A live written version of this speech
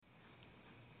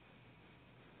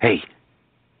Hey,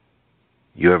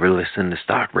 you ever listen to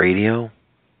stock radio?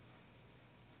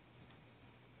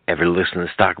 Ever listen to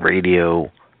stock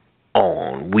radio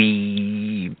on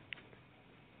weed?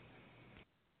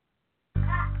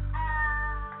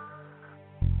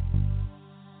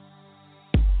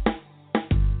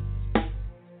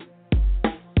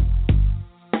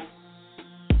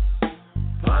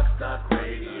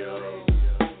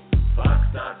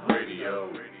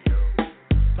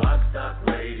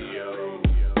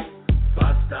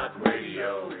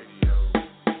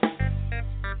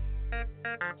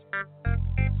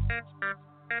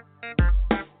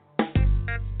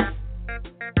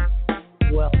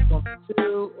 Welcome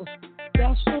to a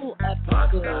special episode of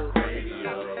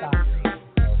PotStockRadio.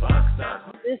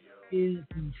 This is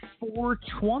the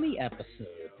 420 episode.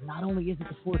 Not only is it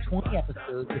the 420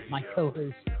 episode with my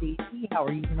co-host Stacie. How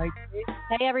are you tonight,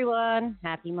 Stacie? Hey everyone,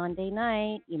 happy Monday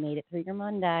night. You made it through your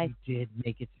Monday. You did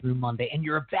make it through Monday, and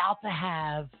you're about to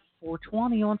have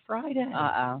 420 on Friday.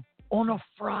 On a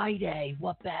Friday,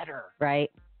 what better? Right.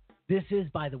 This is,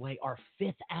 by the way, our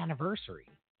 5th anniversary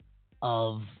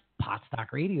of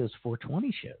PotStock Radio's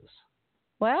 420 shows.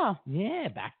 Wow. Yeah,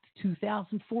 back to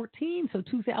 2014. So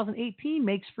 2018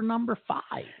 makes for number 5.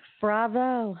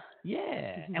 Bravo.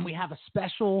 Yeah. And we have a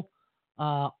special,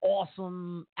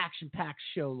 awesome, action-packed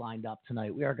show lined up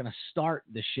tonight. We are going to start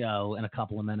the show in a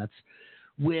couple of minutes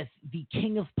with the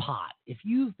King of Pot. If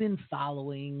you've been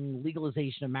following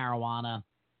legalization of marijuana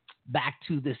back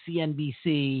to the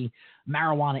CNBC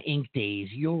Marijuana Inc. days,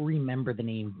 you'll remember the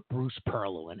name Bruce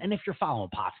Perlowin. And if you're following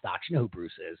Pot Stocks, you know who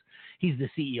Bruce is. He's the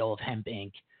CEO of Hemp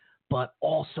Inc., but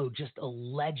also just a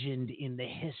legend in the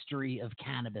history of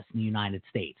cannabis in the United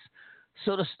States.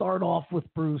 So to start off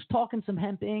with Bruce, talking some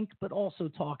Hemp Inc., but also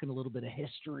talking a little bit of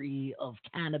history of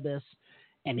cannabis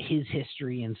and his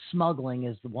history in smuggling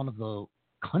as one of the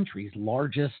country's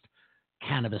largest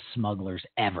cannabis smugglers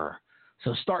ever.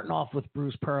 So starting off with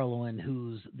Bruce Perlowin,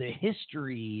 who's the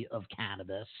history of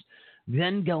cannabis,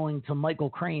 then going to Michael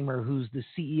Kramer, who's the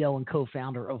CEO and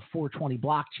co-founder of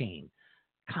 420Blockchain,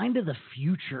 kind of the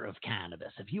future of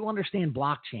cannabis. If you understand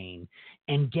blockchain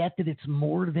and get that it's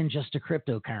more than just a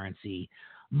cryptocurrency,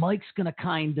 Mike's going to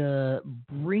kind of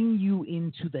bring you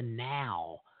into the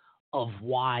now of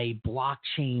why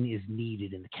blockchain is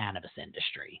needed in the cannabis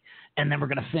industry. And then we're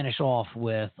going to finish off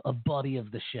with a buddy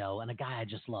of the show and a guy I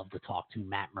just love to talk to,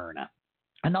 Matt Mernagh,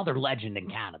 another legend in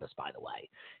cannabis, by the way.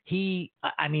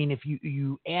 If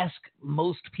you ask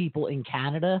most people in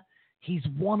Canada, he's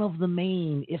one of the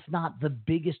main, if not the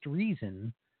biggest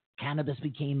reason cannabis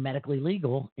became medically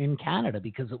legal in Canada,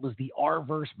 because it was the R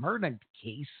versus Mernagh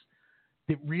case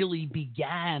that really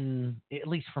began, at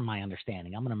least from my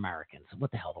understanding. I'm an American, so what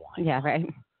the hell do I know? Yeah, right.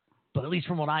 But at least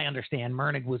from what I understand,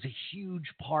 Mernagh was a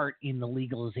huge part in the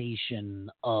legalization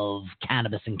of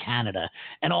cannabis in Canada.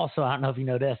 And also, I don't know if you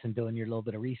know this, and doing your little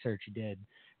bit of research you did,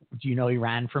 do you know he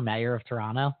ran for mayor of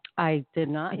Toronto? I did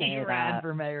not know He that. ran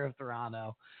for mayor of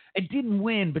Toronto. It didn't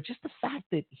win, but just the fact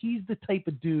that he's the type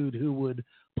of dude who would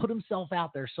put himself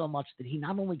out there so much that he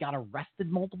not only got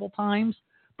arrested multiple times,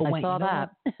 but I saw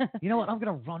that. You know what? I'm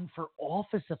going to run for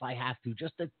office if I have to,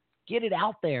 just to get it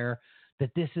out there that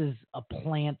this is a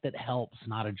plant that helps,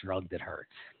 not a drug that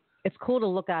hurts. It's cool to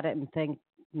look at it and think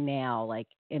now, like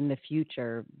in the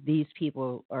future, these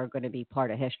people are going to be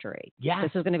part of history. Yes.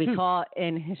 This is going to be taught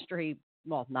in history.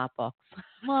 Well, not books.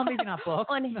 Well, maybe not books.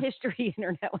 On history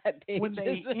internet web pages. When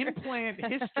they implant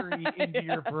history into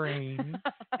your brain,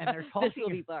 and they're talking, this will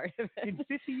be part of it. In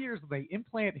 50 years, when they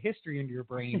implant history into your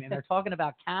brain, and they're talking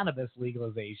about cannabis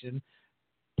legalization,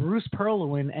 Bruce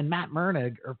Perlowin and Matt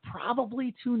Mernagh are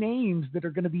probably two names that are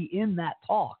going to be in that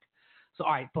talk. So,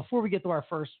 all right, before we get to our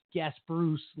first guest,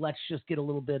 Bruce, let's just get a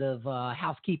little bit of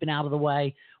housekeeping out of the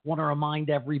way. Want to remind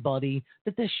everybody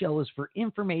that this show is for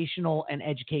informational and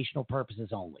educational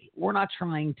purposes only. We're not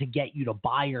trying to get you to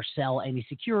buy or sell any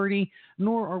security,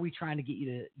 nor are we trying to get you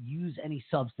to use any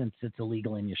substance that's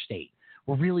illegal in your state.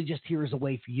 We're really just here as a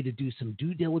way for you to do some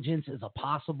due diligence as a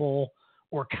possible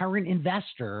or current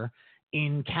investor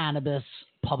in cannabis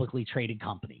publicly traded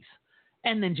companies.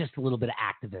 And then just a little bit of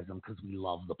activism because we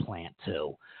love the plant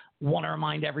too. Want to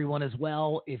remind everyone as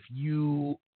well, if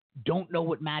you don't know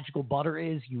what magical butter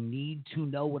is, you need to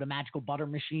know what a magical butter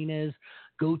machine is.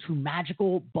 Go to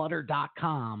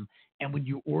magicalbutter.com, and when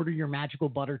you order your Magical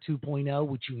Butter 2.0,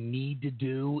 which you need to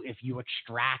do if you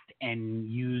extract and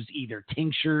use either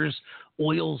tinctures,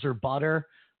 oils, or butter,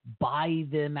 buy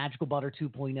the Magical Butter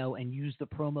 2.0 and use the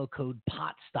promo code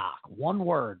POTSTOCK. One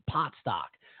word, POTSTOCK.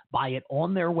 Buy it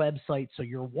on their website so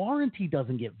your warranty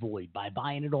doesn't get void by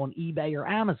buying it on eBay or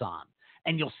Amazon.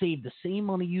 and you'll save the same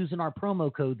money using our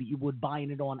promo code that you would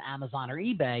buying it on Amazon or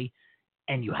eBay,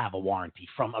 and you have a warranty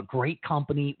from a great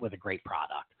company with a great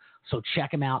product. So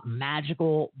check them out,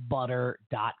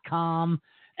 magicalbutter.com.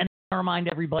 And I remind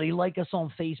everybody, like us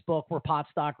on Facebook, we're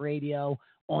PotStock Radio.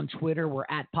 On Twitter, we're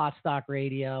at PotStock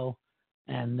Radio.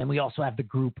 And then we also have the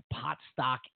group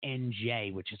PotStock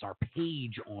NJ, which is our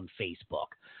page on Facebook.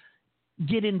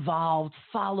 Get involved,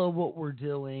 follow what we're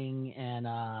doing, and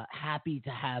happy to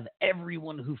have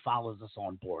everyone who follows us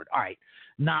on board. All right,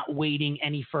 not waiting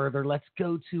any further. Let's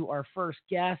go to our first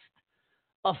guest,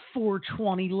 a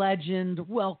 420 legend.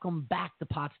 Welcome back to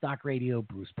PotStock Radio,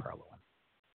 Bruce Perlowin.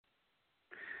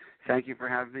 Thank you for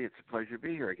having me. It's a pleasure to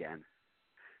be here again.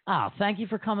 Thank you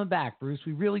for coming back, Bruce.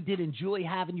 We really did enjoy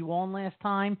having you on last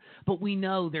time, but we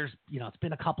know it's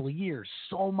been a couple of years.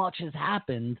 So much has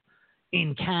happened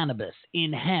in cannabis,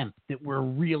 in hemp, that we're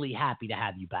really happy to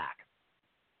have you back.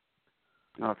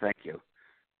 Oh, thank you.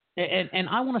 And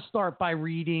I want to start by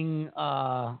reading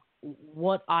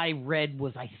what I read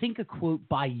was, I think, a quote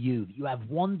by you. You have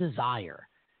one desire,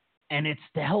 and it's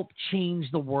to help change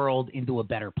the world into a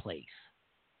better place.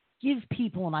 Give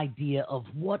people an idea of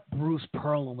what Bruce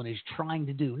Perlowin is trying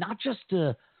to do, not just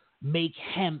to make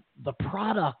hemp the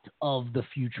product of the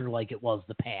future like it was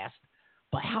the past,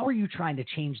 but how are you trying to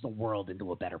change the world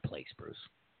into a better place, Bruce?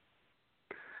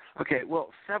 Okay,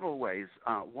 well, several ways.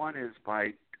 One is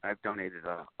I've donated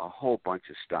a whole bunch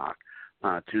of stock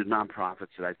to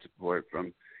nonprofits that I support,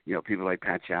 from people like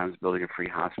Pat Chadden's building a free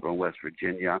hospital in West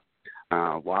Virginia.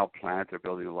 Wild Planet, they're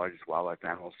building the largest wildlife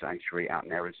animal sanctuary out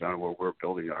in Arizona, where we're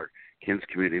building our Kins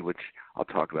community, which I'll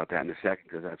talk about that in a second,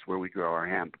 because that's where we grow our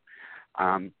hemp.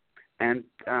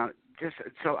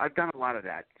 So I've done a lot of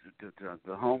that.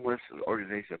 The homeless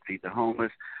organization, Feed the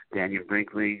Homeless, Daniel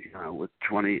Brinkley, with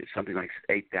something like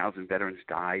 8,000 veterans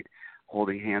died,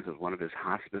 holding hands with one of his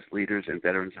hospice leaders in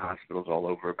veterans hospitals all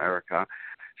over America.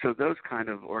 So those kind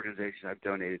of organizations I've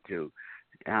donated to.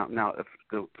 Now,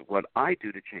 what I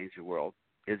do to change the world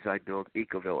is I build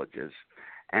eco-villages.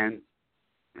 And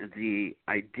the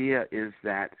idea is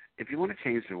that if you want to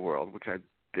change the world, which I've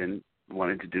been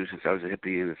wanting to do since I was a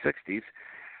hippie in the 60s,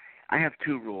 I have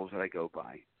two rules that I go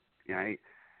by. You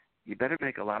better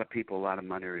make a lot of people a lot of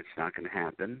money, or it's not going to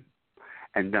happen.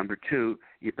 And number two,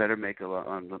 you better make a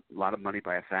lot of money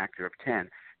by a factor of 10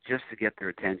 just to get their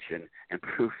attention and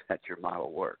prove that your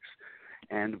model works.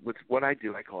 And with what I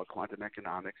do, I call it quantum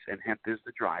economics, and hemp is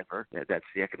the driver. That's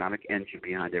the economic engine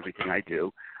behind everything I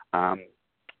do.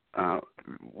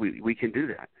 We can do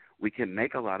that. We can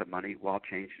make a lot of money while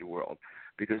changing the world,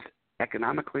 because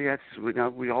economically,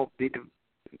 we all need to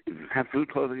have food,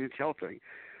 clothing, and sheltering.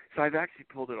 So I've actually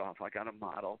pulled it off. I got a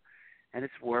model, and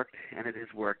it's worked, and it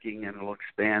is working, and it'll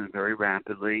expand very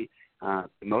rapidly,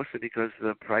 mostly because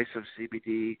the price of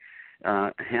CBD,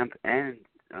 hemp, and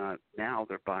now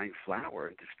they're buying flower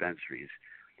in dispensaries.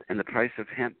 And the price of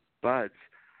hemp buds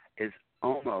is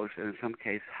almost, and in some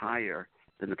cases, higher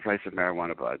than the price of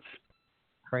marijuana buds.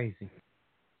 Crazy.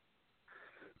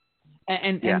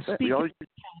 And speaking of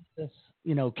cannabis,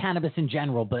 cannabis in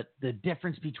general, but the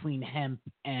difference between hemp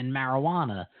and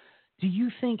marijuana, do you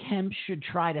think hemp should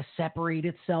try to separate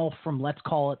itself from, let's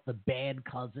call it, the bad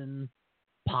cousin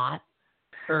pot?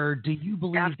 Or do you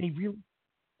believe they really...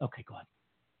 Okay, go ahead.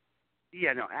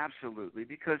 Yeah, no, absolutely,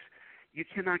 because you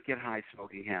cannot get high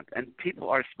smoking hemp, and people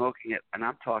are smoking it, and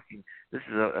I'm talking, this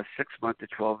is a 6-month to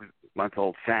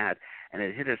 12-month-old fad, and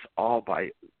it hit us all by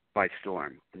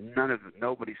storm.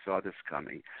 Nobody saw this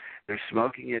coming. They're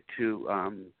smoking it to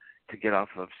get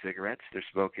off of cigarettes. They're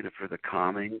smoking it for the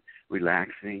calming,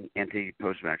 relaxing,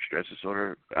 anti-post-traumatic stress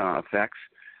disorder effects.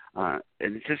 And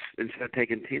it's just, instead of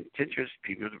taking tinctures,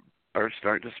 people are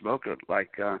starting to smoke it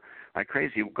like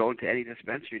crazy. You go into any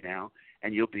dispensary now,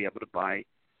 and you'll be able to buy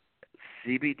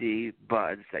CBD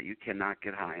buds that you cannot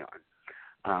get high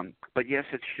on. But yes,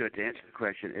 it should. To answer the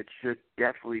question, it should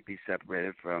definitely be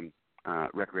separated from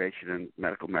recreation and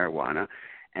medical marijuana.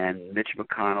 And Mitch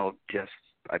McConnell just,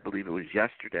 I believe it was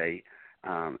yesterday,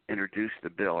 introduced the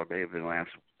bill, or maybe even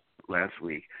last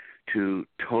week, to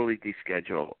totally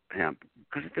deschedule hemp,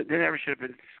 because it never should have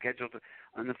been scheduled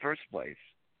in the first place.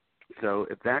 So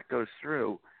if that goes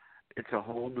through, it's a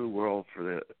whole new world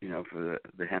for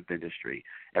the hemp industry.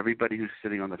 Everybody who's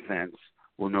sitting on the fence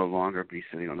will no longer be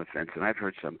sitting on the fence. And I've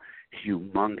heard some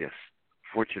humongous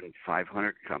Fortune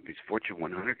 500 companies, Fortune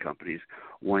 100 companies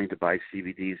wanting to buy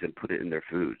CBDs and put it in their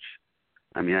foods.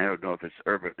 I mean, I don't know if it's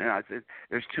urban.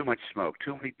 There's too much smoke.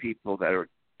 Too many people that are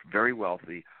very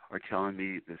wealthy are telling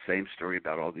me the same story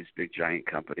about all these big giant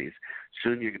companies.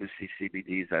 Soon you're going to see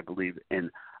CBDs, I believe,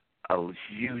 in a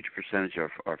huge percentage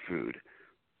of our food.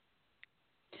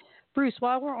 Bruce,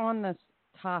 while we're on this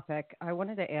topic, I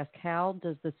wanted to ask, how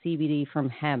does the CBD from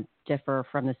hemp differ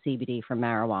from the CBD from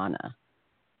marijuana?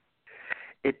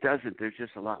 It doesn't. There's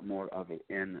just a lot more of it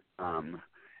in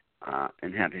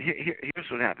hemp. Here's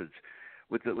what happens.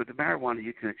 With the marijuana,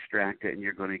 you can extract it, and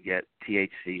you're going to get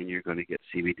THC, and you're going to get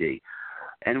CBD.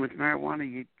 And with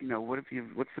marijuana,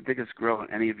 what's the biggest grow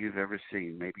any of you've ever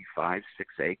seen? Maybe 5-6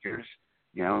 acres.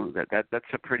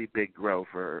 That's a pretty big grow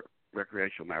for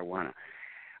recreational marijuana.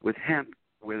 With hemp,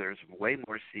 where there's way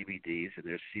more CBDs, and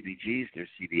there's CBGs, there's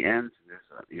CBNs, and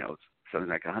there's something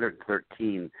like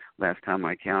 113 last time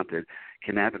I counted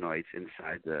cannabinoids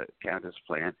inside the cannabis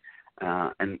plant,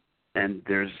 and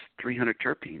there's 300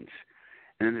 terpenes.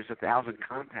 And then there's 1,000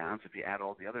 compounds if you add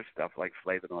all the other stuff like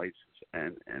flavonoids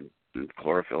and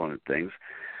chlorophyll and things.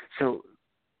 So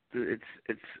it's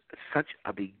such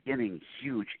a beginning,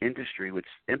 huge industry with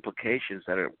implications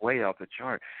that are way off the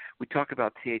chart. We talk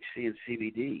about THC and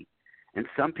CBD, and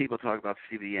some people talk about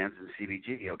CBNs and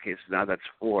CBG. Okay, so now that's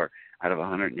 4 out of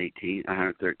 113.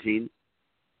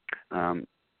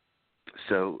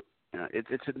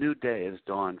 It's a new day has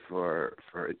dawned for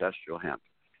industrial hemp.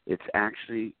 It's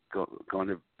actually going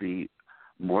to be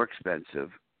more expensive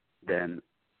than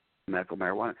medical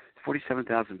marijuana.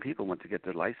 47,000 people went to get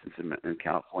their license in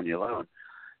California alone.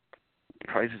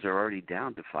 Prices are already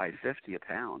down to $5.50 a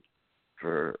pound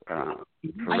for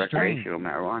recreational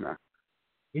marijuana.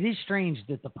 It is strange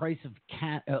that the price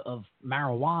of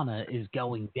marijuana is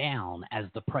going down as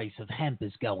the price of hemp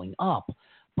is going up,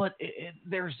 but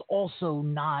there's also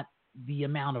not the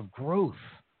amount of growth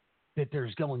that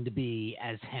there's going to be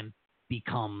as hemp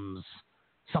becomes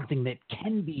something that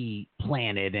can be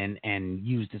planted and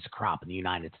used as a crop in the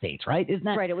United States, right? Isn't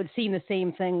that right? It would seem the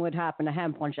same thing would happen to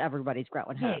hemp once everybody's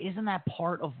growing hemp. Yeah, isn't that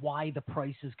part of why the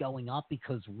price is going up?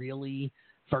 Because really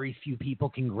very few people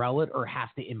can grow it or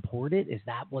have to import it? Is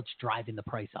that what's driving the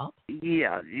price up?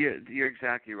 Yeah, you're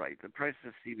exactly right. The price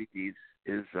of CBDs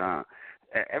is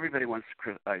everybody wants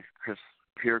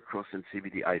pure crystalline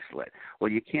CBD isolate.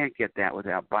 Well, you can't get that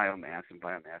without biomass, and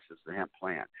biomass is the hemp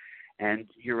plant.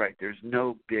 And you're right, there's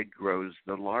no big grows.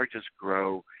 The largest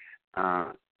grow,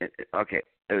 it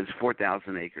was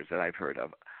 4,000 acres that I've heard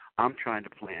of. I'm trying to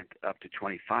plant up to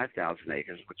 25,000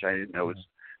 acres, which I didn't know was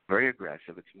very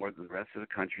aggressive. It's more than the rest of the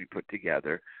country put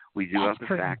together. We do have the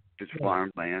fact it's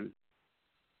farmland.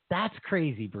 That's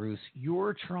crazy, Bruce.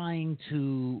 You're trying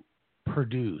to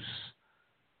produce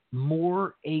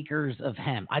more acres of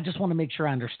hemp. I just want to make sure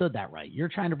I understood that right. You're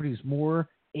trying to produce more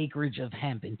acreage of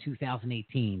hemp in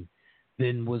 2018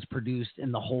 than was produced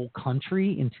in the whole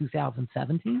country in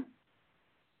 2017?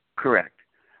 Correct,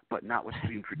 but not what's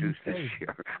being produced this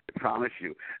year. I promise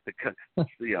you.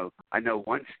 I know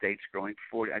one state's growing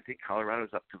 40. I think Colorado's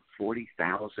up to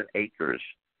 40,000 acres.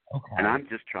 Okay. And I'm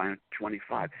just trying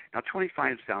 25. Now,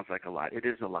 25 sounds like a lot. It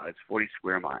is a lot. It's 40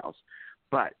 square miles.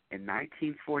 But in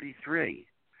 1943,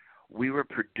 we were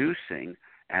producing,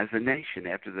 as a nation,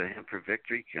 after the Hemp for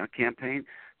Victory campaign,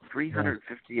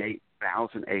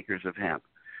 358,000 acres of hemp.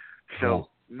 So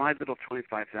my little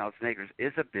 25,000 acres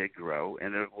is a big grow,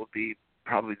 and it will be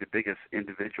probably the biggest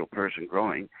individual person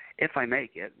growing if I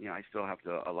make it. I still have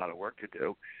a lot of work to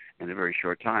do in a very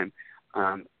short time.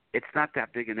 It's not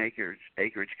that big an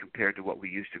acreage compared to what we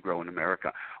used to grow in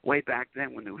America. Way back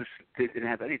then, when they didn't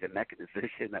have any of the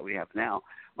mechanization that we have now,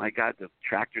 my God, the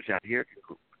tractors out here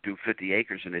can do 50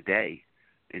 acres in a day,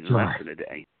 less than a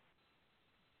day.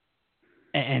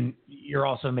 And you're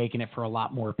also making it for a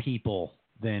lot more people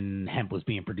than hemp was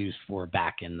being produced for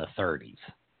back in the 30s.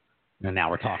 And now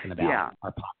we're talking about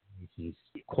our population's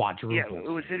quadrupled. Yeah,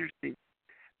 it was interesting.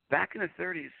 Back in the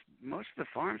 30s, most of the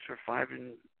farms were 5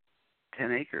 and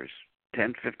 10 acres,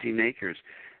 10, 15 acres.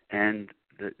 And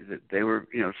they were,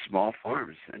 small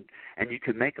farms. And you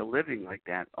could make a living like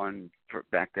that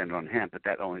back then on hemp, but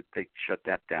they shut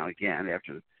that down again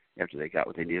after they got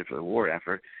what they needed for the war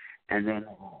effort. And then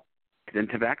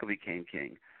tobacco became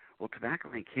king. Well, tobacco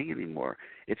ain't king anymore.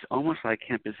 It's almost like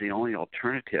hemp is the only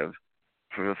alternative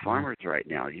for the farmers right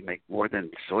now. You make more than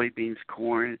soybeans,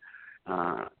 corn,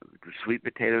 sweet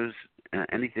potatoes,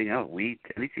 anything else, wheat,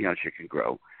 anything else you can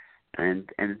grow.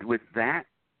 And with that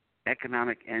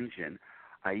economic engine,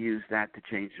 I use that to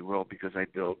change the world because I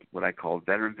build what I call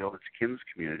Veteran Village Kins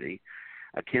Community.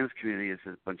 A Kins community is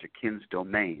a bunch of Kins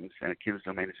domains, and a Kins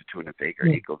domain is a 2.5-acre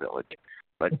eco-village.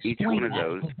 But each one of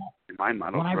those, in my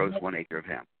model, grows 1 acre of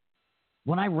hemp.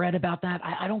 When I read about that,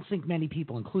 I don't think many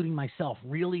people, including myself,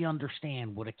 really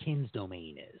understand what a Kins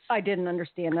domain is. I didn't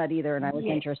understand that either, and I was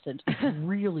interested. It's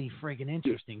really friggin'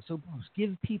 interesting. So, Bruce,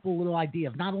 give people a little idea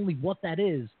of not only what that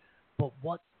is, but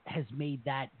what has made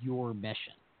that your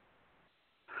mission.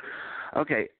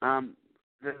 Okay.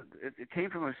 It came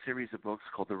from a series of books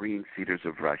called The Ringing Cedars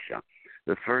of Russia.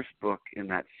 The first book in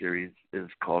that series is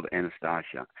called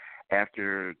Anastasia.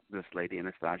 After this lady,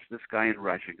 Anastasia, this guy in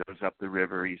Russia goes up the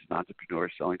river. He's an entrepreneur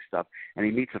selling stuff, and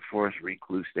he meets a forest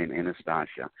recluse named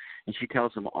Anastasia. And she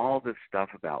tells him all this stuff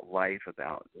about life,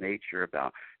 about nature,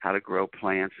 about how to grow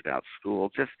plants, about school,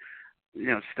 just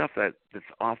stuff that's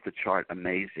off the chart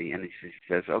amazing. And she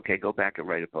says, okay, go back and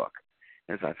write a book.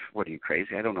 And he's like, what are you,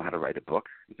 crazy? I don't know how to write a book.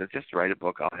 He says, just write a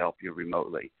book. I'll help you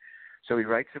remotely. So he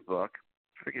writes a book.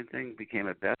 Freaking thing became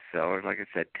a bestseller. Like I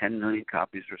said, 10 million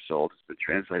copies were sold. It's been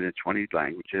translated to 20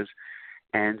 languages.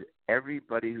 And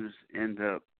everybody who's in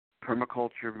the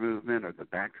permaculture movement or the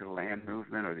back to the land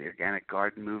movement or the organic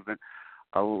garden movement,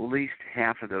 at least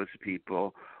half of those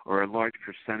people or a large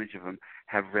percentage of them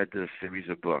have read this series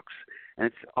of books. And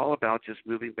it's all about just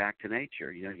moving back to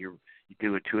nature. You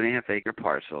do a 2.5 acre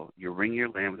parcel. You ring your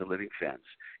land with a living fence.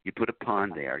 You put a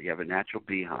pond there. You have a natural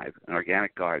beehive, an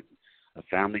organic garden, a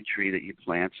family tree that you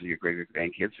plant so your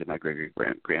great-grandkids and my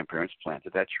great-grandparents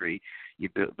planted that tree. You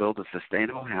build a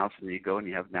sustainable house, and then you go and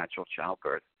you have natural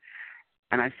childbirth.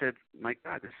 And I said, my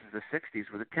God, this is the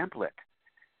 60s with a template.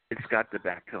 It's got the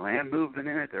back to land movement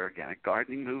in it, the organic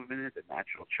gardening movement in it, the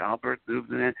natural childbirth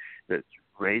movement in it, the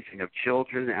raising of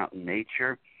children out in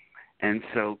nature. And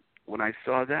so when I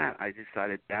saw that, I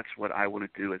decided that's what I want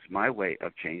to do as my way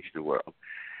of changing the world.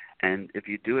 And if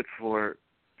you do it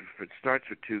it starts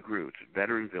with two groups.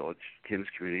 Veteran Village, Kim's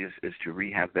community, is to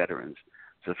rehab veterans.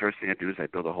 So the first thing I do is I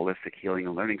build a holistic healing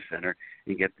and learning center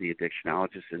and get the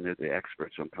addictionologists in there, the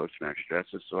experts on post-traumatic stress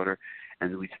disorder,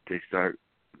 and they start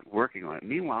working on it.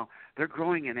 Meanwhile, they're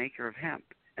growing an acre of hemp,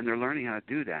 and they're learning how to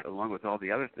do that along with all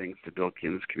the other things to build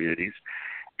Kim's communities.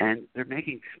 And they're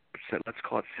making, let's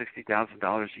call it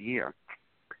 $60,000 a year.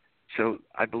 So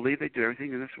I believe they do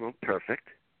everything in this world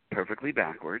perfectly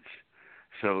backwards.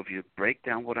 So if you break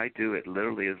down what I do, it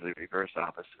literally is the reverse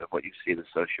opposite of what you see in the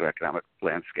socioeconomic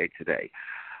landscape today.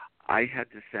 I had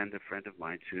to send a friend of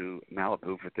mine to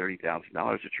Malibu for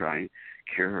 $30,000 to try and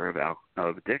cure her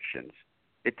of addictions.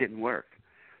 It didn't work.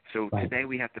 So today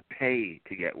we have to pay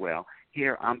to get well.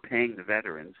 Here I'm paying the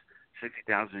veterans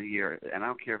 $60,000 a year, and I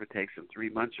don't care if it takes them 3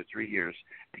 months or 3 years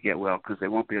to get well because they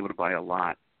won't be able to buy a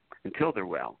lot until they're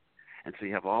well. And so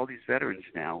you have all these veterans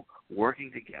now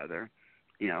working together.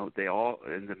 They all,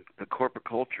 in the corporate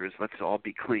culture is let's all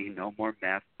be clean, no more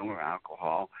meth, no more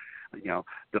alcohol.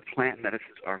 The plant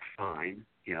medicines are fine.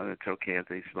 It's okay if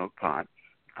they smoke pot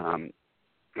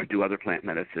or do other plant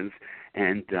medicines.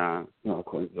 And,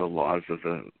 according to the laws of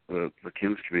the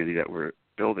Kim's community that we're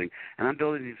building. And I'm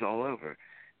building these all over.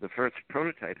 The first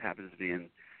prototype happens to be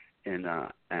in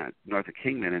north of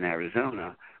Kingman in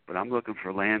Arizona, but I'm looking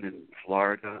for land in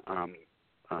Florida,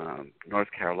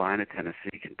 North Carolina,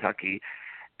 Tennessee, Kentucky,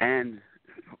 and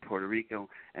Puerto Rico,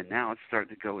 and now it's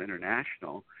starting to go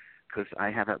international because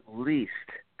I have at least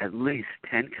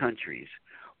 10 countries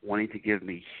wanting to give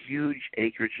me huge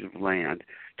acreage of land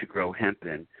to grow hemp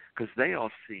in because they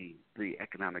all see the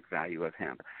economic value of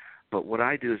hemp. But what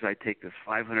I do is I take this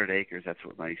 500 acres, that's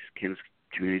what my Kim's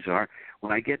communities are.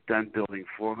 When I get done building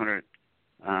 400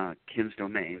 Kim's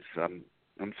domains,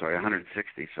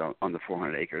 160 so on the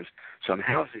 400 acres, so I'm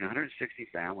housing 160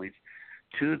 families.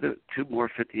 Two more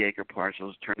 50-acre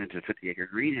parcels turn into 50-acre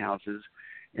greenhouses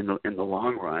in the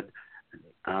long run.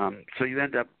 So you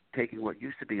end up taking what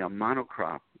used to be a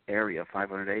monocrop area,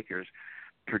 500 acres,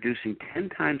 producing 10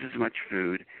 times as much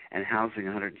food and housing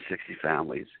 160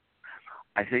 families.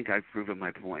 I think I've proven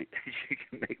my point. You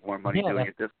can make more money doing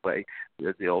it this way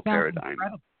with the old paradigm.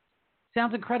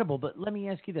 Sounds incredible, but let me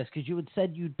ask you this, because you had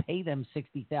said you'd pay them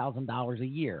 $60,000 a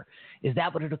year. Is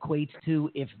that what it equates to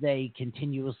if they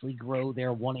continuously grow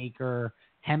their 1 acre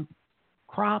hemp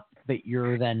crop that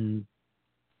you're then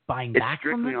buying back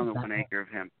from them? It's strictly on the 1 acre of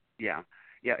hemp. Yeah.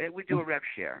 We do a rev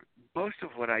share. Most of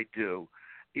what I do,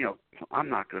 I'm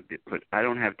not going to I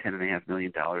don't have $10.5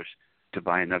 million to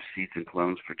buy enough seeds and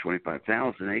clones for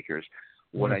 25,000 acres.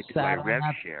 What I do, I rev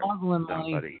share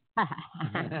somebody.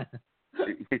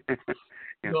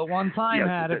 Well, one time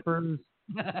had it, Bruce.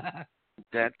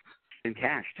 That's in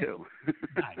cash too.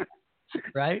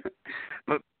 Right?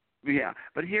 But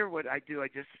here what I do, I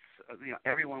just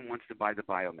everyone wants to buy the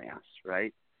biomass,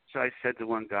 right? So I said to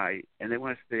one guy, and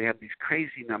they have these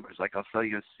crazy numbers, like I'll sell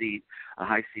you a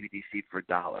high CBD seed for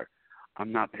 $1.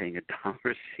 I'm not paying $1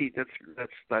 a seed.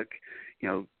 That's like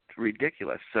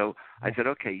ridiculous. So I said,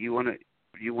 okay, you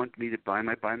want me to buy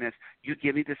my biomass? You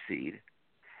give me the seed.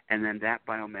 And then that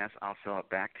biomass, I'll sell it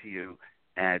back to you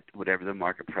at whatever the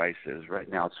market price is. Right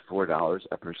now it's $4,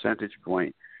 a percentage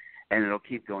point. and it'll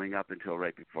keep going up until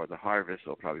right before the harvest.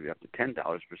 It'll probably be up to $10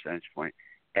 percentage point.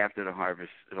 After the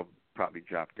harvest, it'll probably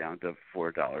drop down to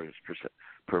 $4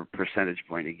 per percentage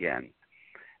point again.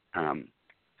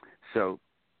 So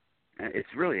it's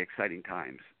really exciting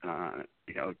times,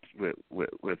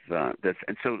 with this.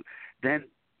 And so then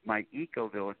my Eco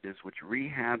Villages, which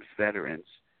rehabs veterans,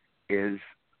 is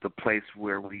the place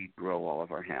where we grow all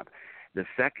of our hemp. The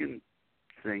second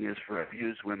thing is for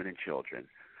abused women and children,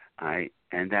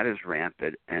 and that is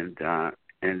rampant.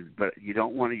 But you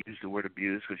don't want to use the word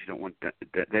abuse because you don't want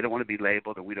they don't want to be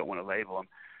labeled, and we don't want to label them.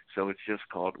 So it's just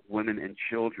called Women and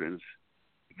Children's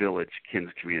Village Kins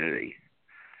Community.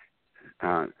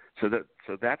 So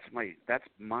that's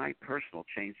my personal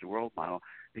change the world model,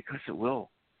 because it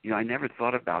will. I never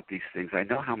thought about these things. I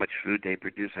know how much food they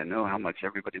produce. I know how much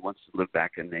everybody wants to live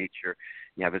back in nature.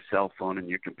 You have a cell phone and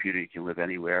your computer. You can live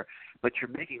anywhere. But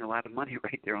you're making a lot of money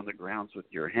right there on the grounds with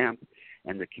your hemp,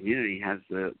 and the community has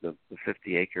the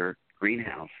 50-acre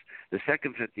greenhouse. The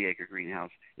second 50-acre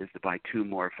greenhouse is to buy 2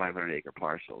 more 500-acre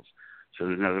parcels. So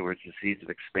in other words, the seeds of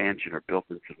expansion are built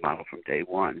into the model from day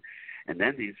one. And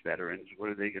then these veterans, what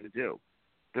are they going to do?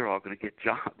 They're all going to get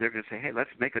jobs. They're going to say, hey, let's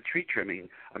make a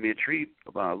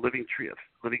living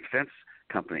fence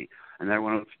company. And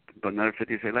then another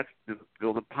 50 say, let's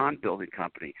build a pond building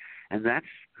company. And that's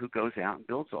who goes out and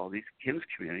builds all these KIMS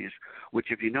communities, which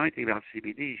if you know anything about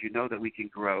CBDs, you know that we can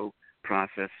grow,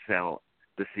 process, sell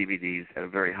the CBDs at a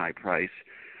very high price.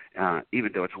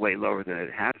 Even though it's way lower than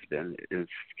it has been,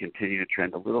 it's continued to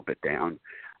trend a little bit down.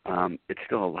 It's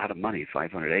still a lot of money,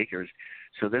 500 acres.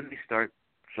 So then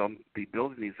so I'll be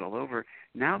building these all over.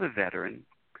 Now the veteran,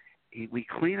 we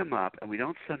clean them up, and we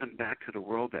don't send them back to the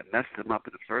world that messed them up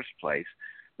in the first place.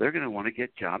 They're going to want to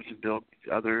get jobs and build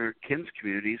other KIMS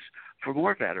communities for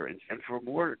more veterans and for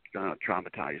more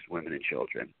traumatized women and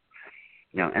children.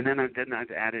 And then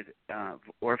I've added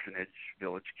orphanage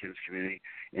village KIMS community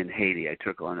in Haiti. I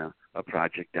took on a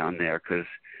project down there because,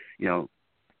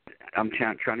 I'm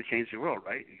trying to change the world,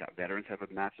 right? You got veterans have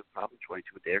a massive problem,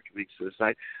 22 a day are committing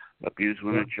suicide, abused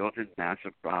women and children,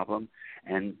 massive problem,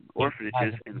 and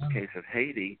orphanages, in the case of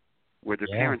Haiti, where their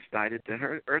parents died at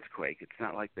the earthquake. It's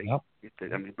not like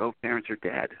both parents are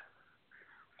dead.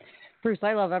 Bruce,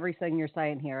 I love everything you're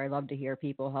saying here. I love to hear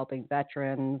people helping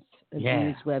veterans,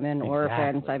 abused women,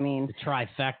 orphans. I mean, the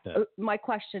trifecta. My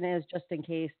question is, just in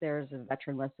case there's a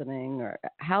veteran listening, or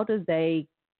how do they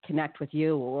connect with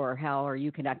you, or how are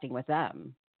you connecting with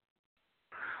them?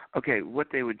 Okay, what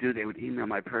they would do, they would email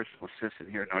my personal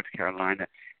assistant here in North Carolina,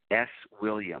 S.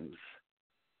 Williams,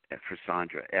 for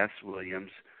Sandra, S. Williams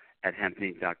at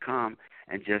hempinc.com,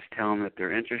 and just tell them that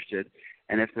they're interested.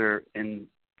 And if they're in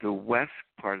the west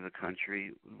part of the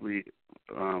country, we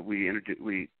tell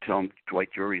them Dwight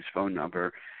Drury's phone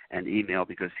number and email,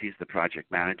 because he's the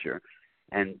project manager.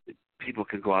 And people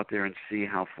can go out there and see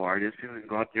how far it is. People can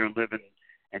go out there and live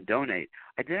and donate.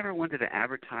 I never wanted to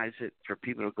advertise it for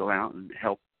people to go out and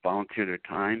help volunteer their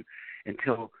time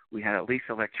until we had at least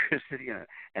electricity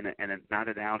and not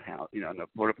an outhouse, not a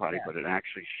porta potty, but an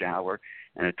actual shower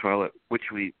and a toilet,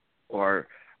 which we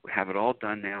have it all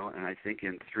done now. And I think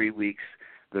in 3 weeks,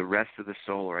 the rest of the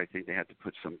solar, I think they have to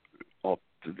put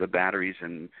the batteries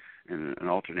and an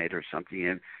alternator or something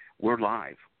in. We're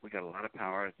live. We got a lot of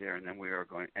power out there, and then we are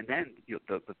going. And then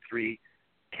the 3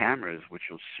 cameras, which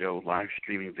will show live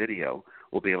streaming video,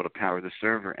 will be able to power the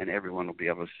server, and everyone will be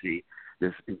able to see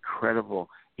this incredible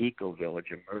eco village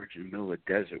emerge in the middle of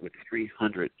the desert with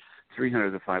 300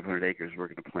 to 500 acres we're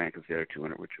going to plant, because the other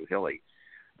 200 were too hilly.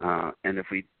 And if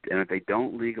they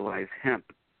don't legalize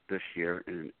hemp this year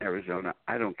in Arizona,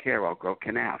 I don't care. I'll grow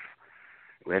canaf,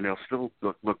 and it'll still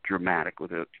look dramatic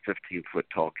with a 15-foot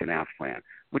tall canaf plant,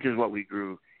 which is what we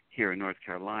grew here in North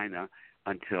Carolina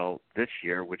until this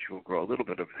year, which will grow a little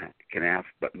bit of canaf,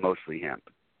 but mostly hemp.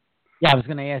 Yeah, I was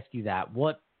going to ask you that.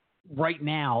 Right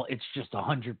now, it's just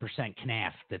 100%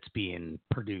 canaf that's being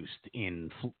produced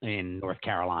in North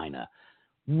Carolina.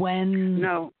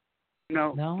 No.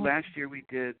 Last year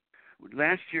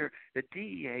the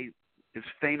DEA is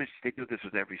famous. They do this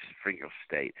with every single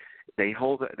state. They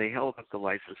held up the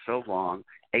license so long,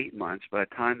 8 months. By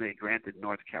the time they granted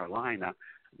North Carolina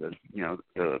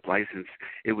the license,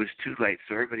 it was too late.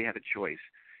 So everybody had a choice: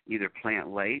 either plant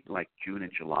late, like June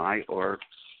and July, or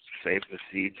save the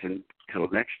seeds until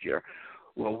next year.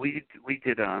 Well, we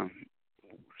did.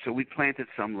 So we planted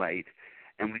some late,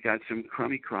 and we got some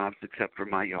crummy crops, except for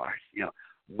my yard.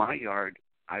 My yard,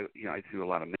 I threw a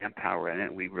lot of manpower in it,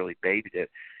 and we really babied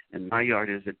it. And my yard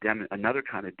is another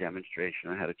kind of demonstration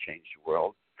on how to change the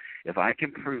world. If I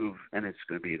can prove, and it's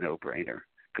going to be a no-brainer,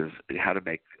 because how to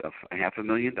make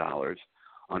 $500,000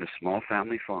 on a small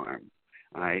family farm,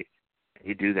 all right?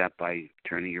 You do that by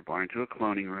turning your barn into a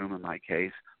cloning room, in my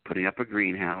case, putting up a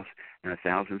greenhouse, and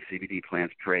 1,000 CBD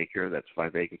plants per acre. That's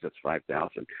 5 acres. That's 5,000.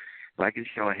 If I can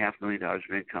show $500,000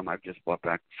 of income, I've just bought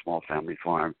back a small family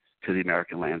farm to the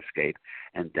American landscape,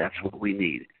 and that's what we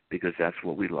need, because that's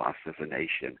what we lost as a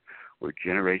nation. We're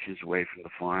generations away from the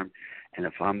farm, and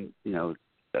if I'm,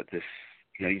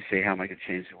 you say, how am I going to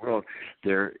change the world?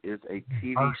 There is a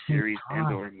TV series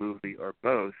and or movie or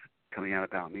both coming out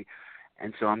about me.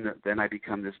 And so then I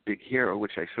become this big hero,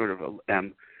 which I sort of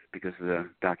am because of the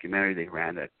documentary they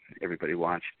ran that everybody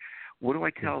watched. What do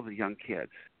I tell the young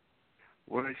kids?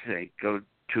 What do I say? Go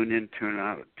tune in,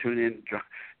 drop,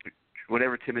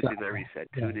 whatever Timothy Leary said.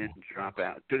 Tune in, drop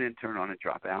out. Tune in, turn on, and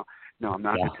drop out. No, I'm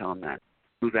not going to tell them that.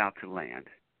 Move out to the land.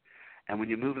 And when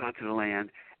you move out to the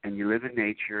land and you live in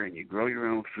nature and you grow your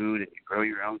own food and you grow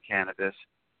your own cannabis,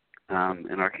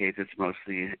 in our case it's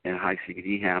mostly in high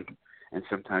CBD hemp, and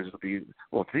sometimes it'll be,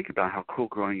 think about how cool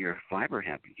growing your fiber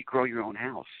hemp. You can grow your own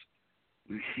house.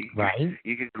 Right.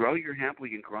 You can grow your hemp. We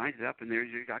can grind it up, and there's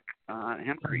you got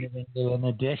hempcrete. In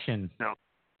addition.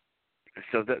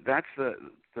 So that's the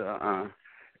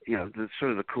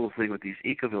sort of the cool thing with these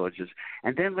eco villages.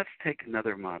 And then let's take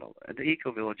another model. The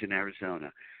eco village in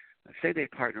Arizona. Say they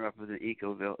partner up with an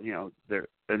eco village. And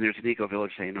there's an eco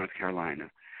village, say in North Carolina.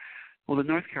 Well, the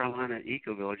North Carolina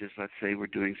eco villages, let's say we're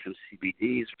doing some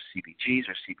CBDs or CBGs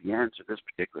or CBNs or this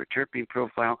particular terpene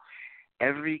profile.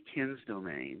 Every KINS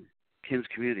domain, KINS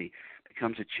community,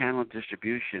 becomes a channel of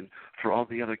distribution for all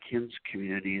the other KINS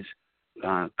communities'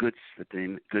 goods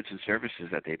and services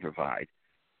that they provide.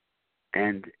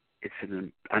 And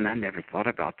and I never thought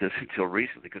about this until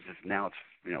recently, because it's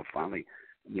finally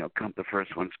the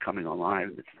first one's coming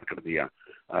online. It's not going to be a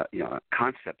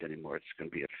concept anymore. It's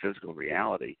going to be a physical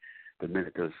reality the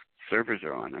minute those servers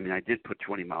are on. I mean, I did put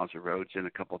 20 miles of roads in, a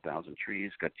couple thousand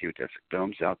trees, got geodesic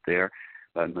domes out there,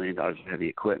 about $1 million of heavy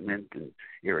equipment and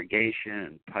irrigation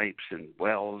and pipes and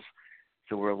wells.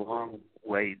 So we're a long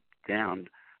way down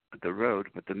the road.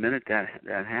 But the minute that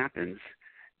happens,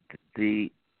 then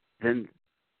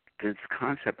this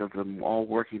concept of them all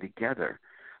working together.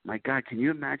 My God, can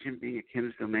you imagine being a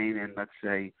KINS domain in, let's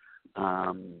say,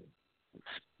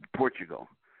 Portugal,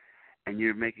 and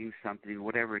you're making something,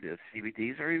 whatever it is,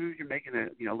 CBDs, or even you're making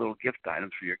little gift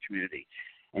items for your community,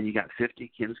 and you got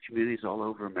 50 KINS communities all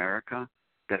over America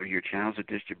that are your channels of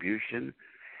distribution,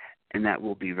 and that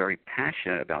will be very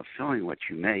passionate about selling what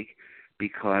you make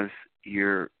because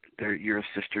you're a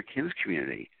sister KINS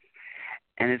community.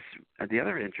 And it's the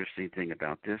other interesting thing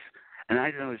about this, and I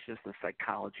know it's just the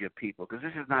psychology of people, because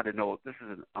this is not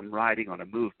I'm riding on a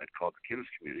movement called the KINS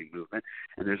community movement,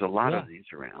 and there's a lot of these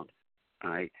around, all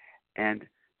right? And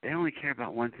they only care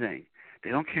about one thing. They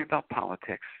don't care about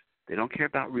politics. They don't care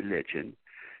about religion.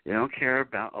 They don't care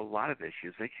about a lot of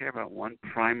issues. They care about one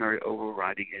primary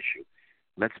overriding issue.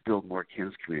 Let's build more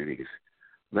KINS communities.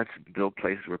 Let's build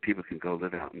places where people can go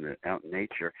live out in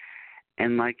nature.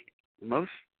 And like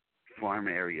most farm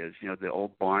areas, the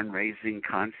old barn raising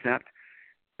concept,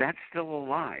 that's still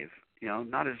alive.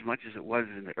 Not as much as it was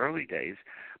in the early days,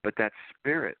 but that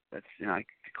spirit, that's, I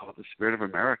call it the spirit of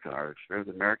America, or the spirit of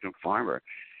the American farmer.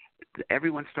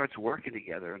 Everyone starts working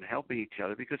together and helping each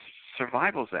other because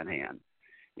survival's at hand.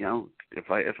 If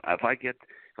I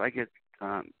get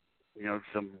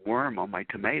some worm on my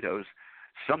tomatoes,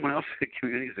 someone else in the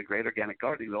community is a great organic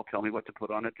gardening. They'll tell me what to put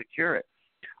on it to cure it.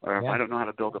 Or if I don't know how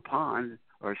to build a pond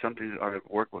or something, or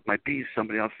work with my bees,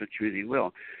 somebody else in the community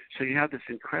will. So you have this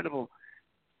incredible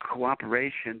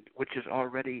cooperation, which is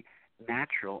already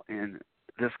natural in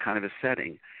this kind of a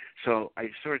setting. So I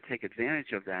sort of take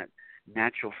advantage of that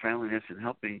natural friendliness and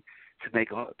helping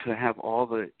to have all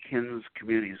the KINS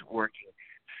communities working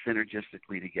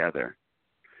synergistically together.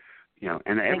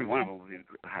 And every one of them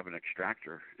will have an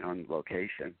extractor on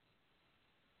location.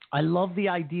 I love the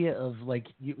idea of,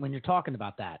 when you're talking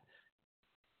about that,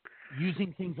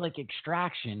 using things like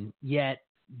extraction, yet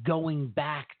going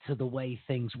back to the way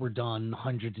things were done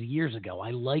hundreds of years ago.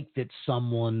 I like that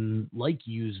someone like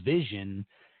you's vision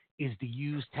is to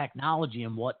use technology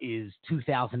in what is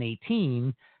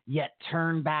 2018, yet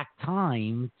turn back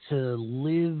time to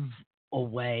live a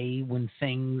way when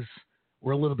things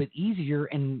were a little bit easier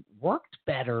and worked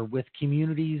better with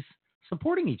communities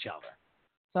supporting each other.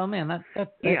 So, man,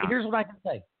 here's what I can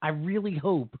say. I really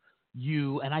hope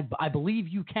you, and I believe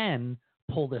you can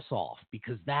pull this off,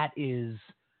 because that is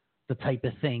the type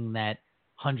of thing that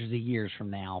hundreds of years from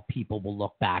now, people will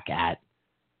look back at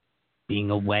being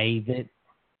a way that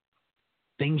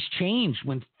things changed.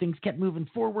 When things kept moving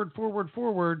forward,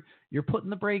 you're putting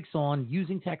the brakes on,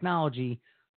 using technology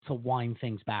to wind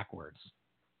things backwards.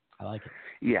 I like it.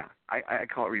 Yeah, I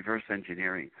call it reverse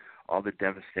engineering. All the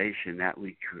devastation that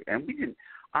and we didn't.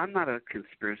 I'm not a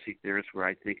conspiracy theorist where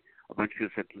I think a bunch of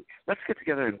people said, let's get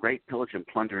together and rape, pillage, and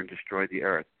plunder and destroy the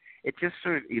earth. It just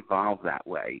sort of evolved that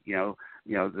way.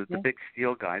 The big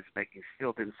steel guys making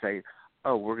steel didn't say,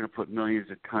 oh, we're going to put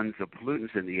millions of tons of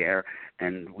pollutants in the air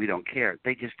and we don't care.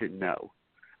 They just didn't know.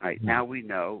 Right. Mm-hmm. Now we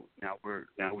know.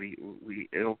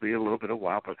 It'll be a little bit of a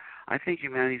while, but I think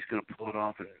humanity's going to pull it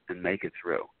off and make it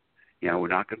through. We're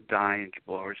not going to die and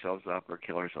blow ourselves up or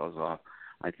kill ourselves off.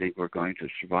 I think we're going to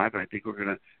survive, and I think we're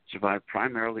going to survive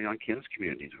primarily on kins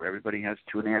communities where everybody has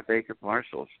 2.5 acre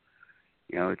parcels.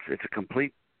 It's a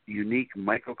complete, unique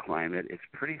microclimate. It's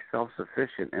pretty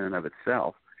self-sufficient in and of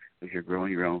itself if you're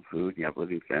growing your own food, you have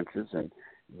living fences, and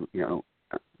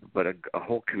but a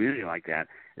whole community like that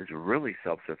is really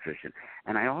self-sufficient.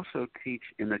 And I also teach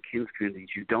in the kins communities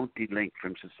you don't delink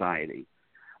from society.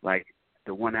 Like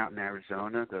the one out in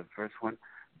Arizona, the first one,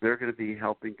 they're going to be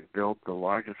helping to build the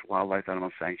largest wildlife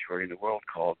animal sanctuary in the world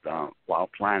called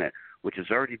Wild Planet, which has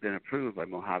already been approved by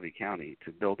Mojave County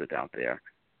to build it out there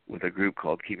with a group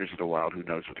called Keepers of the Wild who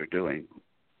knows what they're doing.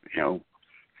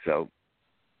 So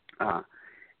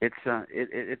it's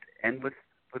and with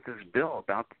this bill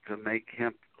about to make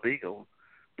hemp legal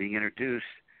being introduced,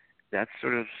 that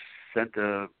sort of sent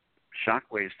the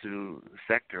shockwaves to the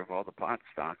sector of all the pot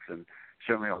stocks, and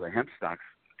certainly all the hemp stocks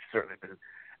certainly been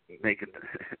making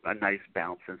a nice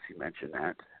bounce since you mentioned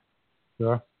that.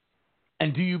 Sure.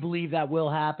 And do you believe that will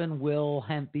happen? Will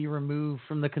hemp be removed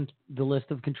from the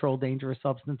list of controlled dangerous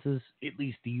substances? At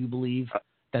least do you believe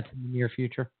that's in the near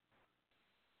future?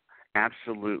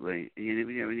 Absolutely.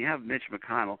 When you have Mitch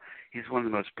McConnell, he's one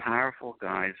of the most powerful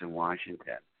guys in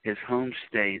Washington. His home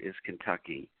state is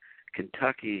Kentucky.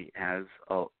 Kentucky has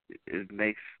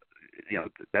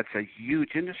that's a huge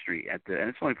industry and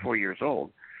it's only 4 years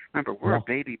old. Remember, we're a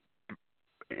baby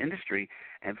industry,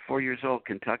 and 4 years old.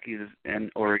 Kentucky and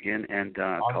Oregon and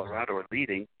Colorado are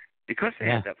leading because they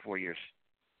had that 4 years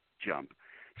jump.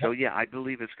 So I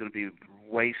believe it's going to be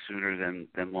way sooner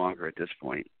than longer at this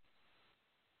point.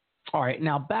 All right,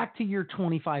 now back to your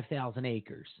 25,000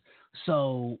 acres.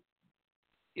 So,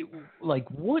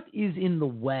 what is in the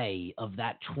way of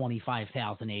that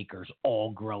 25,000 acres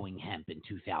all growing hemp in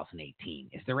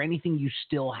 2018? Is there anything you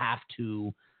still have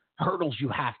to, hurdles you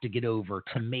have to get over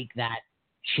to make that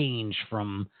change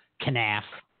from canaf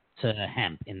to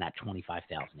hemp in that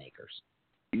 25,000 acres?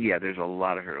 Yeah, there's a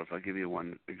lot of hurdles. I'll give you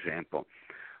one example.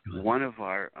 One of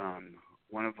our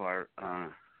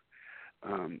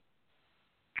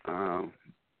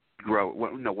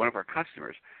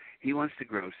customers, he wants to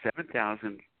grow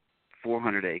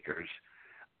 7,400 acres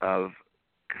of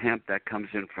hemp that comes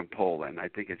in from Poland. I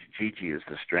think it's Gigi is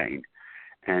the strain,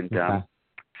 and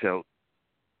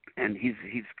and he's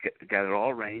got it all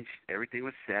arranged. Everything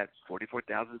was set.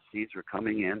 44,000 seeds were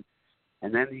coming in,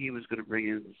 and then he was going to bring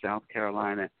it into South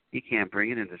Carolina. He can't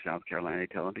bring it into South Carolina, they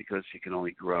tell him, because he can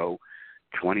only grow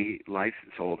 20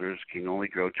 license holders can only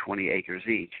grow 20 acres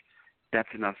each.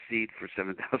 That's enough seed for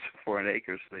 7,400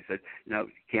 acres. So they said, no,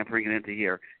 you can't bring it into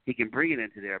here. He can bring it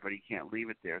into there, but he can't leave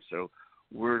it there. So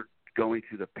we're going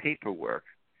through the paperwork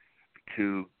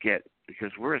to get,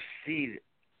 because we're a seed,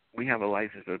 we have a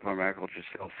license to the Department of Agriculture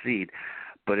to sell seed,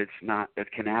 but it's not a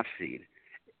canaf seed.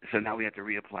 So now we have to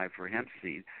reapply for hemp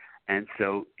seed. And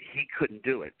so he couldn't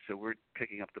do it. So we're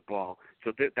picking up the ball.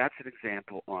 So that's an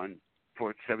example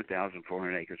for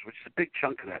 7,400 acres, which is a big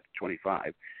chunk of that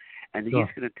 25. And he's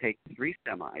going to take 3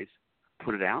 semis,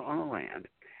 put it out on the land,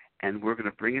 and we're going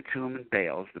to bring it to him in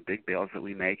bales, the big bales that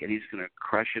we make, and he's going to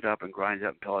crush it up and grind it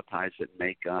up and pelletize it and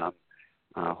make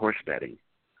horse bedding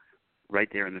right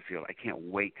there in the field. I can't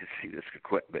wait to see this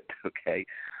equipment, okay?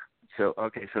 So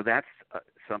that's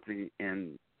something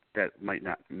that might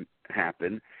not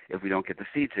happen if we don't get the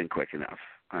seeds in quick enough.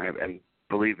 And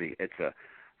believe me, it's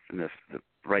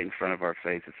right in front of our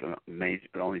face. It's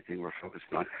the only thing we're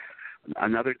focused on.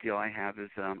 Another deal I have is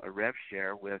a rev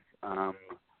share with 1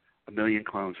 million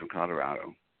clones from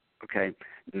Colorado. Okay,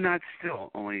 not still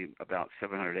only about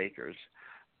 700 acres,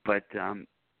 but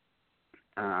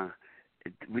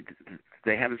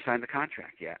they haven't signed the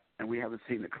contract yet, and we haven't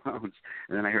seen the clones.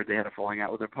 And then I heard they had a falling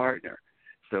out with their partner,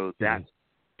 so that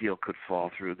deal could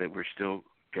fall through. That we're still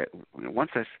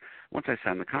once I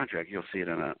sign the contract, you'll see it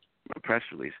in a press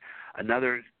release.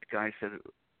 Another guy said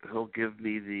he'll give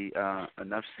me the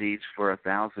enough seeds for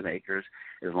 1,000 acres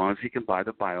as long as he can buy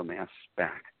the biomass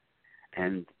back.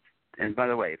 And by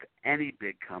the way, if any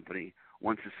big company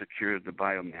wants to secure the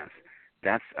biomass,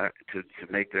 that's to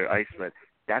make their isolate.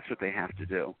 That's what they have to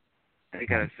do. They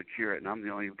got to secure it, and I'm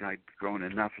the only guy growing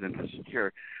enough of them to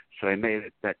secure. So I made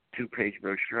it, that 2-page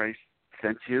brochure I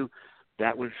sent you.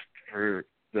 That was for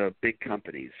the big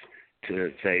companies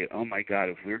to say, oh my God,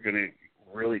 if we're going to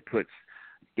really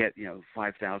get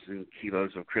 5,000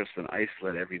 kilos of crystalline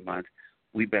isolate every month,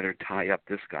 we better tie up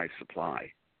this guy's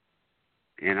supply.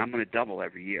 And I'm going to double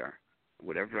every year.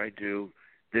 Whatever I do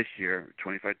this year,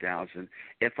 25,000.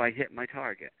 If I hit my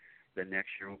target, then next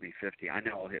year will be 50. I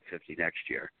know I'll hit 50 next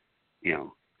year,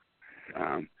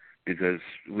 because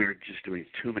we're just doing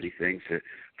too many things to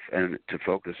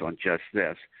focus on just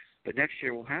this. But next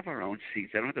year we'll have our own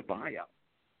seeds. I don't have to buy them,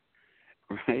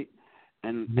 right?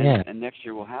 And next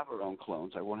year we'll have our own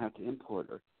clones. I won't have to import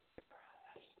her.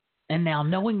 And now,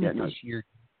 knowing that this year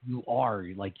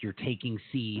you're taking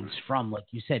seeds from, like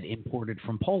you said, imported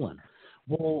from Poland.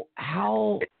 Well,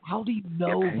 how do you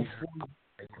know before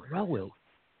you grow it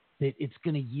that it's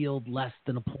going to yield less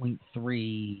than a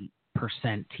 0.3%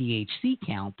 THC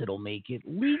count that'll make it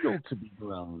legal to be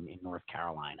grown in North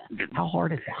Carolina? How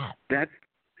hard is that? That's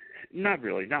not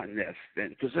really, not in this,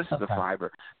 because this is the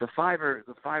fiber. The fiber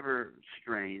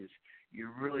strains you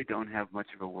really don't have much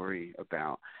of a worry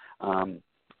about.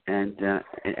 And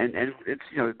it's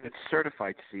it's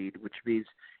certified seed, which means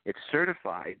it's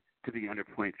certified to be under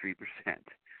 0.3%.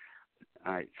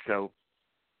 All right, so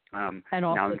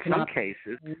now in some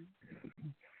cases,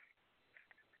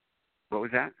 what was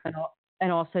that?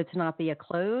 And also to not be a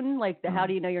clone. Like, how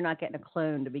do you know you're not getting a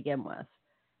clone to begin with?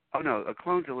 Oh no, a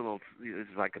clone's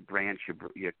it's like a branch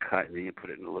you cut and then you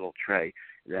put it in a little tray.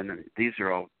 Then these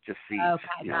are all just seeds.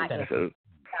 Okay,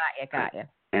 got you.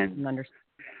 And understand.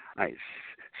 Right.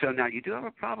 So now you do have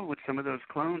a problem with some of those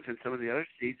clones and some of the other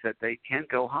seeds that they can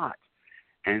go hot.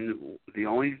 And the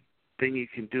only thing you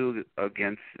can do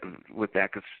with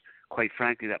that, because quite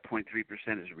frankly, that 0.3%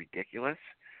 is ridiculous.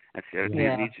 That's the other thing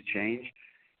that needs to change.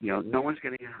 No one's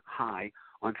getting high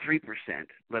on 3%,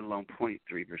 let alone 0.3%.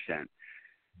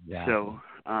 Yeah. So,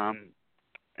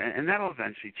 and that'll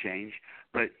eventually change.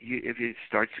 But if it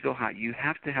starts to go hot, you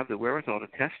have to have the wherewithal to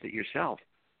test it yourself.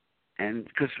 And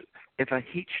because if a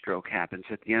heat stroke happens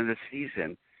at the end of the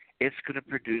season, it's going to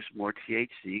produce more THC,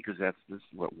 because that's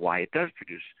why it does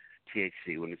produce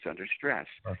THC when it's under stress.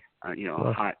 A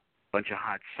bunch of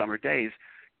hot summer days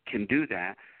can do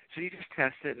that. So you just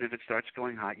test it, and if it starts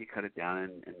going hot, you cut it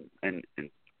down, and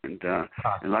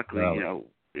luckily,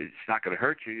 it's not going to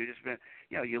hurt you. You just,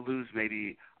 you lose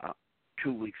maybe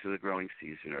 2 weeks of the growing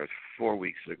season or 4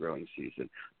 weeks of the growing season,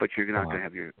 but you're not going to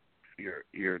have your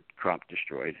crop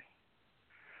destroyed.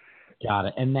 Got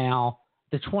it. And now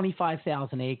the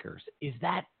 25,000 acres, is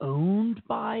that owned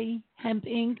by Hemp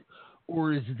Inc.,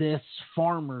 or is this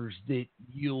farmers that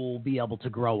you'll be able to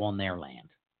grow on their land?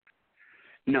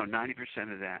 No,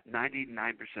 99% of that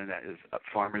is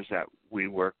farmers that we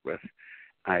work with.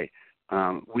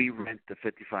 We rent the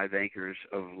 55 acres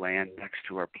of land next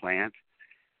to our plant,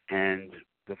 and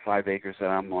the 5 acres that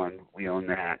I'm on, we own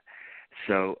that.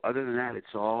 So other than that,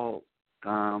 it's all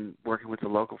working with the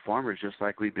local farmers, just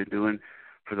like we've been doing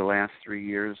for the last 3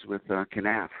 years with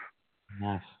Canaf.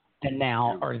 And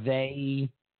now, are they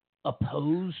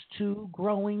opposed to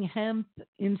growing hemp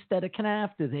instead of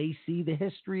Canaf? Do they see the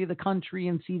history of the country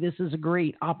and see this as a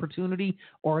great opportunity,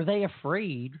 or are they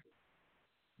afraid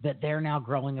that they're now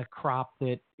growing a crop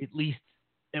that at least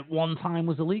at one time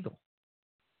was illegal?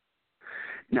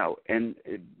 No, and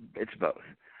it's both.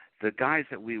 The guys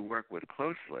that we work with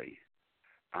closely,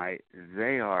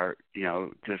 they are,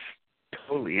 just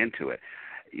totally into it.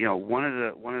 One of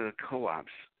the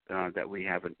co-ops that we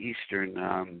have in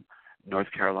eastern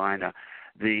North Carolina,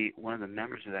 one of the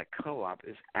members of that co-op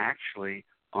is actually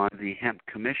on the hemp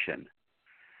commission.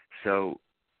 So,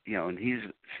 that's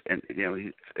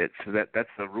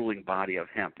the ruling body of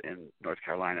hemp in North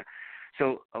Carolina.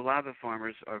 So a lot of the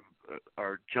farmers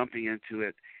are jumping into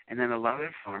it, and then a lot of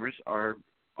the farmers are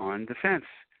on the fence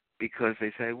because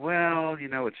they say, well,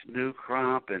 it's new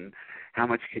crop, and how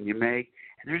much can you make?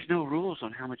 And there's no rules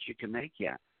on how much you can make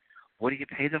yet. What do you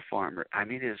pay the farmer? I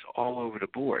mean, it is all over the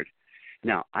board.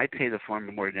 Now, I pay the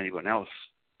farmer more than anyone else.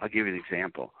 I'll give you an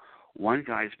example. One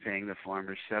guy's paying the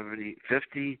farmer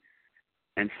 50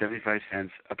 and 75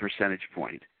 cents a percentage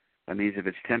point. That means if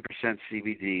it's 10%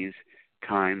 CBDs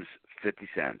times 50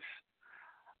 cents.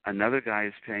 Another guy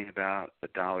is paying about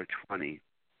 $1.20.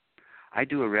 I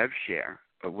do a rev share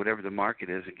of whatever the market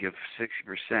is and give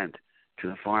 60% to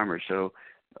the farmer. So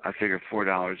I figure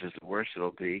 $4 is the worst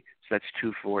it'll be. So that's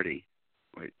 $2.40.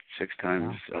 Wait, 6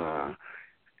 times 2.6.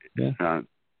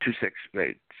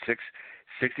 Wait,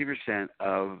 60%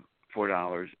 of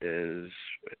 $4 is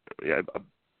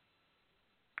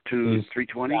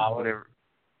 $3.20, whatever.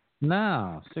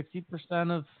 No,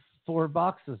 60% of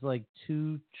 $4 is like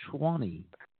 $220,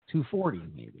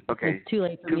 $240 maybe. Okay. It's too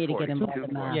late for me to get involved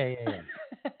in that.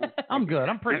 Yeah. I'm good.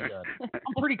 I'm pretty good.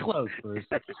 I'm pretty close, Bruce.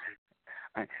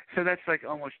 So that's like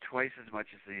almost twice as much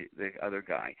as the other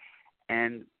guy,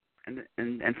 and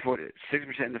for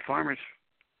 6% in the farmer's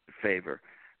favor,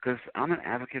 because I'm an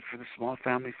advocate for the small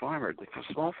family farmer. The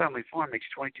small family farm makes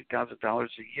 $22,000 a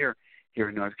year here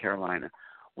in North Carolina.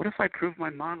 What if I prove my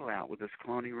model out with this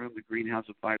cloning room, the greenhouse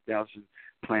of 5,000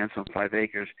 plants on 5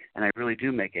 acres, and I really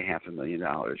do make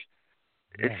 $500,000?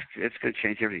 Yeah. It's going to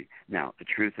change everything. Now, the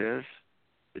truth is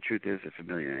it's $1.5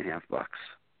 million.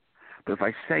 But if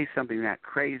I say something that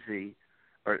crazy,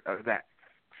 or that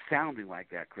sounding like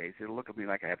that crazy, it'll look at me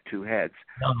like I have two heads.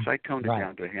 So I toned it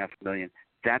down to $500,000.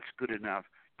 That's good enough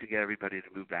to get everybody to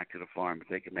move back to the farm if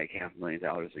they can make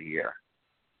 $500,000 a year.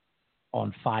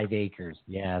 On 5 acres.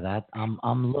 Yeah, that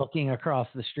I'm looking across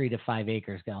the street at 5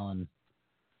 acres going,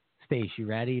 Stacie, you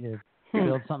ready to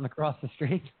build something across the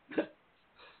street?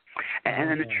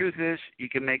 And the truth is, you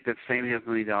can make that same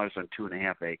 $500,000 on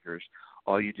 2.5 acres.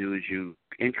 All you do is you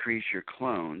increase your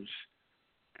clones,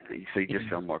 so you just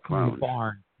sell more clones.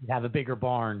 Barn. You have a bigger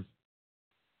barn.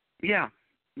 Yeah.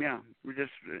 We're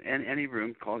just in any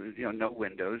room called, no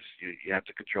windows. You have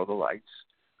to control the lights,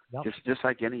 just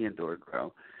like any indoor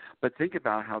grow. But think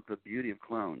about how the beauty of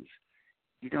clones.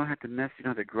 You don't have to mess. You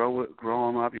don't have to grow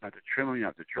them up. You don't have to trim them. You don't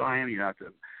have to dry them. You don't have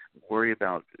to worry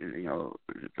about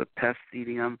the pests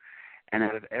eating them. And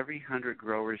out of every 100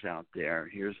 growers out there,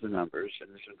 here's the numbers, and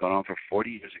this has been going on for 40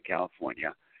 years in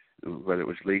California, whether it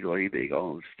was legal or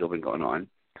illegal, it's still been going on.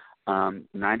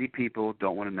 90 people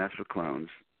don't want to mess with clones.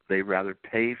 They rather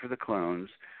pay for the clones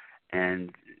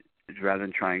and rather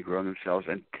than try and grow them themselves,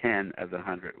 and 10 of the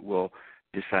 100 will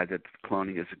decide that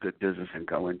cloning is a good business and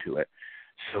go into it.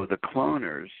 So the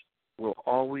cloners will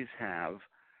always have,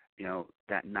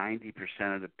 that 90%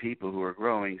 of the people who are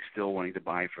growing still wanting to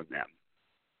buy from them.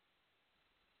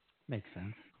 Makes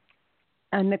sense.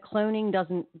 And the cloning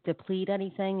doesn't deplete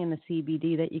anything in the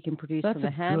CBD that you can produce from the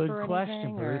hemp or anything? That's a good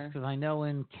question, Bruce, because I know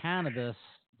in cannabis,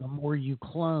 the more you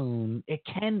clone, it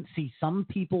can see some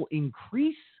people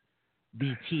increase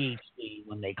the THC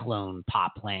when they clone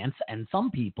pot plants, and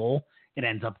some people it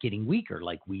ends up getting weaker,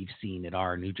 like we've seen at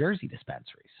our New Jersey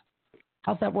dispensaries.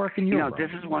 How's that work in your world? This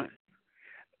is one.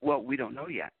 Well, we don't know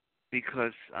yet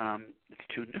because it's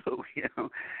too new.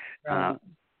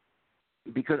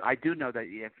 Because I do know that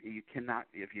if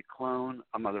you clone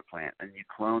a mother plant and you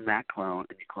clone that clone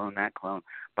and you clone that clone,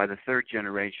 by the third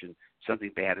generation, something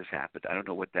bad has happened. I don't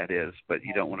know what that is, but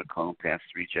you don't want to clone past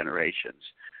 3 generations.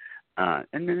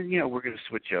 And then, we're going to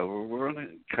switch over. We're on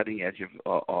the cutting edge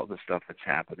of all the stuff that's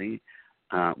happening.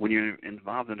 When you're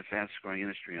involved in a fast-growing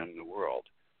industry in the world,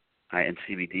 and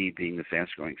CBD being the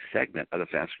fast-growing segment of the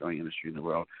fast-growing industry in the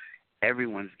world,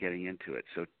 everyone's getting into it.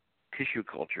 So tissue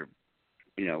culture,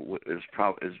 is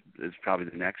probably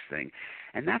the next thing.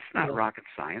 And that's not rocket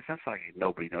science. That's like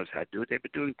nobody knows how to do it. They've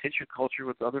been doing tissue culture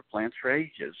with other plants for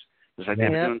ages. It's like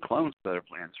they've been doing clones with other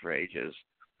plants for ages.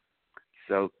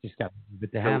 So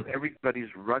everybody's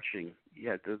rushing.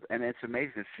 Yeah, and it's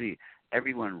amazing to see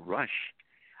everyone rush.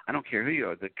 I don't care who you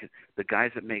are. The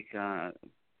guys that make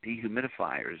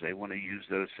dehumidifiers, they want to use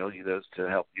those, sell you those to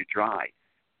help you dry.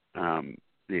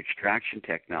 The extraction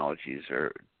technologies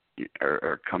are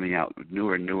coming out with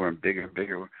newer and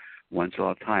bigger ones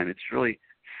all the time. It's really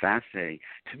fascinating.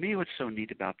 To me, what's so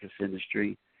neat about this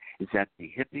industry is that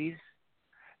the hippies,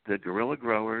 the guerrilla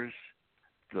growers,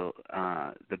 the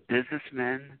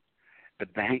businessmen, the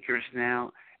bankers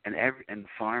now, and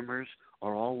farmers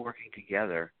are all working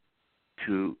together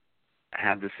to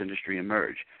have this industry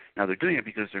emerge. Now, they're doing it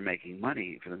because they're making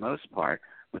money for the most part,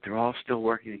 but they're all still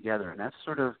working together, and that's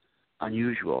sort of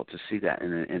unusual to see that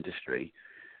in an industry.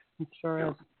 It sure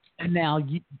is. And now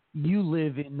you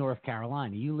live in North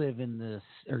Carolina. You live in this,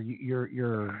 or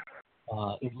your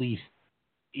at least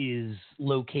is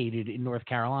located in North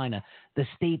Carolina, the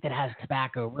state that has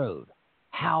Tobacco Road.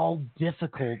 How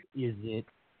difficult is it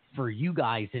for you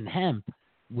guys in hemp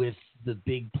with the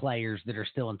big players that are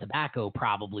still in tobacco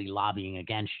probably lobbying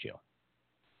against you?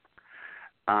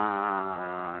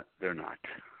 They're not.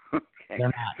 Okay. They're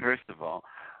not. First of all,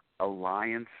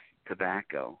 Alliance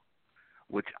Tobacco,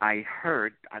 which I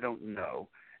heard, I don't know,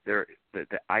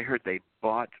 I heard they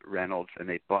bought Reynolds and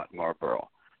they bought Marlboro.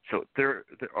 So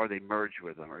they merged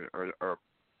with them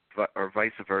or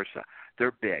vice versa.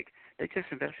 They're big. They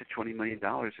just invested $20 million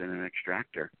in an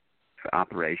extractor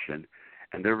operation,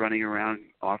 and they're running around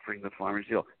offering the farmers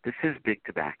deal. This is big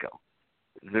tobacco.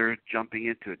 They're jumping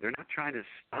into it. They're not trying to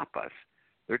stop us.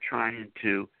 They're trying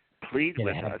to plead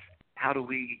with us, how do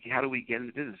we get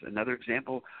into business? Another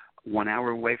example, 1 hour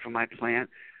away from my plant,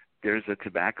 there's a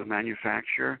tobacco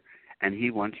manufacturer, and he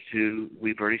wants to.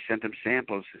 We've already sent him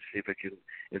samples to see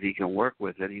if he can work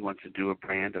with it. He wants to do a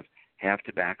brand of half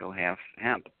tobacco, half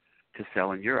hemp to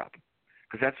sell in Europe,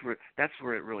 because that's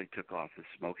where it really took off. The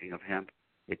smoking of hemp,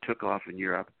 it took off in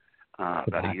Europe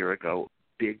about a year ago,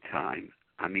 big time.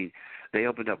 I mean, they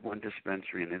opened up one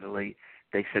dispensary in Italy.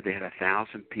 They said they had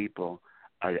 1,000 people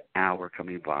an hour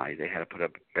coming by. They had to put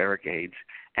up barricades,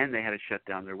 and they had to shut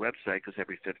down their website because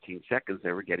every 15 seconds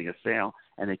they were getting a sale,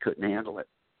 and they couldn't handle it.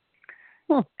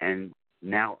 And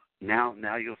now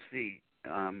you'll see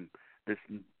this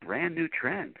brand new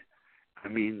trend. I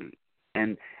mean,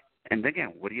 and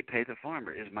again, what do you pay the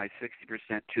farmer? Is my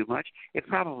 60% too much? It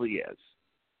probably is.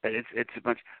 It's a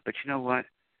bunch. But you know what?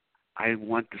 I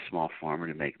want the small farmer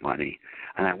to make money,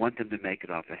 and I want them to make it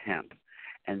off of hemp.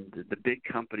 And the big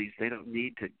companies, they don't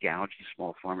need to gouge the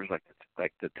small farmers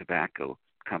like the tobacco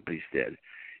companies did.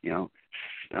 You know,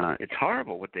 it's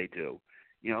horrible what they do.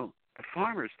 You know, the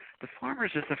farmers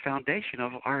is the foundation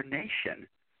of our nation.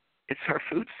 It's our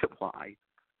food supply.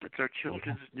 It's our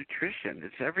children's nutrition.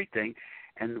 It's everything,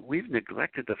 and we've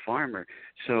neglected the farmer.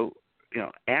 So, you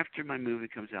know, after my movie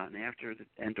comes out and after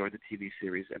or the TV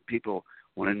series, and people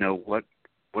want to know what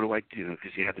do I do,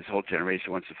 because you have this whole generation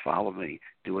who wants to follow me,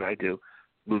 do what I do.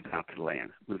 Move out to the land,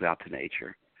 move out to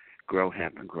nature, grow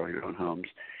hemp and grow your own homes.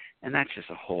 And that's just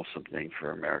a wholesome thing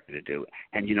for America to do.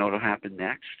 And you know what will happen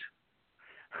next?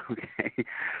 Okay.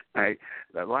 All right.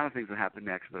 A lot of things will happen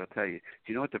next, but I'll tell you. Do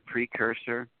you know what the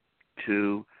precursor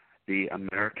to the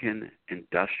American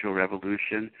Industrial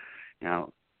Revolution?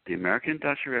 Now, the American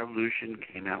Industrial Revolution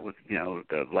came out with, you know,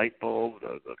 the light bulb,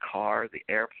 the car, the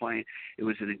airplane. It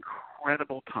was an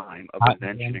incredible time of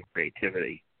invention and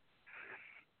creativity.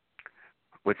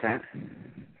 What's that?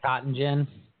 Cotton gin.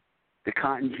 The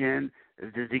cotton gin,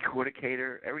 the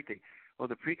decorticator, everything. Well,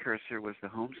 the precursor was the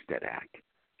Homestead Act.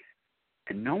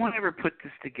 And no one ever put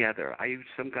this together.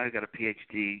 Some guy got a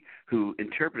PhD who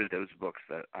interpreted those books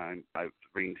that I'm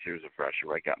reading Series of Russia,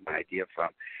 where I got my idea from.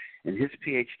 In his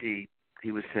PhD,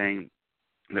 he was saying,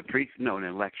 in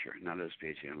a lecture, not his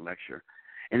PhD, in a lecture.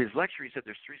 In his lecture, he said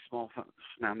there's 3 small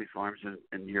family farms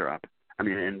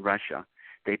in Russia.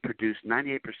 They produce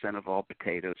 98% of all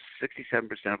potatoes,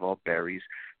 67% of all berries,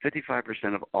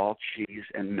 55% of all cheese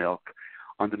and milk.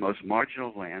 On the most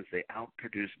marginal lands, they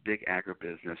outproduce big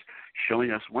agribusiness, showing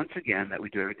us once again that we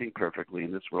do everything perfectly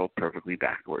in this world, perfectly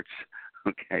backwards.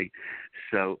 Okay,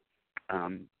 so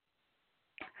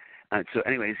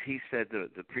anyways, he said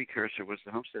the precursor was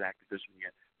the Homestead Act,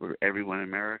 where everyone in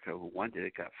America who wanted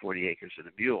it got 40 acres and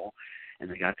a mule,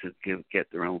 and they got to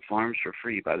get their own farms for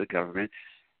free by the government.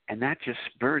 And that just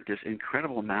spurred this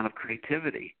incredible amount of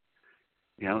creativity.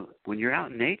 You know, when you're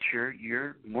out in nature,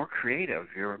 you're more creative,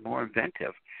 you're more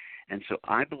inventive. And so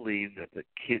I believe that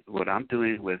what I'm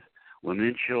doing with women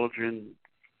and children,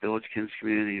 Village Kids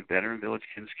Community, Veteran Village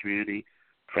Kids Community,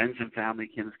 Friends and Family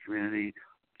Kids Community,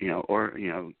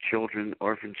 Orphan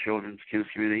Children's Kids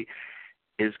Community,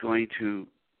 is going to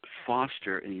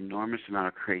foster an enormous amount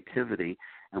of creativity,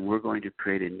 and we're going to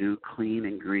create a new clean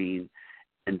and green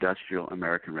industrial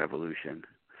American revolution,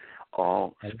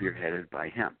 all spearheaded by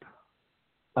hemp.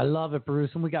 I love it,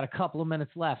 Bruce. And we got a couple of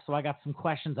minutes left, so I got some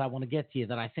questions I want to get to you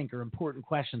that I think are important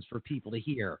questions for people to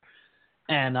hear.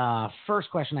 And first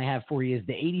question I have for you is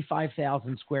the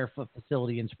 85,000 square foot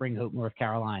facility in Spring Hope, North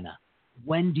Carolina.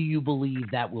 When do you believe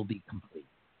that will be complete?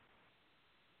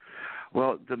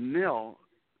 Well, the mill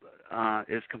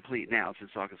is complete now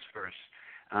since August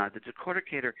 1st. The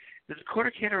decorticator,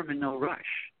 I'm in no rush.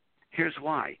 Here's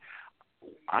why.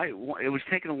 It was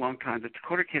taking a long time. The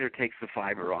decorticator takes the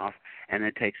fiber off, and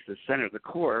it takes the center of the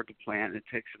core of the plant, and it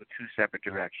takes it in 2 separate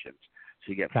directions.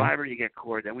 So you get fiber, you get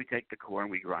core, then we take the core and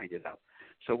we grind it up.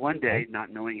 So one day,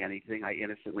 not knowing anything, I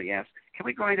innocently asked, can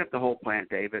we grind up the whole plant,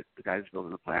 David, the guy who's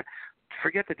building the plant?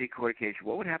 Forget the decortication.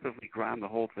 What would happen if we ground the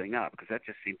whole thing up? Because that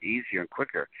just seemed easier and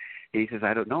quicker. And he says,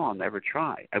 I don't know. I'll never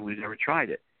try. We've never tried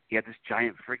it. He had this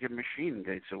giant friggin' machine,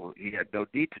 so he had no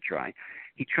need to try.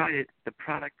 He tried it. The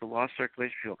product, the low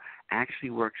circulation fuel,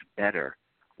 actually works better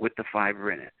with the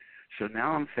fiber in it. So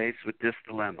now I'm faced with this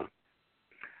dilemma.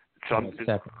 So I'm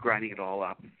grinding it all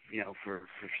up, for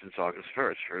since August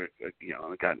 1st.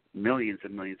 I got millions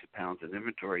and millions of pounds in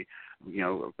inventory,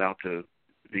 about to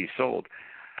be sold.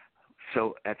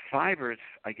 So at fibers,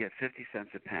 I get 50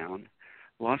 cents a pound.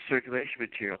 Lost circulation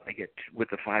material, I get with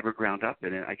the fiber ground up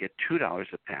in it, I get $2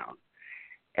 a pound.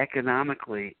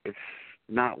 Economically, it's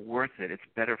not worth it. It's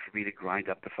better for me to grind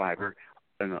up the fiber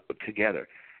together.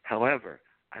 However,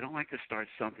 I don't like to start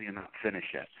something and not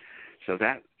finish it. So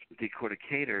that the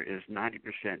corticator is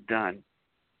 90% done,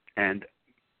 and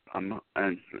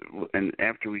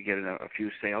after we get a few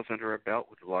sales under our belt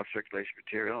with the law of circulation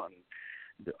material,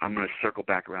 and I'm going to circle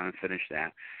back around and finish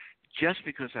that, just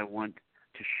because I want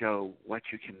to show what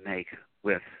you can make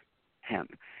with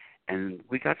hemp. And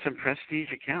we got some prestige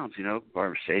accounts,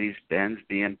 Mercedes-Benz,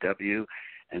 BMW,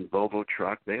 and Volvo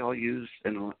truck. They all use,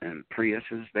 and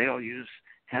Priuses, they all use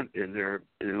hemp in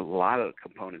a lot of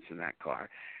components in that car.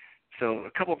 So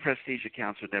a couple of prestige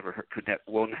accounts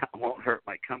won't hurt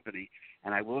my company,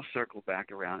 and I will circle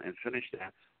back around and finish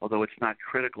that, although it's not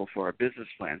critical for our business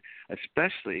plan,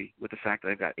 especially with the fact that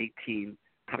I've got 18,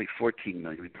 probably 14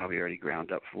 million, we probably already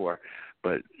ground up for,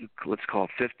 but let's call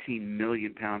it 15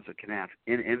 million pounds of cannabis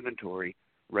in inventory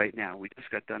right now. We just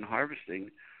got done harvesting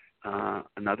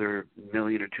another 1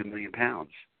 million or 2 million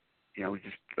pounds. We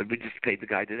just paid the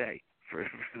guy today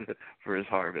for his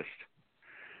harvest.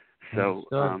 So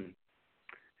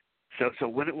so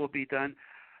when it will be done,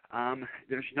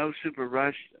 there's no super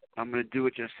rush. I'm going to do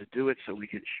it just to do it, so we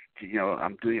can,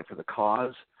 I'm doing it for the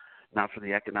cause, not for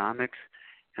the economics.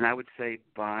 And I would say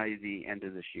by the end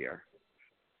of this year,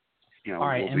 all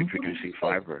right, we'll be producing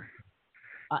fiber.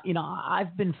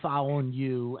 I've been following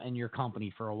you and your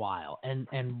company for a while, and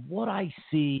what I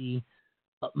see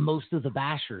most of the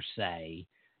bashers say,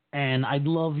 and I'd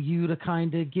love you to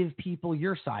kind of give people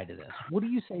your side of this. What do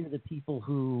you say to the people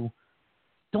who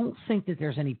don't think that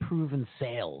there's any proven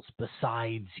sales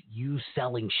besides you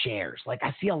selling shares? Like,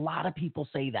 I see a lot of people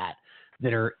say that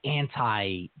are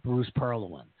anti Bruce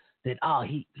Perlowin, that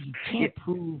he can't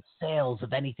prove sales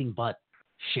of anything but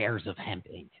shares of Hemp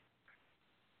Inc.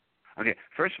 Okay,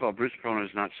 first of all, Bruce Perlowin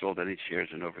has not sold any shares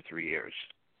in over 3 years,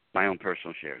 my own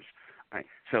personal shares. All right,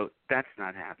 so that's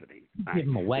not happening. Give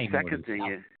them away. The second thing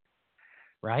is,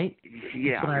 right?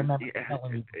 Yeah, that's what I remember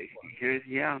telling you.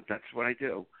 Yeah, that's what I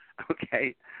do.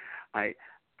 Okay, I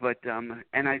haven't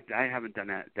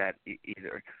done that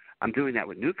either. I'm doing that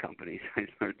with new companies. I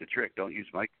learned the trick. Don't use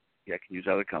I can use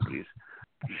other companies'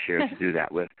 shares to do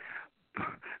that with.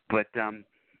 But the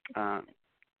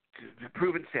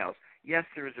proven sales. Yes,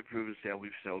 there is a proven sale.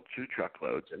 We've sold 2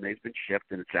 truckloads, and they've been shipped,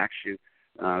 and it's actually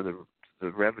the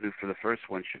revenue for the first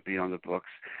one should be on the books,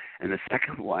 and the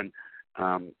second one,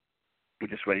 we're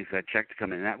just waiting for that check to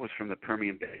come in. And that was from the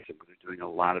Permian Basin. We're doing a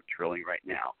lot of drilling right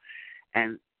now,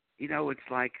 and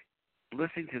it's like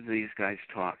listening to these guys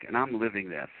talk, and I'm living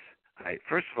this.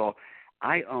 First of all,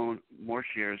 I own more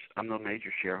shares. I'm the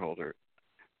major shareholder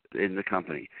in the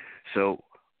company, so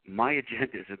my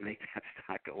agenda is to make that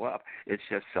stock go up. It's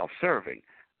just self-serving,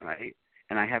 right?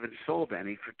 And I haven't sold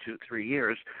any for 2-3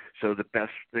 years, so the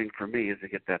best thing for me is to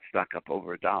get that stock up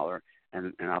over $1,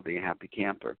 and I'll be a happy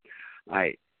camper.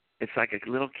 It's like a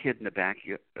little kid in the back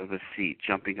of a seat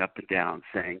jumping up and down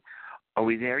saying, are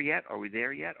we there yet? Are we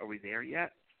there yet? Are we there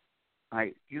yet?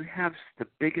 You have the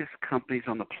biggest companies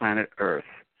on the planet Earth,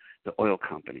 the oil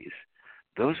companies.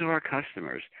 Those are our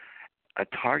customers. A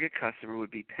target customer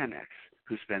would be Pemex,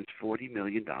 who spends $40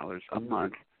 million a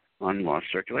month on law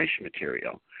circulation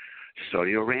material.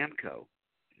 Saudi Aramco,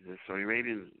 the Saudi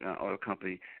Arabian oil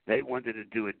company, they wanted to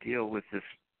do a deal with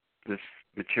this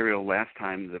material last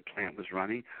time the plant was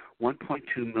running,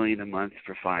 $1.2 million a month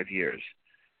for 5 years.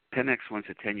 Pemex wants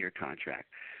a 10-year contract.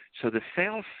 So the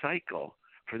sales cycle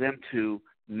for them to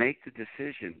make the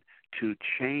decision to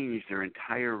change their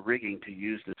entire rigging to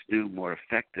use this new, more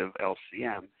effective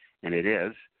LCM, and it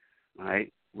is,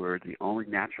 right? We're the only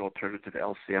natural alternative to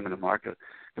LCM in the market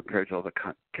compared to all the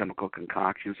chemical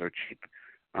concoctions or cheap,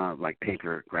 like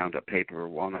paper, ground up paper or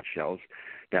walnut shells,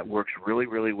 that works really,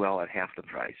 really well at half the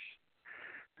price.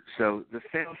 So the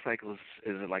sales cycle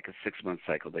is like a 6-month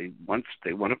cycle. They want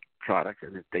a product,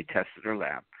 and they test it in their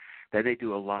lab. Then they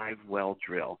do a live well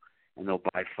drill, and they'll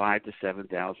buy 5,000 to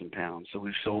 7,000 pounds. So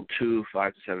we've sold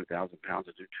 5,000 to 7,000 pounds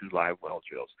to do 2 live well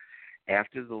drills.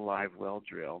 After the live well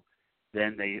drill,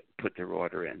 then they put their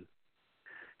order in.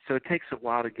 So it takes a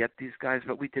while to get these guys,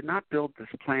 but we did not build this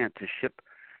plant to ship,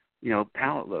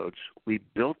 pallet loads. We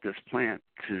built this plant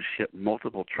to ship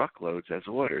multiple truckloads as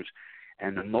orders,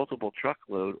 and the multiple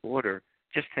truckload order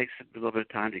just takes a little bit of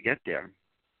time to get there.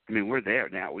 I mean, we're there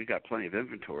now. We've got plenty of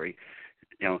inventory.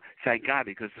 Thank God,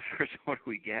 because the first order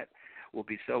we get will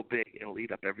be so big, it'll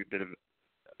eat up every bit of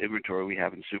inventory we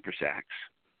have in super sacks,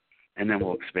 and then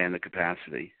we'll expand the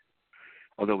capacity.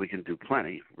 Although we can do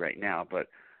plenty right now, but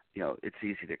it's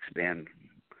easy to expand.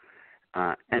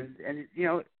 And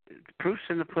proof's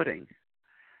in the pudding.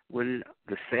 When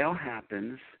the sale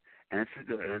happens, and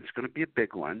it's going to be a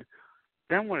big one,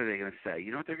 then what are they going to say?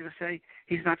 You know what they're going to say?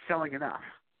 He's not selling enough.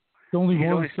 He's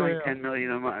only selling $10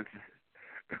 million a month,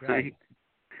 right?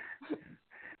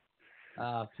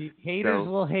 Haters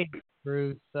will hate,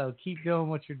 Bruce. So keep doing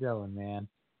what you're doing, man.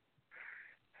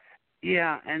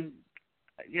 Yeah, and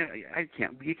you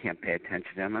can't pay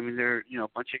attention to them. I mean, they're a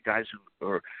bunch of guys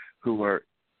who are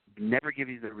never give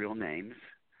you the real names,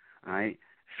 right?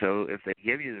 So if they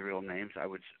give you the real names, I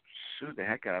would sue the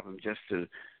heck out of them just to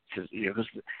because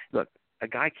look, a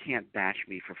guy can't bash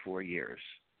me for 4 years.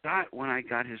 When I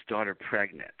got his daughter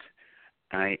pregnant,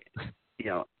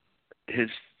 his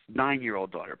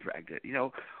 9-year-old daughter pregnant.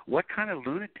 What kind of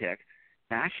lunatic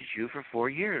bashes you for 4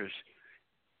 years?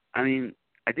 I mean,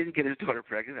 I didn't get his daughter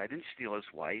pregnant. I didn't steal his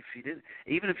wife. He didn't.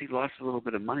 Even if he lost a little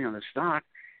bit of money on the stock,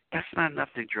 that's not enough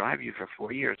to drive you for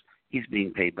 4 years. He's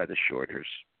being paid by the shorters.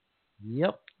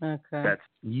 Yep. Okay. That's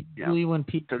usually when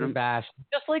people are bashed.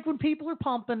 Just like when people are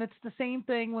pumping, it's the same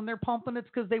thing. When they're pumping, it's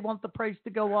because they want the price to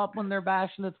go up. When they're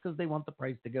bashing, it's because they want the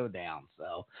price to go down.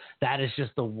 So that is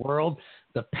just the world,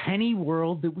 the penny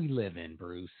world that we live in,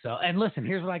 Bruce. So, and listen,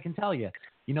 here's what I can tell you.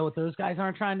 You know what those guys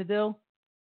aren't trying to do?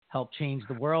 Help change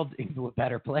the world into a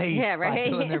better place. Yeah, right.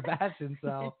 By doing their bashing.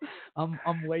 So I'm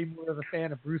way more of a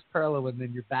fan of Bruce Perlowin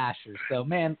than your bashers. So,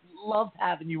 man, loved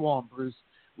having you on, Bruce.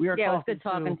 We are it was good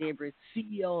talking to you, Bruce.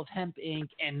 CEO of Hemp Inc.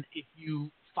 And if you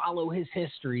follow his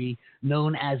history,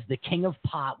 known as the King of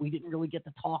Pot, we didn't really get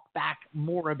to talk back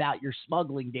more about your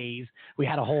smuggling days. We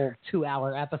had a whole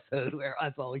 2-hour episode where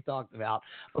that's all we talked about.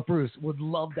 But Bruce, would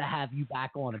love to have you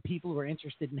back on. And people who are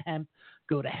interested in hemp,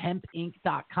 go to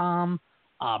hempinc.com.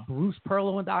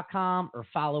 BrucePerlowin.com, or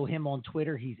follow him on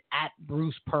Twitter. He's at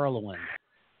Bruce Perlowin.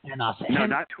 And no,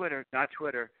 not Twitter.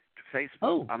 Facebook.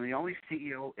 Oh. I'm the only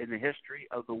CEO in the history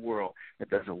of the world that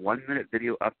does a 1-minute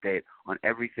video update on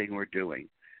everything we're doing.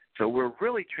 So we're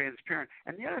really transparent.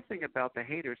 And the other thing about the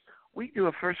haters, we do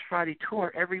a First Friday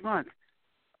tour every month.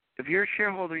 If you're a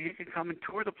shareholder, you can come and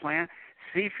tour the plant,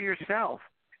 see for yourself,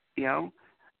 and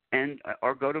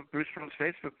or go to Bruce Perlowin's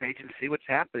Facebook page and see what's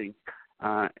happening.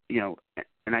 And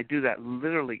I do that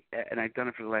literally, and I've done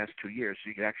it for the last 2 years, so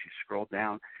you can actually scroll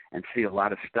down and see a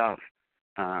lot of stuff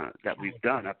that we've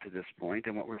done up to this point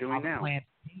and what we're doing now.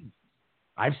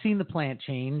 I've seen the plant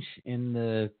change in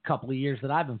the couple of years that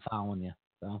I've been following you.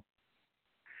 So.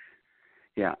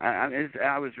 Yeah,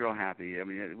 I was real happy. I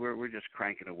mean, we're just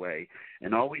cranking away,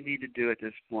 and all we need to do at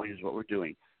this point is what we're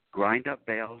doing: grind up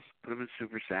bales, put them in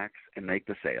super sacks, and make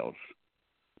the sales.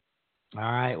 All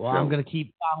right. Well, I'm going to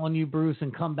keep following you, Bruce,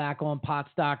 and come back on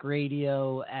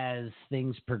PotStockRadio as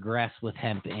things progress with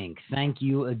Hemp Inc. Thank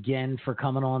you again for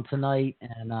coming on tonight.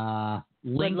 And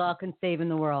good luck in saving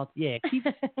the world. Yeah, keep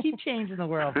changing the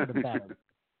world for the better.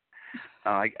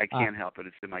 I can't help it.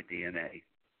 It's in my DNA.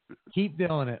 Keep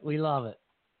doing it. We love it.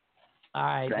 All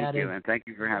right. Thank you, and thank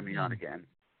you for having me on again.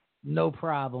 No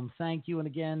problem. Thank you. And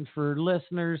again, for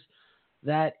listeners,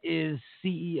 that is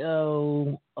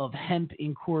CEO of Hemp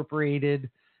Incorporated.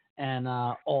 And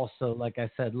also, like I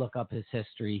said, look up his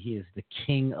history. He is the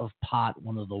king of pot,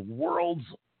 one of the world's,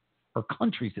 or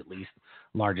country's at least,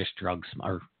 largest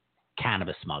or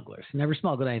cannabis smugglers. Never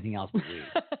smuggled anything else but weed.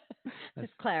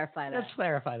 Just clarify that. Let's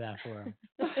clarify that for him.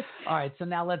 All right, so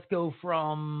now let's go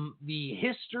from the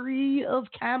history of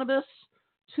cannabis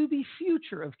to the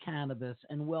future of cannabis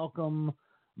and welcome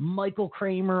Michael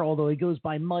Kramer. Although he goes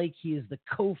by Mike, he is the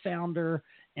co-founder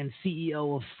and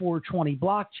CEO of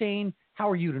 420Blockchain. How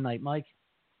are you tonight, Mike?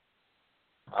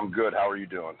 I'm good. How are you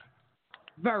doing?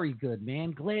 Very good,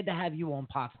 man. Glad to have you on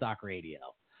PotStockRadio.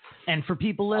 And for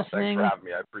people listening, thanks for having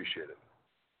me. I appreciate it.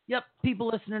 Yep, people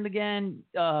listening again,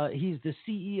 he's the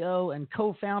CEO and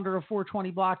co-founder of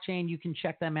 420Blockchain. You can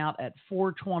check them out at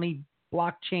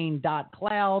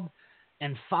 420blockchain.cloud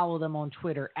and follow them on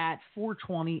Twitter at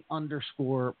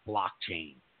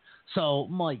 420_blockchain. So,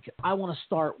 Mike, I want to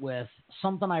start with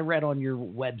something I read on your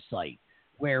website,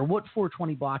 where what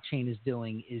 420Blockchain is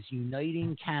doing is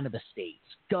uniting cannabis states,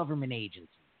 government agencies,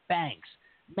 banks,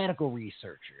 medical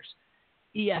researchers,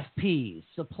 EFPs,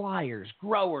 suppliers,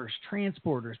 growers,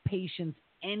 transporters, patients,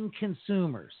 and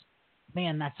consumers.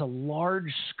 Man, that's a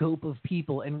large scope of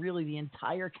people and really the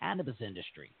entire cannabis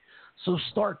industry. So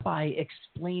start by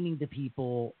explaining to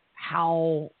people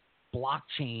how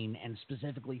blockchain, and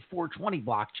specifically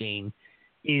 420Blockchain,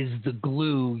 is the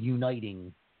glue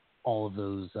uniting all of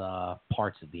those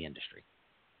parts of the industry.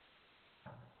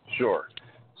 Sure.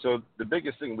 So the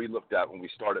biggest thing we looked at when we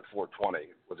started 420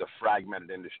 was a fragmented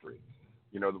industry.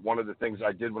 You know, one of the things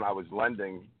I did when I was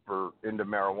lending into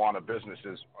marijuana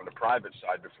businesses on the private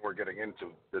side before getting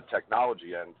into the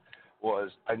technology end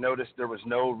was I noticed there was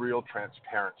no real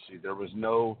transparency. There was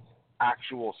no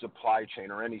actual supply chain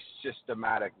or any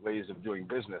systematic ways of doing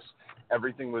business.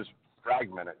 Everything was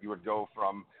fragmented. You would go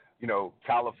from,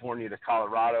 California to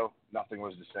Colorado, nothing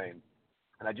was the same.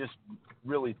 And I just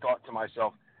really thought to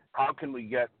myself, how can we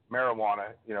get marijuana,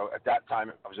 at that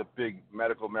time I was a big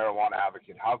medical marijuana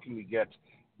advocate, how can we get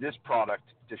this product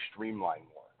to streamline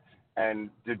more? And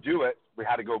to do it, we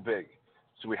had to go big.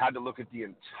 So we had to look at the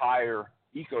entire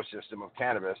ecosystem of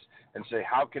cannabis and say,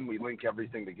 how can we link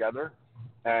everything together?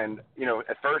 And,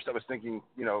 at first I was thinking,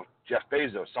 Jeff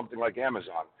Bezos, something like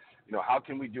Amazon. How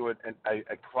can we do it in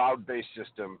a cloud-based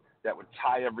system that would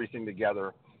tie everything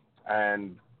together?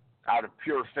 And out of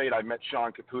pure fate, I met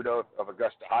Sean Caputo of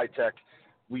Augusta High Tech.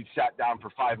 We sat down for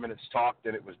 5 minutes, talked,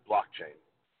 and it was blockchain.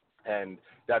 And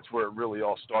that's where it really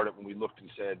all started when we looked and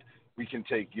said, we can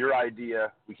take your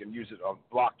idea, we can use it on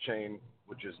blockchain,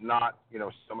 which is not,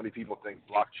 so many people think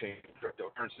blockchain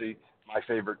cryptocurrency. My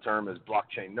favorite term is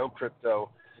blockchain, no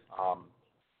crypto.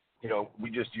 We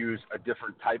just use a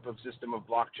different type of system of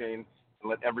blockchain and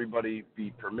let everybody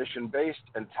be permission-based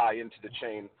and tie into the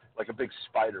chain like a big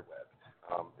spider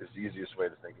web is the easiest way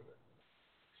to think of it.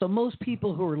 So most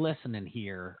people who are listening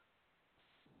here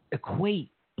equate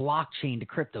blockchain to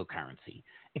cryptocurrency.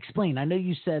 Explain. I know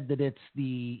you said that it's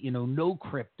the, no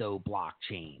crypto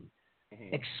blockchain.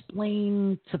 Mm-hmm.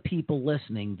 Explain to people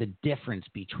listening the difference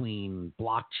between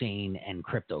blockchain and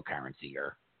cryptocurrency.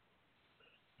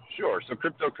 Sure. So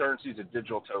cryptocurrency is a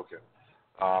digital token.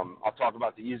 I'll talk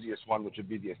about the easiest one, which would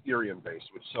be the Ethereum base,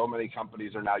 which so many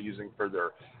companies are now using for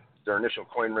their initial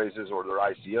coin raises or their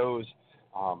ICOs.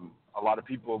 A lot of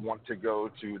people want to go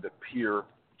to the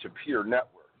peer-to-peer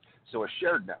network, so a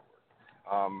shared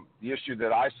network. The issue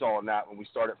that I saw in that when we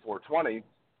started 420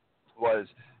 was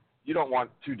you don't want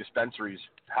two dispensaries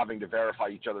having to verify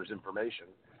each other's information.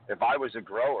 If I was a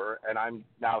grower and I'm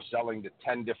now selling to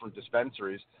 10 different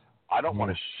dispensaries, I don't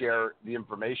want to share the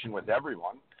information with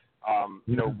everyone.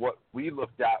 What we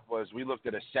looked at was we looked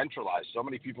at a centralized. So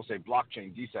many people say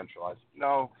blockchain decentralized.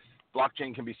 No,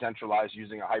 blockchain can be centralized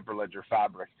using a Hyperledger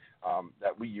fabric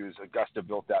that we use. Augusta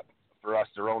built that for us,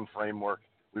 their own framework.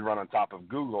 We run on top of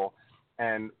Google,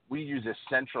 and we use a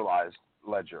centralized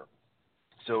ledger.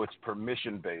 So it's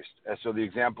permission-based. And so the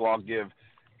example I'll give,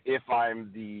 if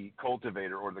I'm the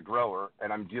cultivator or the grower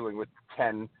and I'm dealing with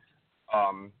 10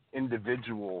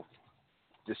 individual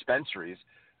dispensaries,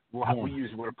 we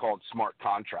use what are called smart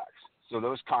contracts. So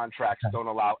those contracts don't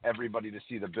allow everybody to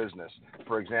see the business.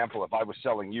 For example, if I was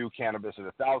selling you cannabis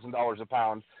at $1,000 a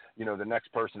pound, the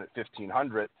next person at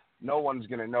 $1,500, no one's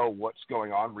going to know what's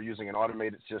going on. We're using an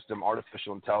automated system,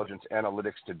 artificial intelligence,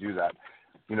 analytics to do that.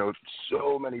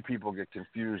 So many people get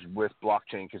confused with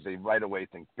blockchain because they right away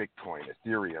think Bitcoin,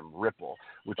 Ethereum, Ripple,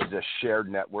 which is a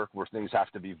shared network where things have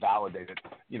to be validated,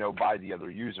 by the other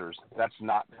users. That's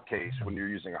not the case when you're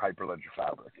using a Hyperledger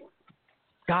fabric.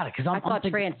 Got it. Because I thought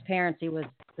transparency was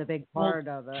the big part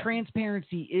of it.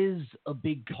 Transparency is a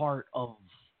big part of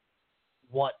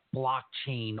what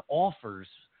blockchain offers,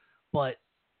 but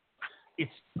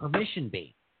it's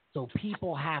permission-based. So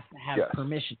people have to have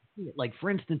permission to see it. Like, for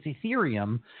instance,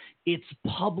 Ethereum, it's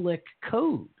public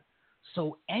code.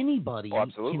 So anybody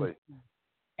can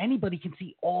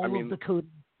see all of the code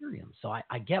of Ethereum. So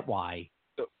I get why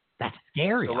that's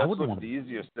scary. So let's look at the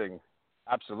easiest thing.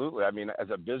 Absolutely. As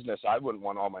a business, I wouldn't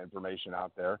want all my information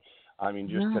out there.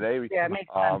 Today, it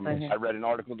makes sense. I read an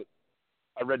article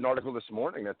this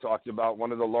morning that talked about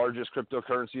one of the largest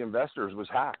cryptocurrency investors was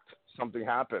hacked. Something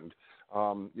happened.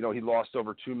 He lost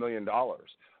over $2 million.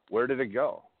 Where did it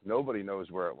go? Nobody knows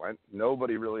where it went.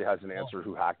 Nobody really has an answer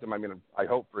who hacked him. I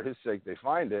hope for his sake they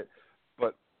find it.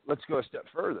 But let's go a step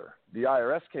further. The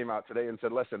IRS came out today and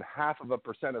said less than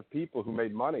 0.5% of people who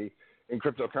made money in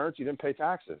cryptocurrency didn't pay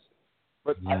taxes.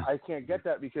 But I can't get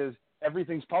that because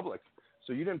everything's public.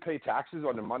 So you didn't pay taxes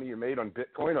on the money you made on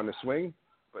Bitcoin on the swing,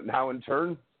 but now in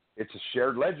turn, it's a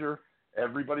shared ledger.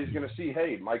 Everybody's going to see,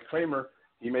 hey, Mike Kramer,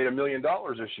 he made $1 million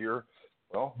this year.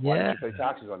 Well, why didn't you pay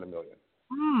taxes on the $1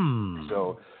 million?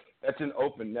 So that's an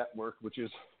open network, which is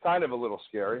kind of a little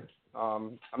scary.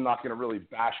 I'm not going to really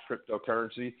bash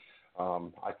cryptocurrency.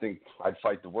 I think I'd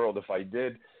fight the world if I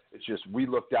did. It's just we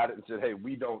looked at it and said, hey,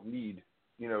 we don't need,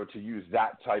 to use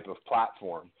that type of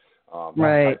platform, that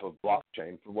type of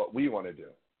blockchain for what we want to do.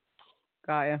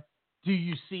 Got you. Do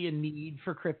you see a need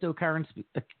for cryptocurrency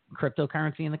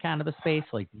in the cannabis space?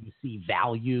 Like, do you see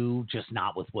value, just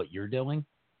not with what you're doing?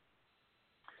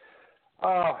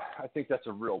 I think that's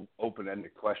a real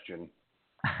open-ended question.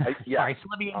 All right, so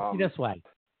let me ask you this way.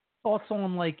 Thoughts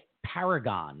on,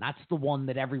 Paragon? That's the one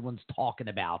that everyone's talking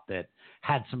about that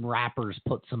had some rappers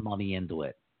put some money into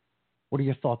it. What are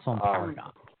your thoughts on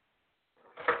Paragon?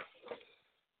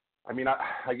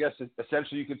 I guess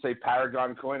essentially you could say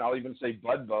Paragon coin. I'll even say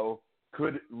Budbo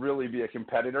could really be a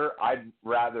competitor. I'd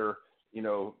rather,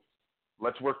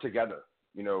 let's work together.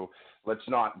 let's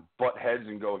not butt heads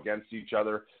and go against each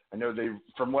other. I know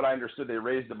from what I understood, they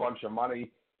raised a bunch of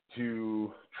money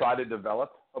to try to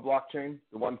develop a blockchain.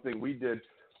 The one thing we did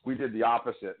the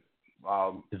opposite.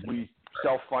 We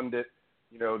self-funded,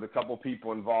 the couple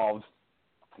people involved.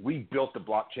 We built the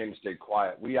blockchain and stayed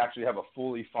quiet. We actually have a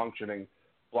fully functioning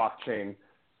blockchain,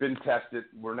 been tested.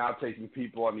 We're now taking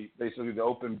people on basically the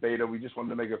open beta. We just wanted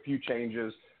to make a few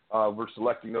changes. We're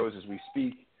selecting those as we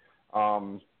speak.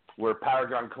 Where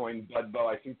Paragon Coin, Budbo,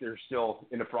 I think they're still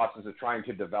in the process of trying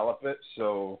to develop it,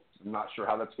 so I'm not sure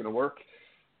how that's going to work.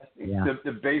 I think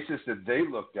the basis that they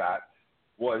looked at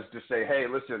was to say, hey,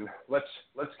 listen, let's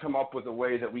come up with a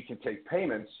way that we can take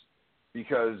payments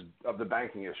because of the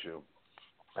banking issue.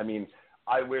 I mean,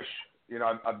 I wish,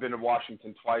 I've been to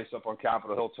Washington twice up on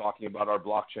Capitol Hill talking about our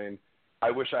blockchain. I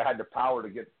wish I had the power to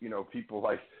get, people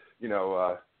like, I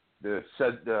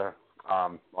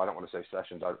don't want to say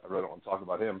Sessions. I really don't want to talk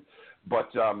about him.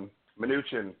 But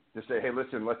Mnuchin to say, hey,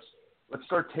 listen, let's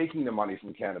start taking the money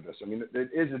from cannabis. I mean, it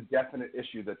is a definite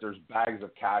issue that there's bags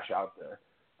of cash out there.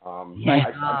 I'm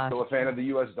still a fan of the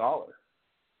U.S. dollar.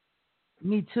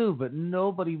 Me too, but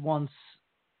nobody wants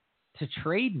to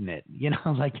trade in it.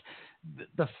 Like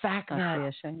the fact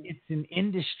that it's an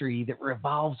industry that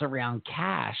revolves around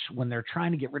cash when they're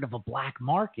trying to get rid of a black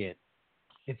market,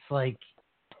 it's like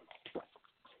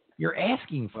you're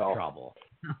asking for trouble.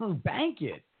 Bank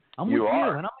it. I'm with you.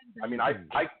 And I mean,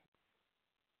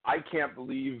 I can't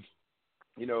believe,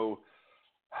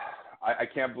 I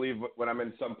can't believe when I'm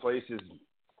in some places,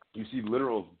 you see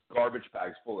literal garbage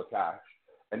bags full of cash.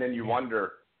 And then you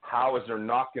wonder, how is there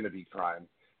not going to be crime?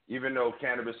 Even though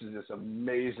cannabis is this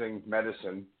amazing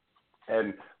medicine,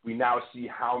 and we now see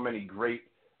how many great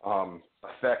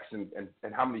effects and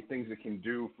how many things it can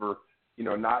do for,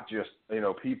 not just,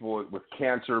 people with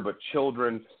cancer, but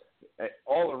children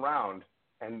all around,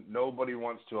 and nobody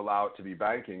wants to allow it to be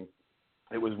banking.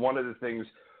 It was one of the things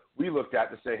we looked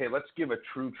at to say, hey, let's give a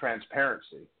true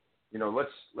transparency.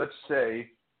 Let's say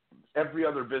every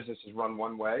other business is run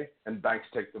one way and banks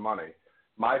take the money.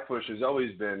 My push has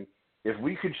always been, if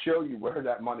we could show you where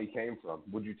that money came from,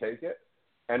 would you take it?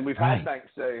 And we've had banks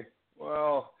say,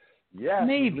 well, yes,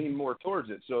 we lean more towards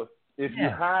it. So if you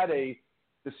had a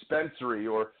dispensary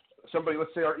or somebody,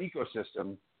 let's say our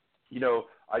ecosystem,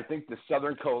 I think the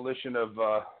Southern Coalition of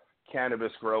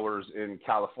Cannabis Growers in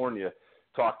California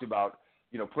talked about,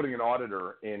 putting an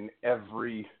auditor in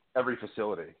every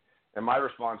facility. And my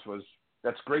response was,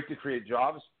 that's great to create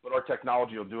jobs, but our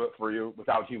technology will do it for you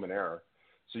without human error.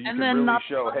 So you can really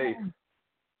show, hey.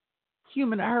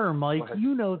 Human error, Mike,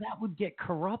 that would get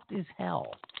corrupt as hell.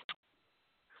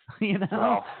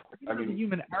 Well, I mean, the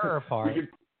human error part.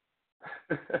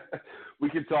 We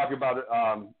could talk about it.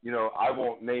 I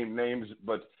won't name names,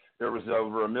 but there was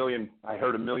over $1 million. I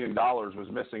heard $1 million was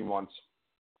missing once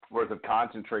worth of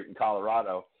concentrate in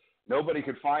Colorado. Nobody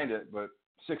could find it, but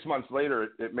 6 months later,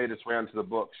 it made its way onto the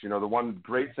books. The one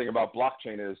great thing about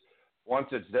blockchain is once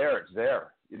it's there, it's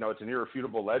there. It's an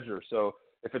irrefutable ledger. So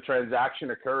if a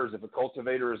transaction occurs, if a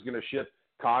cultivator is going to ship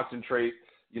concentrate,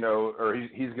 or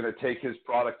he's going to take his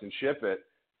product and ship it,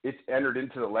 it's entered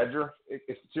into the ledger.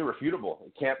 It's irrefutable.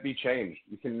 It can't be changed.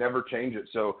 You can never change it.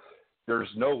 So there's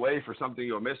no way for something to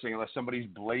go missing unless somebody's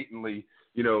blatantly,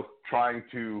 trying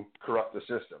to corrupt the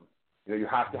system. You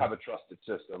have to have a trusted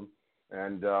system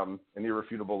and an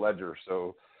irrefutable ledger.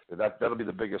 So that'll be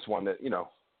the biggest one that,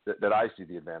 that I see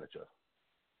the advantage of.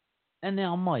 And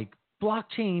now, Mike,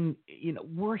 blockchain,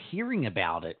 we're hearing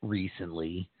about it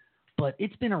recently, but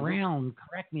it's been around,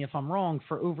 correct me if I'm wrong,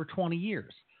 for over 20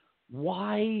 years.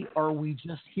 Why are we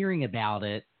just hearing about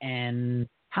it, and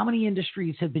how many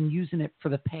industries have been using it for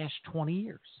the past 20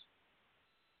 years?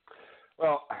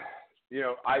 Well,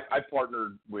 I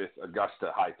partnered with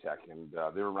Augusta High Tech, and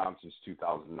they were around since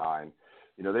 2009.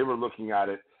 They were looking at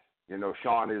it.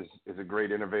 Sean is a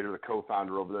great innovator, the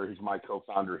co-founder over there. He's my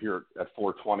co-founder here at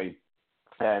 420.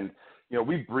 And,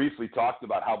 we briefly talked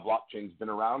about how blockchain's been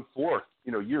around for,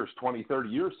 years, 20, 30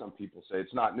 years, some people say.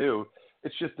 It's not new.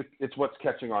 It's just it's what's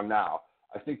catching on now.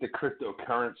 I think the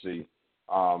cryptocurrency,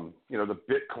 the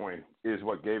Bitcoin is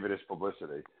what gave it its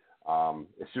publicity.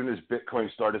 As soon as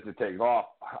Bitcoin started to take off,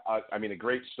 a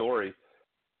great story.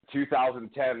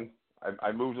 2010,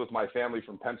 I moved with my family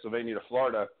from Pennsylvania to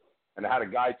Florida, and I had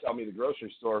a guy tell me at the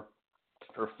grocery store,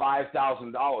 for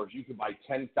 $5,000, you could buy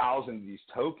 10,000 of these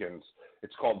tokens.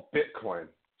 It's called Bitcoin.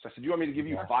 So I said, you want me to give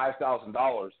you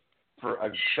 $5,000 for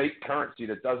a fake currency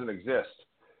that doesn't exist?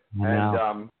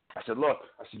 Wow. And I said, look,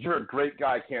 you're a great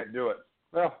guy. I can't do it.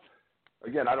 Well,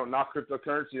 again, I don't knock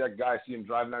cryptocurrency. That guy, I see him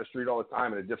driving down the street all the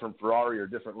time in a different Ferrari or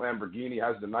different Lamborghini,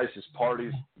 has the nicest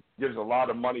parties, gives a lot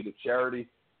of money to charity.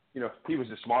 He was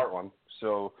a smart one.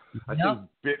 So I think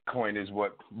Bitcoin is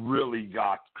what really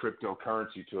got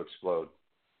cryptocurrency to explode.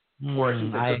 Or I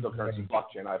shouldn't say cryptocurrency,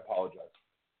 blockchain. I apologize.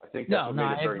 I think that's what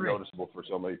made it very noticeable for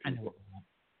so many people.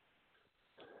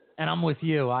 And I'm with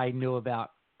you. I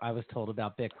was told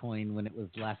about Bitcoin when it was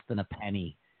less than a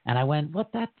penny. And I went,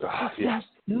 what? That's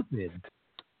stupid.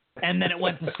 And then it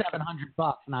went to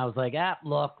 $700, and I was like,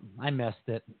 look, I missed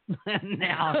it.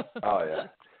 Now. Oh, yeah.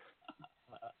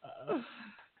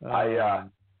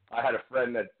 I had a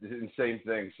friend that did the same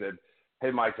thing, said, hey,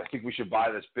 Mike, I think we should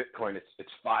buy this Bitcoin.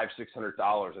 It's $500-600.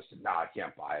 I said, no, I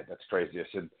can't buy it. That's crazy. I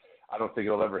said, I don't think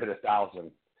it'll ever hit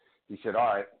 1,000. He said, all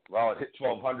right, well, it hit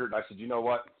 1,200. I said, you know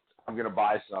what? I'm going to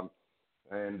buy some.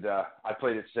 And I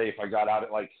played it safe. I got out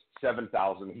at like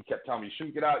 7,000. He kept telling me, you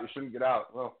shouldn't get out. You shouldn't get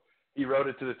out. Well, he rode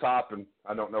it to the top, and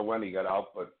I don't know when he got out,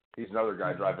 but he's another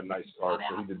guy driving nice cars,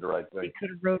 so he did the right thing. He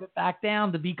could have rode it back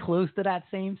down to be close to that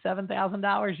same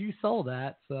 $7,000 you sold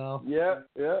at. So yes.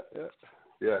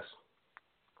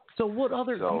 So what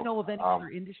other? Do you know of any other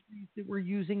industries that were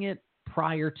using it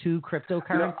prior to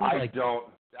cryptocurrency? I don't.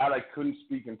 That I couldn't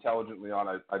speak intelligently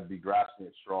on. I'd be grasping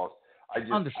at straws. I've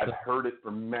heard it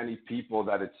from many people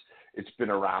that it's been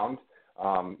around.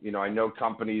 I know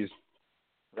companies.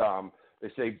 They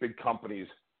say big companies,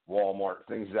 Walmart,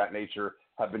 things of that nature,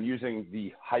 have been using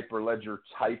the Hyperledger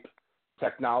type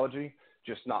technology,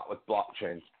 just not with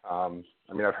blockchain.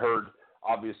 I've heard,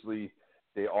 obviously,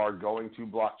 they are going to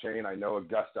blockchain. I know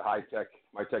Augusta High Tech,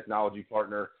 my technology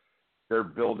partner, they're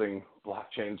building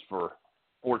blockchains for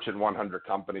Fortune 100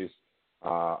 companies.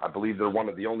 I believe they're one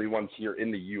of the only ones here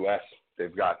in the U.S.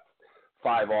 They've got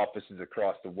 5 offices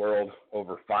across the world,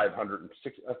 over 500,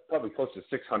 probably close to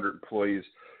 600 employees.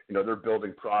 They're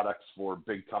building products for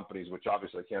big companies, which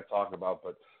obviously I can't talk about,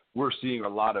 but we're seeing a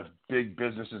lot of big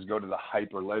businesses go to the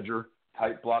Hyperledger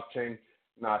type blockchain,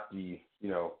 not the,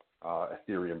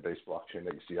 Ethereum-based blockchain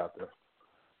that you see out there.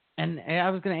 And I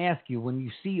was going to ask you, when you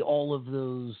see all of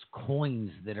those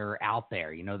coins that are out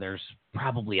there, there's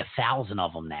probably 1,000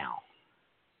 of them now.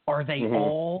 Are they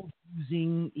all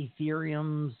using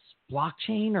Ethereum's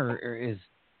blockchain, or is?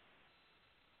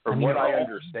 From what I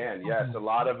understand, yes, a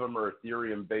lot of them are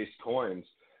Ethereum-based coins.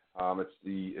 I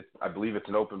believe it's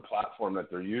an open platform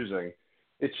that they're using.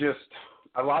 It's just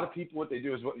a lot of people. What they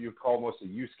do is what you call almost a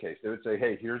use case. They would say,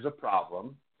 "Hey, here's a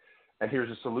problem, and here's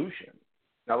a solution.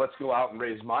 Now let's go out and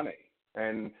raise money."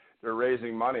 And they're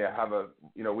raising money.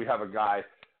 We have a guy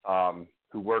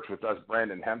who works with us,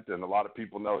 Brandon Hempton. A lot of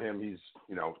people know him. He's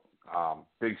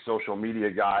big social media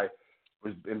guy.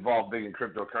 Was involved big in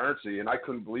cryptocurrency, and I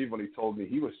couldn't believe when he told me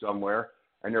he was somewhere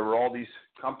and there were all these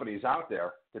companies out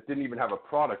there that didn't even have a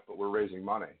product but were raising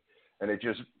money. And it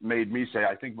just made me say,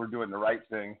 I think we're doing the right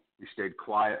thing. We stayed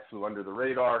quiet, flew under the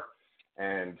radar,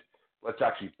 and let's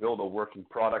actually build a working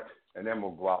product, and then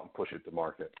we'll go out and push it to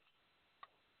market.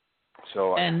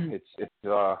 So it's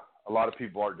a lot of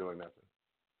people are doing that.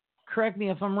 Correct me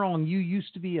if I'm wrong. You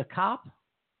used to be a cop?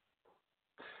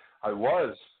 I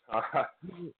was.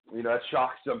 That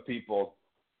shocked some people.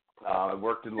 I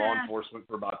worked in law enforcement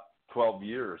for about 12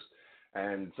 years,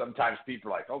 and sometimes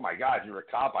people are like, "Oh my God, you're a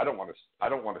cop! I don't want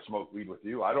to smoke weed with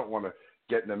you. I don't want to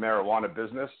get in the marijuana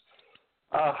business."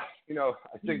 I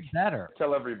think better. I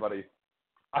tell everybody,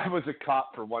 I was a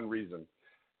cop for one reason: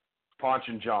 Ponch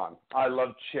and John. I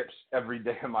loved chips every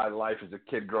day of my life as a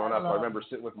kid growing up. I remember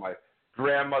sitting with my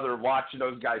grandmother watching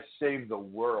those guys save the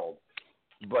world.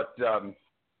 But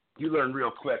you learn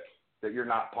real quick that you're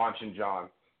not Ponch and John.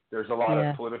 There's a lot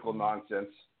of political nonsense.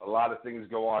 A lot of things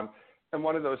go on. And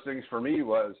one of those things for me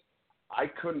was I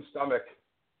couldn't stomach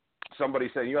somebody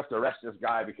saying, you have to arrest this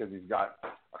guy because he's got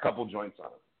a couple joints on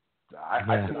him.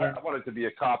 I wanted to be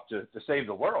a cop to save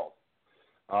the world.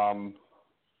 I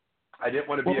didn't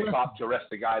want to be a cop to arrest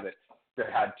a guy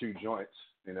that had 2 joints,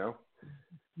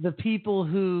 The people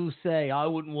who say, I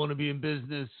wouldn't want to be in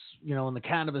business, in the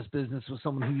cannabis business with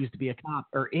someone who used to be a cop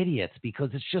are idiots, because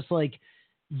it's just like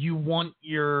you want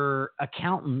your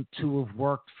accountant to have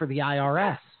worked for the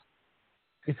IRS.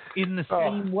 It's in the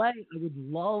same way. I would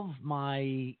love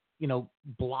my,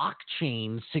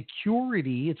 blockchain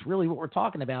security. It's really what we're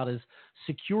talking about is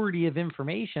security of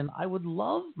information. I would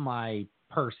love my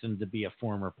person to be a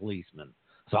former policeman.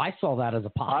 So I saw that as a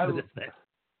positive thing.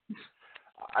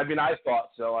 I thought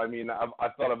so. I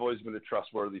thought I've always been a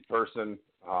trustworthy person.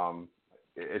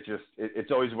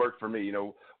 It's always worked for me.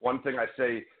 One thing I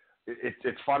say,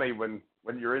 it's funny when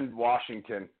you're in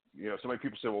Washington, so many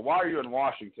people say, well, why are you in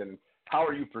Washington? How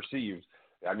are you perceived?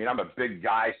 I mean, I'm a big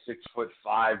guy,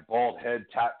 6'5", bald head,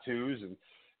 tattoos, and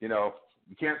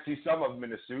you can't see some of them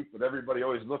in a suit, but everybody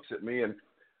always looks at me, and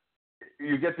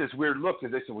you get this weird look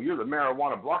because they say, "Well, you're the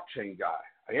marijuana blockchain guy."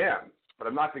 I am, but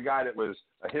I'm not the guy that was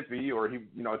a hippie or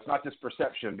it's not this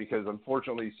perception, because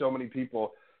unfortunately, so many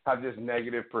people have this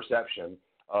negative perception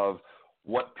of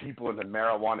what people in the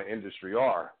marijuana industry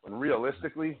are, when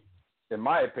realistically, in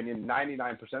my opinion,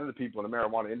 99% of the people in the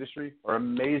marijuana industry are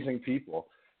amazing people.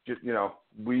 Just,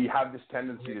 we have this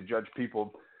tendency to judge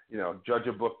people, judge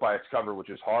a book by its cover, which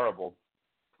is horrible.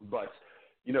 But,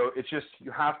 it's just,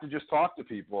 you have to just talk to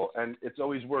people. And it's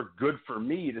always worked good for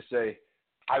me to say,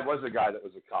 I was a guy that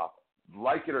was a cop.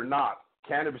 Like it or not,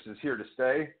 cannabis is here to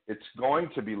stay. It's going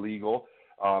to be legal,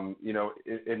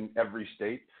 in every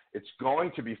state. It's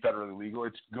going to be federally legal.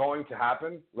 It's going to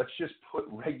happen. Let's just put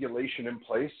regulation in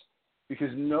place, because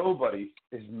nobody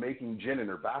is making gin in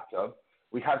their bathtub.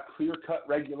 We have clear-cut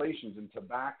regulations in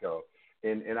tobacco,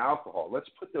 in alcohol. Let's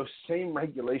put those same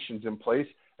regulations in place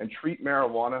and treat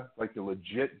marijuana like the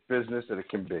legit business that it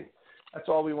can be. That's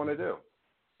all we want to do.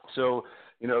 So,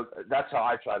 that's how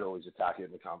I try to always attack it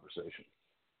in the conversation.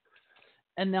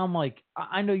 And now, Mike,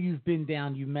 I know you've been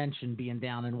down, you mentioned being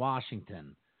down in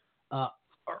Washington.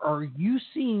 Are you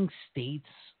seeing states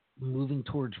moving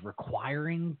towards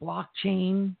requiring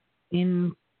blockchain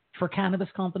for cannabis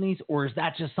companies, or is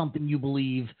that just something you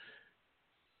believe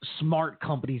smart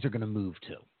companies are going to move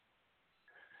to?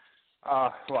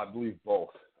 Well, I believe both.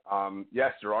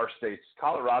 Yes, there are states.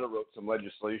 Colorado wrote some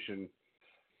legislation.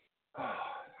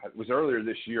 It was earlier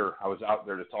this year. I was out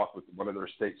there to talk with one of their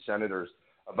state senators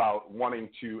about wanting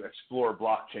to explore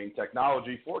blockchain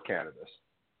technology for cannabis.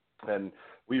 And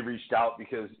we reached out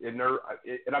because and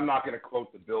I'm not going to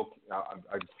quote the bill.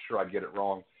 I'm sure I'd get it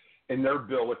wrong. In their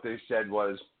bill, what they said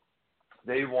was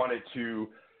they wanted to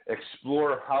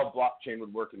explore how blockchain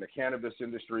would work in the cannabis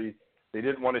industry. They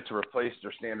didn't want it to replace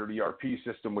their standard ERP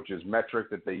system, which is Metric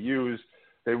that they use.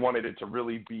 They wanted it to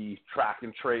really be track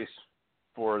and trace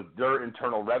for their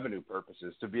internal revenue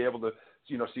purposes, to be able to,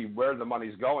 see where the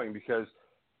money's going, because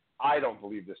I don't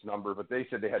believe this number, but they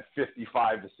said they had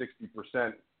 55 to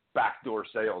 60% backdoor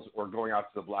sales or going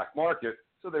out to the black market,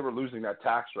 so they were losing that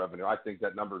tax revenue. I think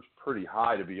that number is pretty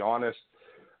high, to be honest.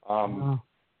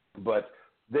 But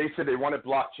they said they wanted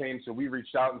blockchain, so we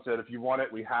reached out and said, if you want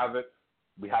it, we have it.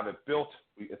 We have it built.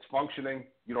 It's functioning.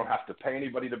 You don't have to pay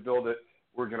anybody to build it.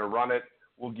 We're going to run it.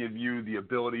 We'll give you the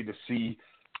ability to see,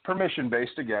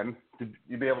 permission-based again, to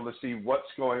be able to see what's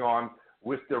going on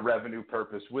with the revenue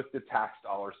purpose, with the tax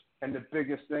dollars, and the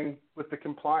biggest thing, with the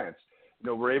compliance.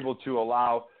 We're able to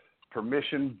allow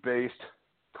permission-based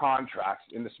contracts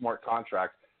in the smart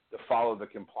contract to follow the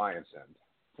compliance end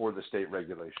for the state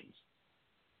regulations.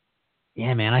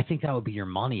 Yeah, man, I think that would be your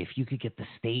money. If you could get the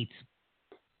states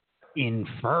in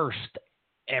first,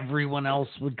 everyone else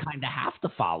would kind of have to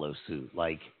follow suit.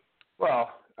 Well,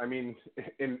 I mean,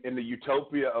 in the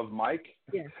utopia of Mike,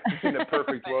 yeah. In a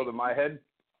perfect world in my head,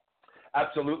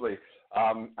 absolutely.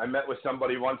 I met with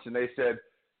somebody once, and they said,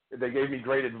 they gave me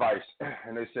great advice,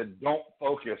 and they said, don't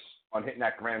focus on hitting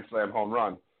that grand slam home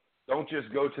run. Don't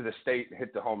just go to the state and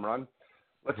hit the home run.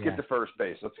 Let's get to first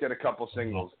base. Let's get a couple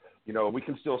singles. We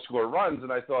can still score runs.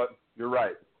 And I thought, you're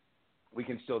right. We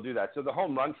can still do that. So the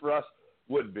home run for us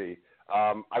would be,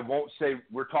 I won't say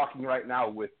we're talking right now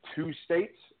with 2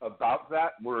 states about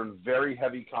that. We're in very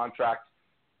heavy contract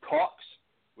talks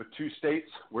with 2 states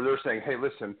where they're saying, hey,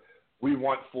 listen, we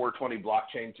want 420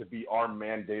 blockchain to be our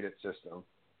mandated system.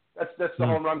 That's the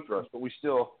home run for us. But we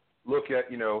still look at,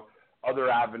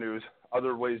 other avenues,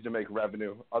 other ways to make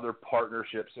revenue, other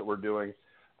partnerships that we're doing.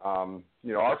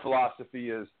 Our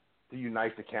philosophy is to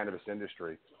unite the cannabis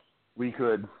industry. We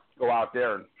could go out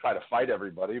there and try to fight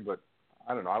everybody, but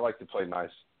I don't know. I like to play nice.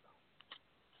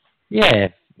 Yeah,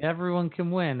 everyone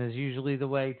can win is usually the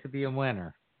way to be a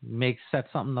winner. Set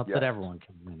something up that everyone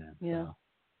can win in. Yeah. So.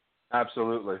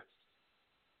 Absolutely.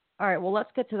 All right, well, let's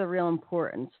get to the real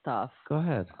important stuff. Go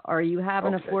ahead. Are you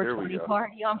having a 420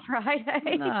 party on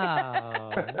Friday?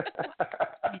 No.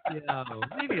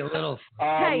 Maybe a little.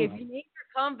 Hey, if you name your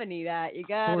company that, you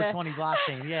got 420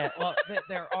 blockchain, yeah. Well,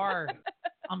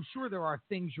 I'm sure there are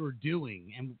things you're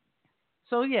doing. And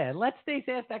so, yeah, let Stacie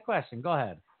ask that question. Go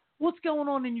ahead. What's going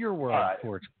on in your world,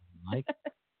 420, Mike?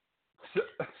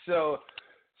 So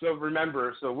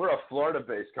remember, we're a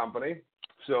Florida-based company,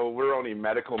 so we're only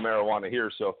medical marijuana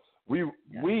here. So we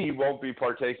won't be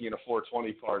partaking in a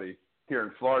 420 party here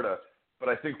in Florida, but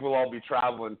I think we'll all be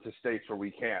traveling to states where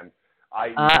we can,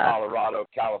 i.e. Colorado,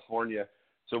 California.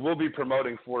 So we'll be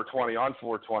promoting 420 on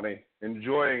 420,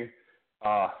 enjoying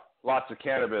lots of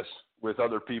cannabis with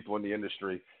other people in the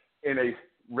industry in a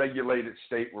regulated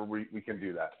state where we can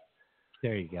do that.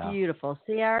 There you go. Beautiful.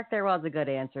 See, Eric, there was a good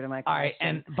answer to my question. All right,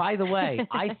 and by the way,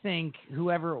 I think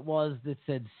whoever it was that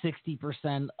said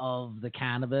 60% of the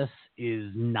cannabis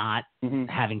is not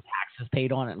having taxes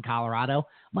paid on it in Colorado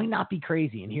might not be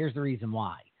crazy, and here's the reason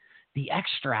why. The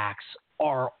extracts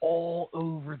are all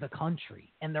over the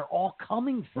country, and they're all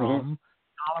coming from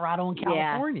Colorado and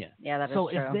California. Yeah, that is so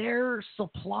true. If they're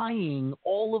supplying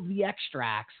all of the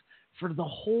extracts for the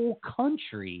whole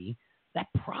country, that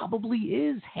probably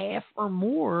is half or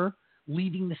more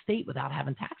leaving the state without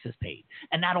having taxes paid.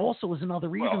 And that also is another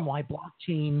reason why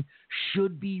blockchain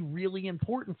should be really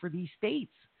important for these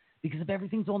states, because if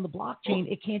everything's on the blockchain,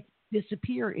 it can't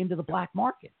disappear into the black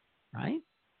market, right?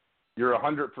 You're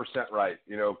 100% right.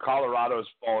 You know, Colorado's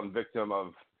fallen victim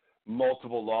of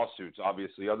multiple lawsuits.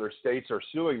 Obviously, other states are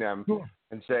suing them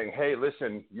and saying, hey,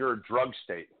 listen, you're a drug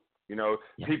state. You know,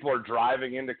 people are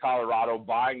driving into Colorado,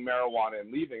 buying marijuana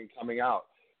and leaving, coming out.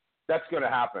 That's going to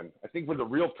happen. I think where the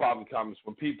real problem comes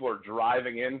when people are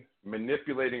driving in,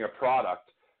 manipulating a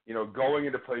product, you know, going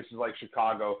into places like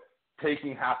Chicago,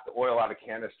 taking half the oil out of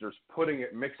canisters, putting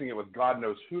it, mixing it with God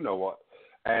knows who know what,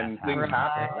 and things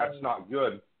happen. That's not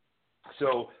good.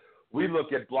 So we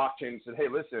look at blockchain and said, hey,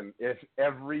 listen, if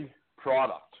every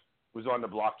product was on the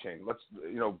blockchain,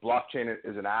 blockchain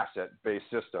is an asset-based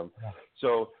system.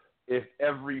 So if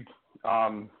every,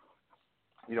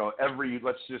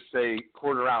 let's just say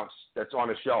quarter ounce that's on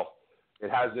a shelf,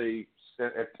 it has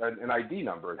an ID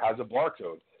number, it has a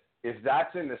barcode. If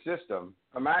that's in the system,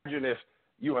 imagine if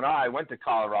you and I went to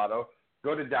Colorado,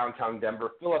 go to downtown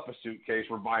Denver, fill up a suitcase,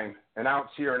 we're buying an ounce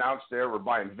here, an ounce there, we're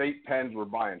buying vape pens, we're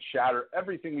buying shatter,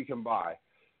 everything we can buy.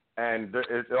 And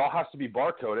it all has to be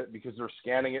barcoded because they're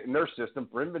scanning it in their system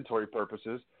for inventory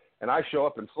purposes. And I show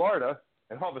up in Florida,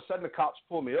 and all of a sudden the cops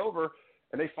pull me over,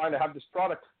 and they find I have this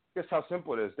product. Guess how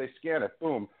simple it is. They scan it.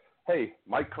 Boom. Hey,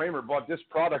 Mike Kramer bought this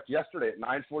product yesterday at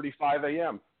 9:45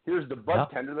 a.m. Here's the bud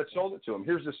tender that sold it to him.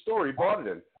 Here's the store he bought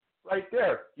it in. Right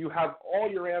there. You have all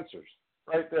your answers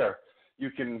right there. You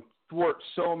can thwart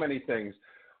so many things.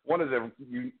 One of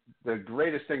the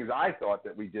greatest things I thought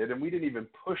that we did, and we didn't even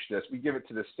push this, we give it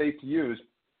to the state to use,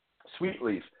 Sweet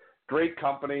Leaf. Great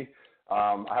company.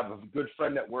 I have a good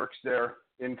friend that works there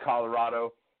in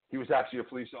Colorado. He was actually a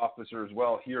police officer as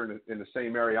well here in the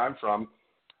same area I'm from.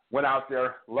 Went out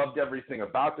there, loved everything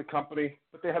about the company,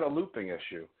 but they had a looping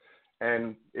issue.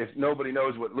 And if nobody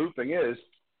knows what looping is,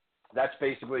 that's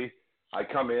basically I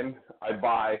come in, I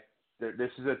buy.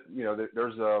 There's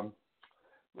a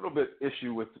little bit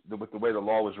issue with the way the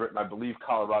law was written. I believe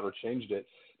Colorado changed it.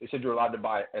 They said you're allowed to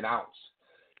buy an ounce.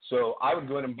 So I would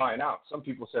go in and buy an ounce. Some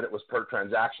people said it was per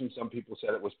transaction. Some people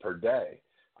said it was per day.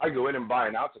 I go in and buy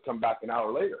an ounce and come back an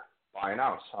hour later, buy an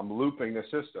ounce. I'm looping the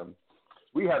system.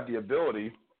 We have the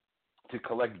ability to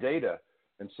collect data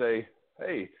and say,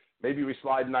 hey, maybe we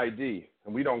slide an ID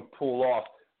and we don't pull off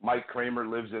Mike Kramer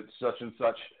lives at such and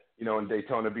such, in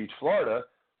Daytona Beach, Florida.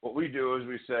 What we do is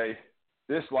we say,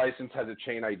 this license has a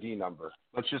chain ID number.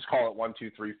 Let's just call it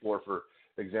 1234 for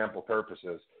example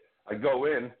purposes. I go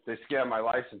in, they scan my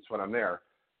license when I'm there.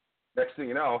 Next thing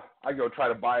you know, I go try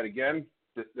to buy it again.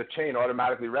 The chain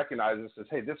automatically recognizes and says,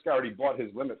 hey, this guy already bought his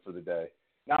limit for the day.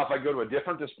 Now, if I go to a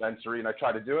different dispensary and I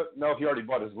try to do it, no, he already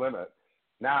bought his limit.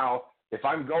 Now, if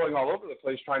I'm going all over the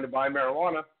place trying to buy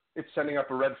marijuana, it's sending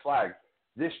up a red flag.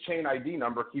 This chain ID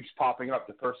number keeps popping up.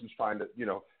 The person's trying to,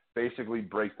 basically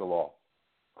break the law.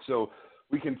 So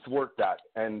we can thwart that.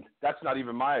 And that's not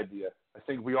even my idea. I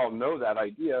think we all know that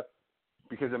idea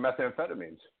because of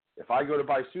methamphetamines. If I go to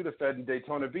buy Sudafed in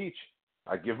Daytona Beach,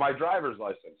 I give my driver's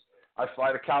license. I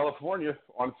fly to California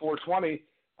on 420.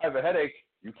 I have a headache.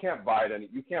 You can't buy it.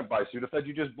 You can't buy Sudafed.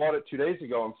 You just bought it 2 days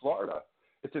ago in Florida.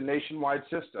 It's a nationwide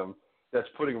system that's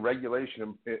putting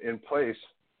regulation in place.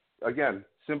 Again,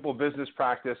 simple business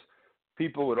practice.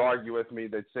 People would argue with me.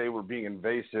 They'd say we're being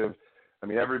invasive. I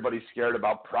mean, everybody's scared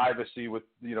about privacy with,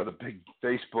 the big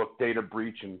Facebook data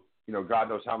breach and, God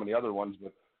knows how many other ones.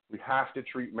 But we have to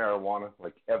treat marijuana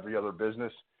like every other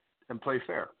business and play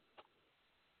fair.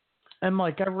 And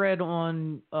Mike, I read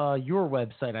on your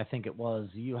website, I think it was,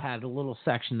 you had a little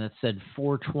section that said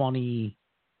 420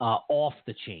 off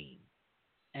the chain.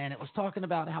 And it was talking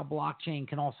about how blockchain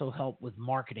can also help with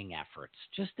marketing efforts.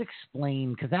 Just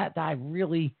explain, because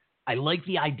I like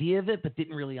the idea of it, but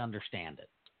didn't really understand it.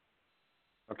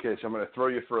 Okay, so I'm going to throw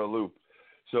you for a loop.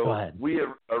 So we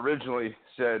originally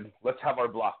said, let's have our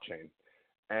blockchain.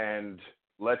 And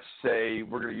let's say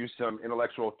we're going to use some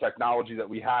intellectual technology that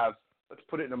we have. Let's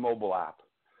put it in a mobile app.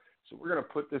 So we're going to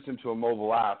put this into a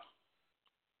mobile app.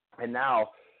 And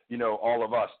now, all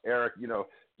of us, Eric,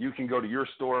 You can go to your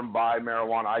store and buy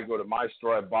marijuana. I go to my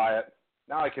store, I buy it.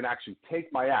 Now I can actually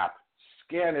take my app,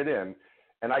 scan it in,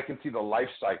 and I can see the life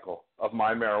cycle of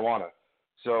my marijuana.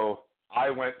 So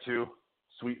I went to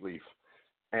Sweet Leaf,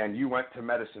 and you went to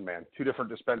Medicine Man, 2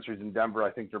 different dispensaries in Denver.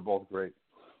 I think they're both great.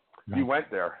 Nice. You went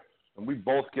there, and we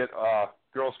both get a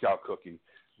Girl Scout cookie.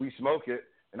 We smoke it,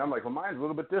 and I'm like, well, mine's a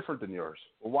little bit different than yours.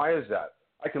 Well, why is that?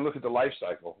 I can look at the life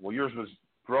cycle. Well, yours was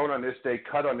grown on this day,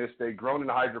 cut on this day, grown in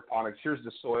hydroponics. Here's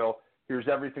the soil. Here's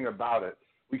everything about it.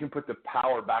 We can put the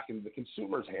power back into the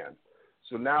consumer's hand.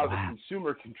 So now the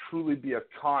consumer can truly be a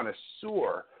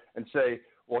connoisseur and say,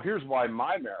 well, here's why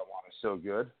my marijuana is so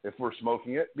good if we're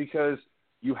smoking it, because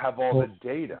you have all the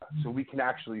data, so we can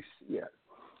actually see it.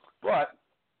 But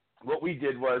what we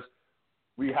did was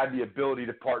we had the ability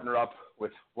to partner up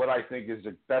with what I think is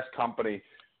the best company,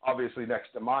 obviously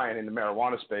next to mine in the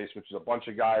marijuana space, which is a bunch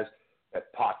of guys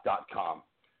at pot.com.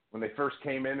 When they first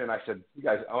came in and I said, you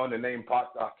guys own the name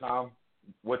pot.com?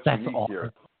 What's unique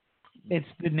here? It's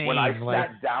the name. When I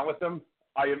sat down with them,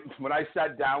 when I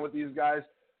sat down with these guys,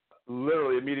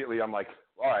 literally immediately I'm like,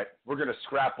 all right, we're going to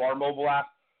scrap our mobile app.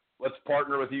 Let's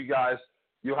partner with you guys.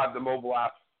 You'll have the mobile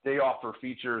app. They offer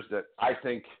features that I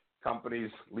think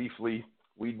companies, Leafly,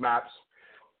 Weed Maps,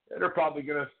 they're probably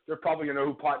gonna know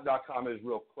who pot.com is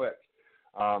real quick.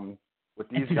 What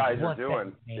these guys are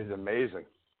doing is amazing.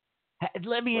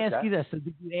 Let me ask you this. So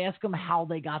did you ask them how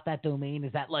they got that domain?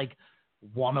 Is that like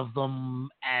one of them,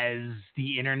 as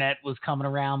the internet was coming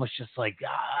around, was just like,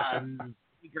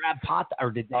 we grab pot,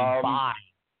 or did they buy?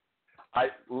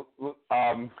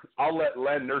 I'll let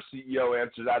Len, their CEO,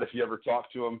 answer that if you ever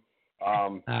talk to him.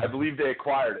 I believe they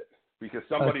acquired it because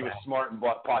somebody was smart and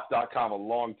bought pot.com a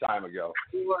long time ago.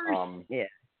 Yeah,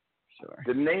 sure.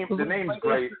 The name's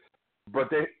great, but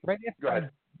they go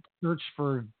ahead. Search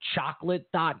for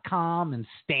chocolate.com and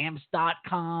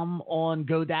stamps.com on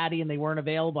GoDaddy and they weren't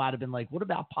available, I'd have been like, what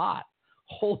about pot?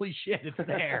 Holy shit, it's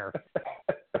there.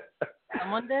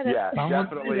 Someone did it. Yeah,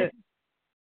 definitely.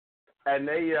 And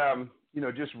they,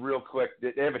 just real quick,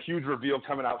 they have a huge reveal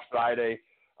coming out Friday.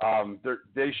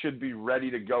 They should be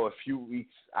ready to go a few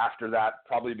weeks after that,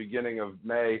 probably beginning of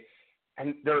May.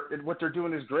 And what they're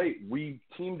doing is great. We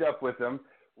teamed up with them.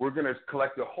 We're going to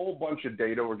collect a whole bunch of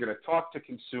data. We're going to talk to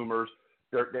consumers.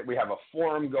 We have a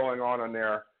forum going on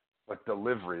there, but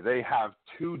delivery. They have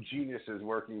 2 geniuses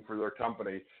working for their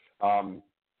company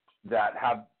that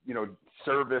have,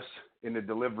 service in the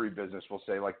delivery business, we'll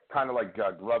say, kind of like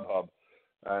Grubhub.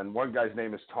 And one guy's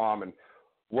name is Tom, and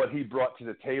what he brought to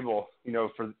the table,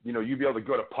 you'd be able to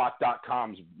go to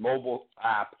pot.com's mobile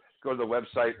app, go to the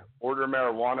website, order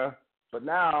marijuana, but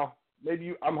now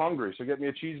maybe I'm hungry, so get me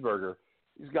a cheeseburger.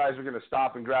 These guys are going to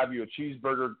stop and grab you a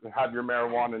cheeseburger and have your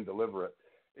marijuana and deliver it.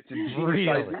 It's a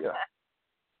genius idea.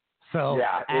 So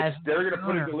yeah, they're going to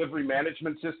put a delivery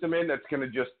management system in that's going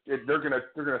to they're going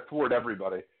to thwart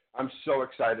everybody. I'm so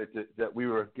excited that we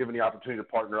were given the opportunity to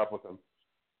partner up with them.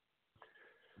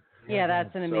 Yeah,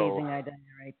 that's an amazing idea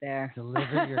right there.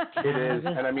 Deliver your It is,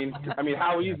 and I mean,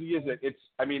 how easy is it?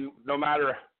 No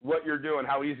matter what you're doing,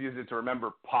 how easy is it to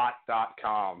remember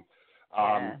pot.com?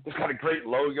 They've got a great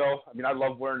logo. I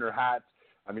love wearing their hats.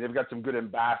 They've got some good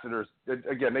ambassadors.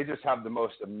 Again, they just have the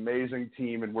most amazing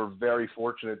team, and we're very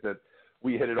fortunate that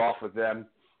we hit it off with them.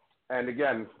 And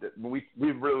again, we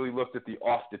really looked at the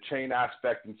off-the-chain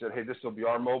aspect and said, hey, this will be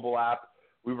our mobile app.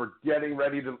 We were getting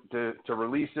ready to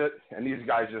release it, and these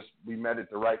guys we met at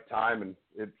the right time, and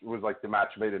it was like the match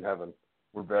made in heaven.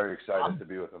 We're very excited to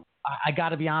be with them. I got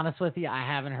to be honest with you. I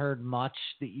haven't heard much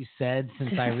that you said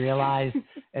since I realized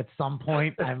at some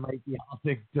point I might be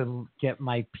able to get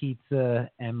my pizza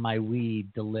and my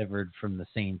weed delivered from the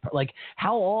same. Like,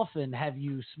 how often have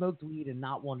you smoked weed and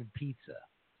not wanted pizza?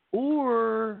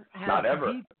 Or not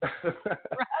ever.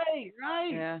 Right.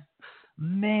 Yeah.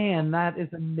 Man, that is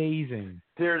amazing.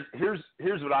 Here's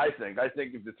what I think. I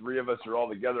think if the 3 of us are all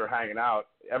together hanging out,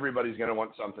 everybody's going to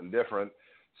want something different.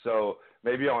 So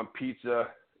maybe I want pizza,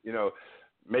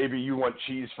 maybe you want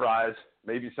cheese fries,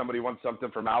 maybe somebody wants something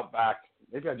from Outback,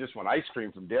 maybe I just want ice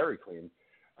cream from Dairy Queen.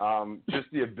 Just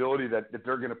the ability that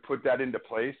they're going to put that into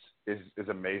place is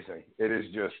amazing. It is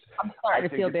just, I'm sorry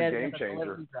to feel bad a game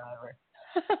changer.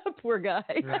 Poor guy.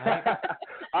 Right?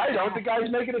 I don't. The guy's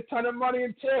making a ton of money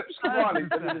in tips. Come on,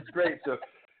 it's great. So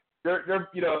they're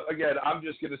again, I'm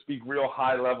just going to speak real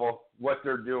high level what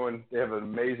they're doing. They have an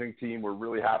amazing team. We're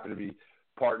really happy to be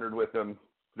partnered with them.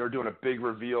 They're doing a big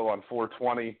reveal on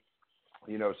 420.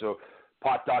 So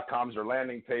pot.com's their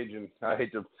landing page, and I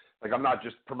hate to I'm not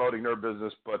just promoting their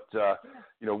business, but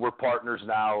we're partners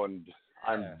now, and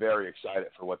I'm very excited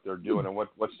for what they're doing and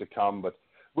what's to come. But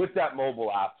with that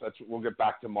mobile app, we'll get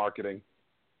back to marketing.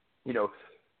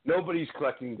 Nobody's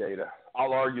collecting data.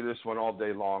 I'll argue this one all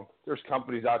day long. There's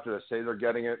companies out there that say they're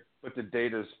getting it, but the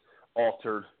data's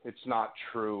altered. It's not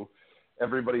true.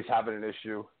 Everybody's having an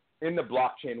issue. In the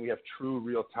blockchain, we have true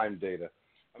real-time data.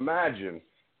 Imagine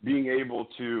being able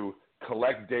to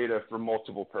collect data for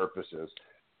multiple purposes.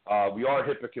 We are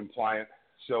HIPAA compliant,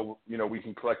 so, we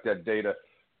can collect that data.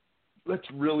 Let's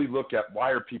really look at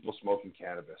why are people smoking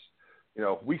cannabis.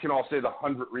 We can all say the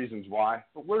 100 reasons why,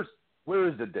 but where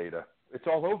is the data? It's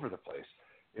all over the place.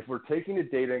 If we're taking the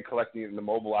data and collecting it in the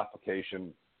mobile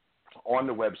application on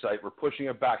the website, we're pushing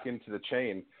it back into the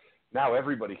chain. Now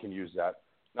everybody can use that.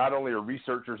 Not only are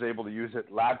researchers able to use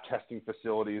it, lab testing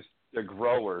facilities, the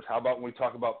growers. How about when we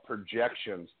talk about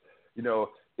projections?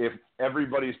 If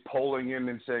everybody's polling in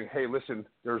and saying, hey, listen,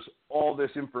 there's all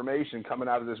this information coming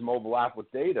out of this mobile app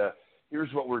with data,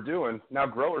 here's what we're doing. Now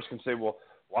growers can say, well,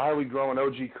 why are we growing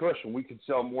OG Kush when we could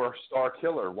sell more Star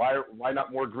Killer? Why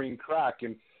not more green crack?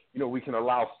 And, we can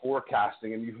allow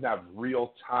forecasting, and you can have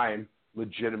real-time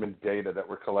legitimate data that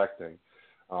we're collecting.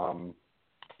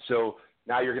 So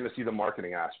now you're going to see the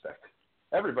marketing aspect.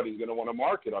 Everybody's going to want to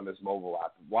market on this mobile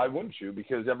app. Why wouldn't you?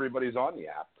 Because everybody's on the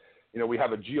app. We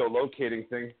have a geolocating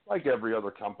thing like every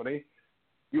other company.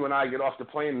 You and I get off the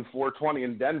plane in 420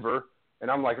 in Denver, and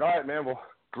I'm like, all right, man, well,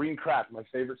 green crack, my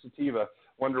favorite sativa.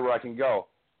 Wonder where I can go.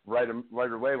 Right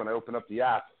away when I open up the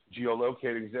app,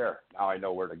 geolocating's there. Now I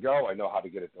know where to go. I know how to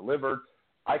get it delivered.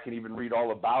 I can even read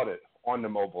all about it on the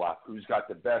mobile app, who's got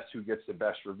the best, who gets the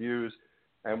best reviews,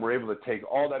 and we're able to take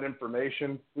all that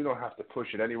information. We don't have to push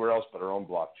it anywhere else but our own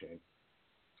blockchain.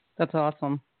 That's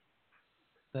awesome.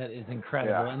 That is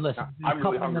incredible. Yeah. And listen, I'm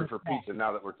really hungry for pizza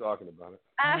now that we're talking about it.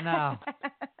 I know.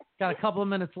 Got a couple of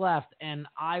minutes left, and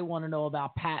I want to know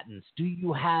about patents. Do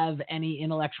you have any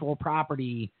intellectual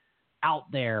property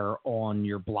out there on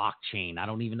your blockchain? I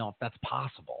don't even know if that's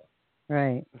possible.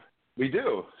 Right. We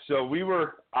do. So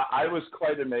I was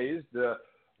quite amazed.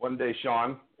 One day,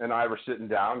 Sean and I were sitting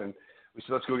down, and we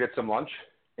said, let's go get some lunch.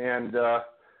 And I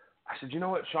said, you know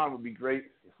what, Sean, would be great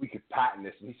if we could patent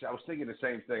this. And he said, I was thinking the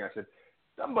same thing. I said,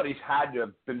 somebody's had to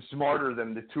have been smarter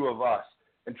than the two of us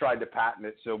and tried to patent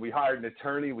it. So we hired an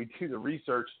attorney. We do the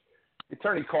research. The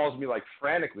attorney calls me like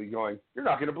frantically going, you're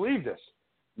not going to believe this.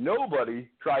 Nobody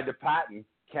tried to patent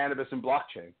cannabis and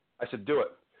blockchain. I said, do it.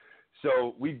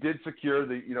 So we did secure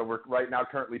we're right now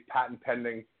currently patent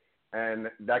pending, and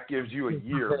that gives you a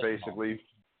year basically,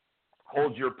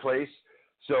 hold your place.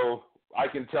 So I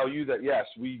can tell you that, yes,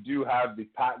 we do have the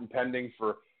patent pending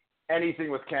for anything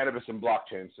with cannabis and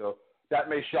blockchain. So that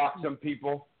may shock some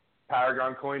people.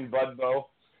 Paragon Coin, Budbo,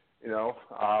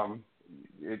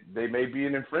 they may be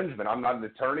an infringement. I'm not an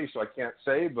attorney, so I can't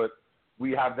say, but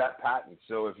we have that patent.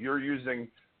 So if you're using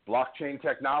blockchain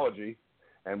technology,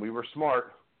 and we were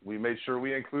smart, we made sure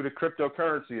we included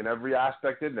cryptocurrency in every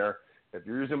aspect in there. If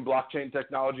you're using blockchain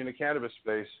technology in the cannabis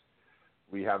space,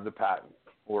 we have the patent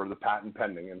or the patent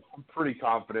pending. And I'm pretty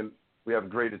confident we have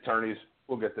great attorneys.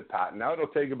 We'll get the patent. Now, it'll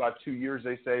take about 2 years,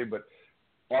 they say, but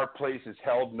our place is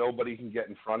held. Nobody can get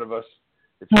in front of us.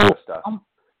 It's just us.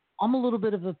 I'm a little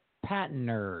bit of a patent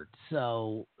nerd,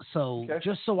 so okay.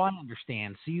 Just so I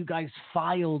understand, so you guys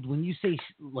filed, when you say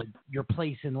like your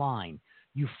place in line,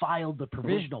 you filed the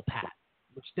provisional patent,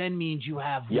 which then means you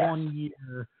have 1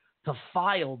 year to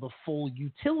file the full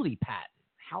utility patent.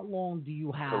 How long do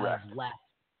you have left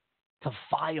to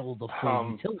file the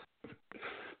full utility?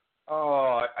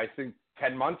 I think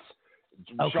 10 months.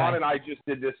 Okay. Sean and I just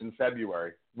did this in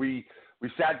February. We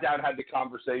sat down, had the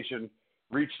conversation,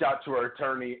 reached out to our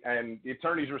attorney, and the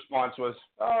attorney's response was,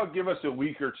 give us a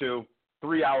week or two.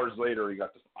 3 hours later,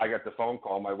 I got the phone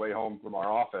call on my way home from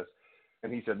our office,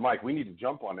 and he said, Mike, we need to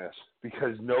jump on this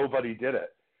because nobody did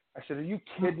it. I said, are you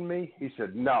kidding me? He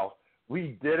said, no,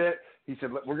 we did it. He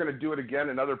said, we're going to do it again,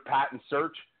 another patent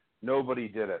search. Nobody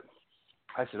did it.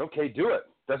 I said, okay, do it.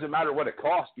 Doesn't matter what it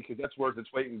costs because that's worth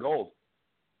its weight in gold.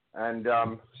 And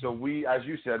so we, as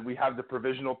you said, we have the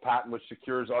provisional patent, which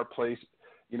secures our place,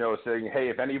 saying, hey,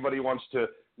 if anybody wants to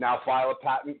now file a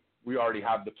patent, we already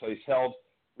have the place held.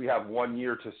 We have 1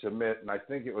 year to submit, and I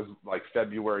think it was like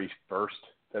February 1st,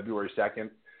 February 2nd,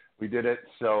 we did it.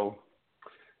 So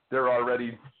they're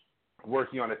already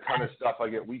working on a ton of stuff. I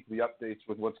get weekly updates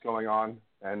with what's going on,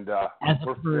 and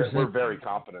we're very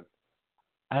confident.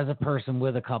 As a person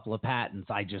with a couple of patents,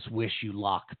 I just wish you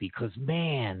luck because,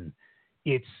 man,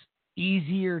 it's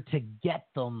easier to get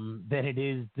them than it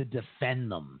is to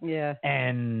defend them. Yeah.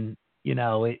 And,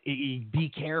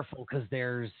 be careful because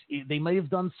they may have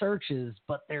done searches,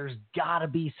 but there's got to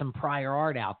be some prior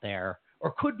art out there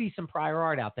or could be some prior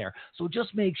art out there. So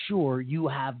just make sure you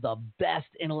have the best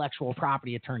intellectual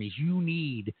property attorneys you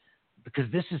need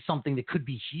because this is something that could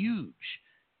be huge.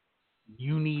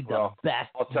 You need the best.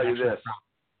 I'll tell you this.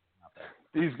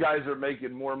 These guys are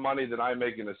making more money than I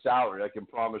make in a salary. I can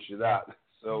promise you that.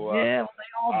 So yeah, they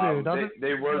all do.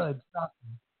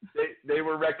 They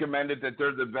were recommended that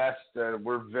they're the best.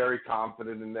 We're very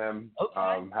confident in them.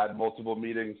 Okay. Had multiple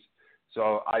meetings.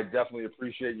 So I definitely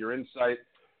appreciate your insight.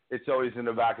 It's always in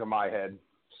the back of my head.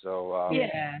 So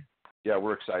yeah,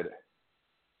 we're excited.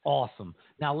 Awesome.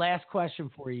 Now, last question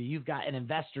for you. You've got an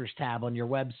investors tab on your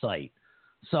website.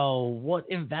 So what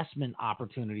investment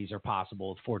opportunities are possible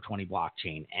with 420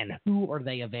 Blockchain, and who are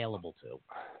they available to?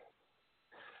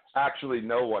 Actually,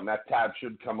 no one. That tab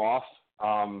should come off.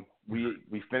 We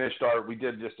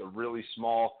did just a really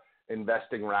small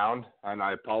investing round, and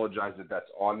I apologize that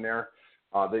that's on there.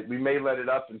 We may let it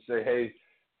up and say, hey,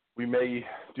 we may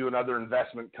do another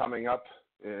investment coming up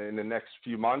in the next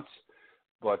few months,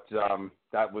 but it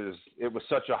was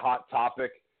such a hot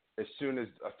topic. As soon as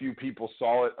a few people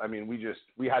saw it, I mean, we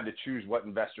had to choose what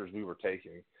investors we were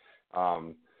taking.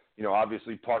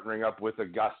 Obviously partnering up with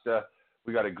Augusta,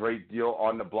 we got a great deal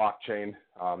on the blockchain.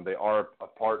 They are a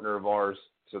partner of ours,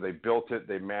 so they built it.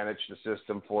 They managed the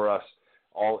system for us,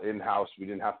 all in-house. We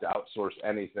didn't have to outsource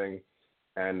anything,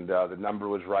 and the number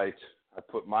was right. I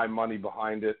put my money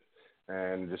behind it,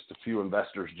 and just a few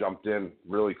investors jumped in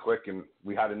really quick, and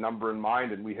we had a number in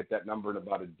mind, and we hit that number in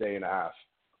about a day and a half.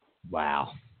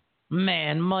 Wow.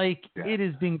 Man, Mike, It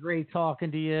has been great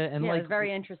talking to you. And it was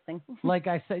very interesting. Like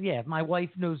I said, my wife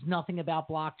knows nothing about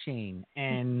blockchain,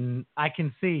 and I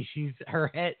can see her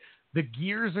head, the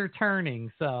gears are turning.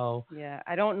 So yeah,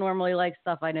 I don't normally like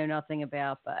stuff I know nothing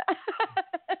about, but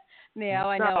now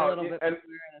I know a little bit. And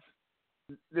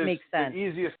makes sense. The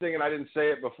easiest thing, and I didn't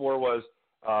say it before, was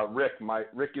Rick.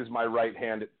 Rick is my right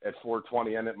hand at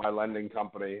 420 and at my lending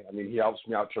company. I mean, he helps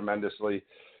me out tremendously.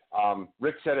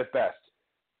 Rick said it best.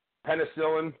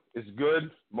 Penicillin is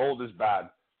good, mold is bad,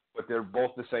 but they're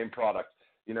both the same product.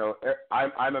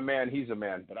 I'm a man, he's a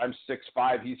man, but I'm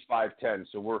 6'5", he's 5'10",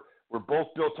 so we're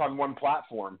both built on one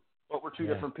platform, but we're two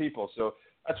different people. So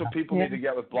that's what people need to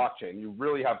get with blockchain. You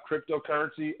really have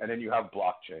cryptocurrency, and then you have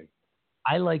blockchain.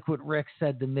 I like what Rick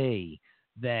said to me,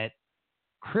 that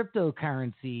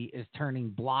cryptocurrency is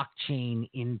turning blockchain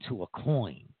into a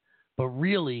coin. But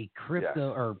really,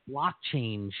 crypto or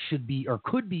blockchain should be or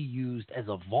could be used as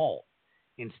a vault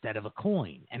instead of a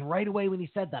coin. And right away when he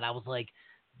said that, I was like,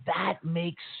 that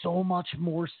makes so much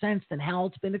more sense than how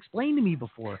it's been explained to me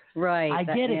before. Right. I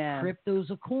get it.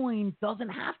 Crypto's a coin. Doesn't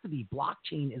have to be.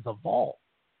 Blockchain is a vault.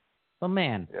 But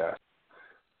man. Yeah.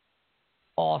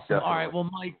 Awesome. Definitely. All right. Well,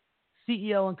 Mike,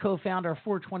 CEO and co-founder of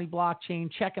 420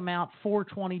 Blockchain. Check him out,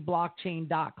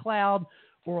 420blockchain.cloud.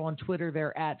 Or on Twitter,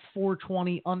 they're at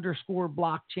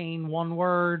 420_blockchain, one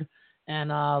word. And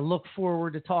look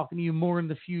forward to talking to you more in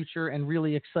the future, and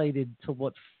really excited to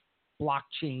what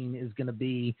blockchain is going to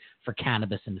be for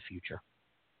cannabis in the future.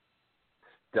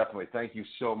 Definitely. Thank you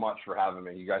so much for having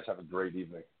me. You guys have a great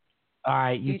evening. All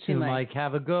right. You too, Mike.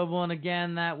 Have a good one.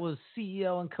 Again, that was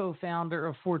CEO and co-founder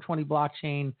of 420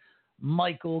 Blockchain.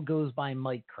 Michael goes by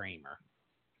Mike Kramer.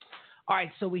 All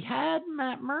right, so we had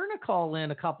Matt Mernagh call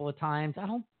in a couple of times. I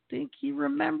don't think he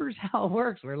remembers how it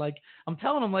works. I'm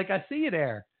telling him, I see you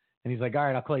there. And he's like, all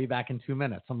right, I'll call you back in 2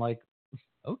 minutes. I'm like,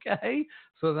 okay.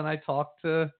 So then I talked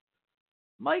to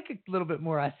Mike a little bit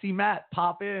more. I see Matt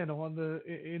pop in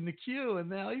the queue, and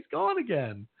now he's gone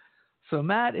again. So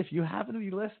Matt, if you happen to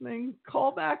be listening,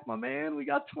 call back, my man. We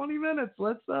got 20 minutes.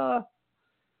 Let's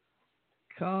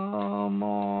come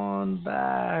on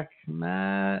back,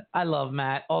 Matt. I love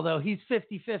Matt, although he's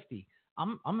 50-50.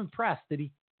 I'm impressed that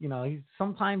he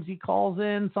sometimes he calls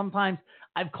in. Sometimes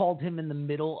I've called him in the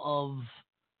middle of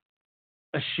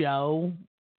a show,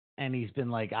 and he's been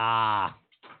like,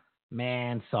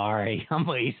 man, sorry, I'm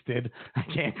wasted. I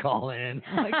can't call in.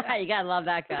 Like, you gotta love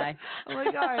that guy. I'm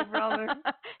like, all right, brother.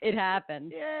 It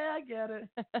happened. Yeah, I get it.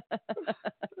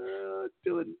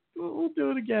 We'll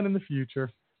do it again in the future.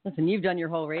 Listen, you've done your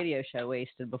whole radio show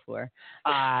wasted before.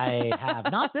 I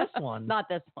have. Not this one. Not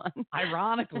this one.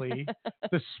 Ironically,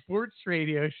 the sports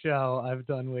radio show I've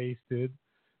done wasted.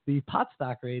 The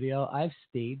PotStockRadio, I've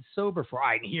stayed sober for. All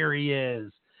right, and here he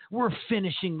is. We're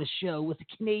finishing the show with a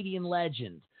Canadian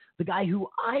legend, the guy who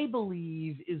I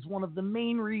believe is one of the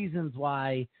main reasons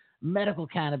why medical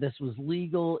cannabis was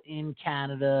legal in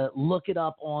Canada. Look it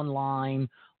up online.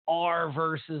 R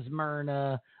versus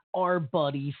Mernagh. Our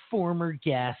buddy, former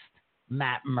guest,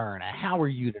 Matt Mernagh. How are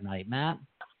you tonight, Matt?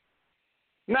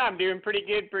 No, I'm doing pretty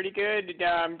good.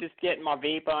 I'm just getting my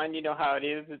vape on. You know how it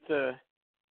is.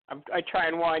 I try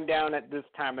and wind down at this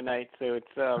time of night, so it's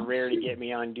rare to get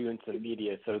me on doing some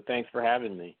media. So thanks for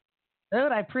having me.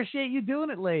 Dude, I appreciate you doing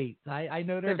it late. I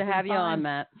know there's Good to have you on,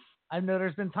 Matt. I know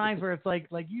there's been times where it's like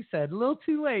you said, a little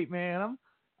too late, man.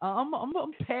 I'm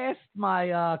past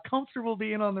my comfortable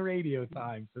being on the radio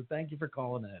time. So thank you for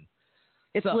calling in.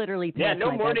 It's literally past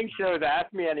no my morning shows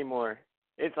ask me anymore.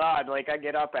 It's odd. Like I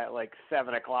get up at like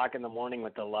 7 o'clock in the morning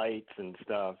with the lights and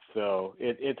stuff. So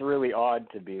it's really odd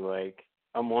to be like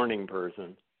a morning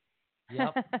person.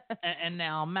 Yep. and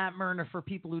now Matt Mernagh, for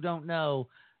people who don't know,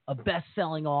 a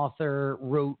best-selling author,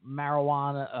 wrote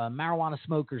Marijuana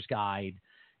Smoker's Guide.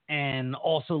 And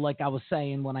also, like I was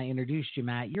saying when I introduced you,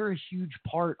 Matt, you're a huge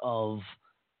part of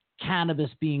cannabis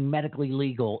being medically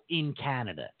legal in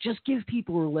Canada. Just give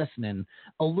people who are listening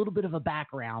a little bit of a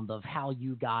background of how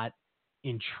you got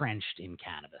entrenched in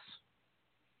cannabis.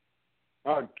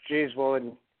 Oh, geez. Well,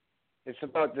 it's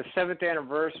about the 7th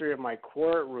anniversary of my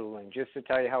court ruling, just to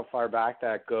tell you how far back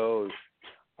that goes.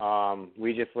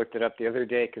 We just looked it up the other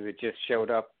day because it just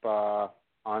showed up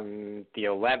on the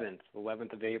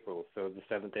 11th of April, so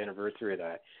the 7th anniversary of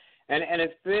that. And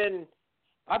it's been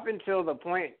up until the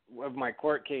point of my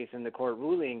court case and the court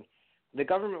ruling, the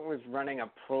government was running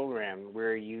a program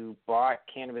where you bought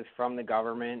cannabis from the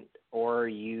government or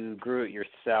you grew it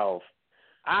yourself.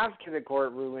 After the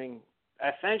court ruling,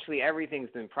 essentially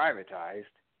everything's been privatized.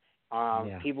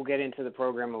 People get into the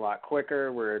program a lot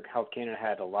quicker, where Health Canada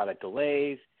had a lot of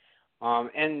delays.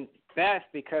 And that's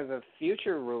because of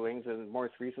future rulings, and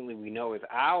most recently we know is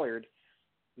Allard,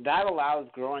 that allows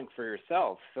growing for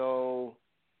yourself. So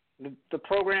the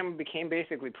program became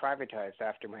basically privatized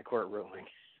after my court ruling.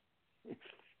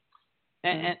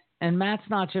 And Matt's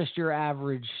not just your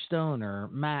average stoner.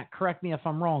 Matt, correct me if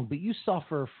I'm wrong, but you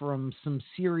suffer from some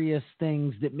serious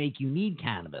things that make you need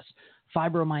cannabis: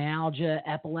 fibromyalgia,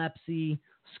 epilepsy,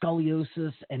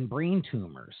 scoliosis, and brain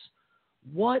tumors.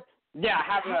 What? Yeah,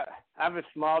 I have a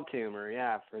small tumor,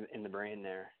 in the brain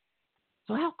there.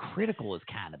 So how critical is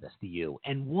cannabis to you?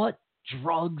 And what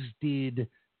drugs did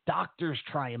doctors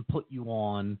try and put you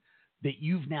on that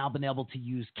you've now been able to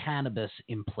use cannabis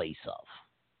in place of?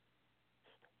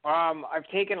 I've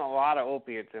taken a lot of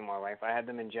opiates in my life. I had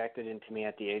them injected into me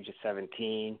at the age of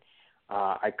 17.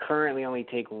 I currently only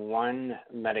take one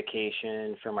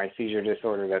medication for my seizure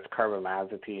disorder. That's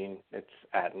carbamazepine. It's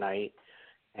at night.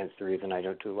 Hence the reason I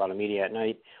don't do a lot of media at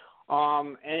night.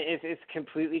 And it's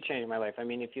completely changed my life. I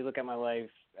mean, if you look at my life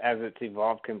as it's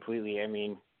evolved completely, I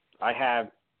mean, I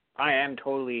am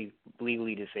totally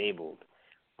legally disabled.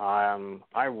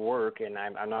 I work, and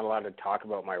I'm not allowed to talk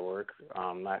about my work.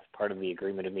 That's part of the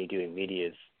agreement of me doing media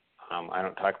is I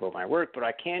don't talk about my work, but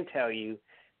I can tell you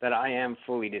that I am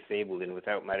fully disabled, and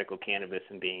without medical cannabis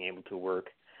and being able to work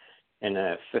in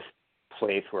a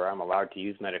place where I'm allowed to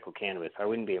use medical cannabis, I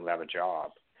wouldn't be able to have a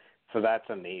job. So that's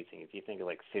amazing. If you think of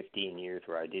like 15 years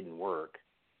where I didn't work,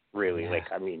 really,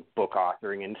 book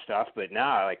authoring and stuff, but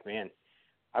now, man,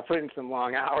 I put in some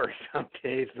long hours some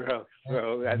days, bro.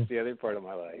 So that's the other part of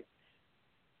my life.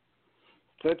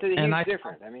 So it's a huge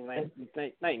difference. I mean, night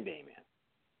and day, man.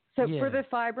 So for the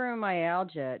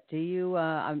fibromyalgia, do you?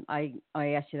 I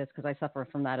asked you this because I suffer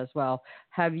from that as well.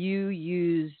 Have you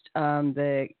used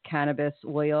the cannabis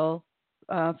oil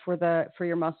for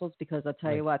your muscles? Because I'll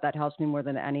tell you what, that helps me more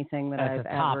than anything that I've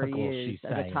ever used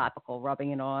as a topical,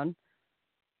 rubbing it on.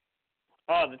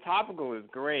 Oh, the topical is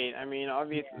great. I mean,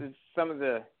 obviously, some of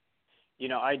the,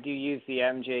 I do use the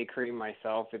MJ cream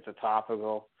myself. It's a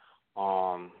topical.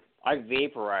 I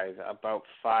vaporize about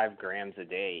 5 grams a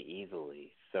day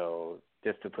easily. So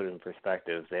just to put it in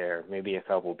perspective there, maybe a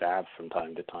couple dabs from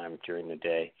time to time during the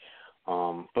day.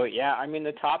 But yeah, I mean,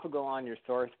 the topical on your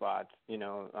sore spots,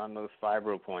 on those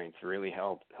fibro points really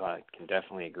help. I can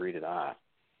definitely agree to that.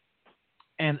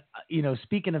 And,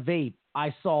 speaking of vape,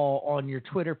 I saw on your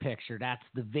Twitter picture, that's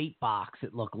the vape box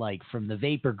it looked like from the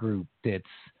Vapor Group that's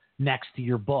next to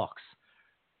your books.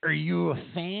 Are you a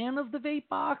fan of the vape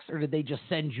box, or did they just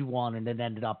send you one and it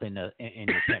ended up in your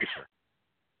picture?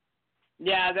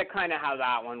 Yeah, that's kind of how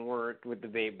that one worked with the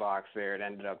vape box there. It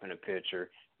ended up in a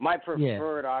picture. My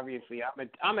preferred, obviously,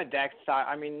 I'm a desktop.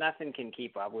 I mean, nothing can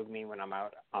keep up with me when I'm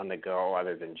out on the go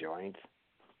other than joints.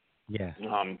 Yeah.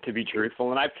 To be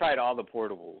truthful, and I've tried all the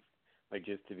portables,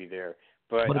 just to be there.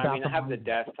 But I mean, I have the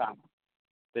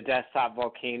desktop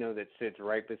Volcano that sits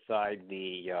right beside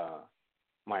the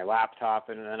my laptop,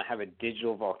 and then I have a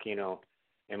digital Volcano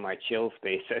in my chill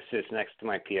space that sits next to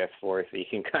my PS4, so you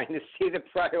can kind of see the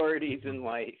priorities in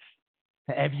life.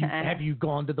 Have you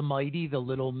gone to the Mighty, the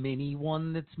little mini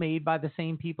one that's made by the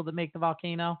same people that make the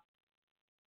Volcano?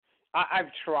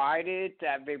 I've tried it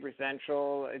at Vapor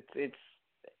Central.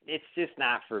 It's just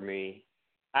not for me.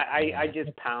 I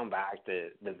just pound back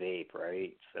the vape,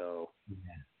 right? So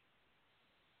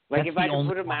Like if I could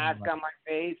put a mask on my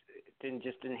face and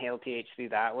just inhale THC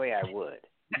that way, I would.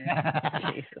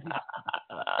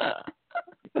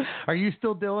 Are you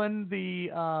still doing the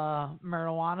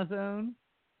marijuana zone?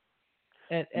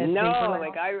 No,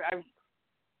 like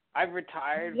I've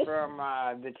retired from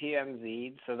the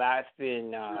TMZ, so that's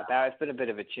been a bit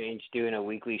of a change. Doing a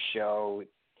weekly show,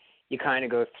 you kind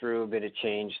of go through a bit of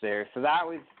change there. So that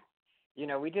was,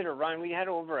 we did a run. We had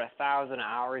over 1,000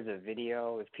 hours of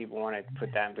video, if people want to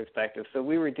put that in perspective. So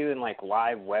we were doing like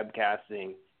live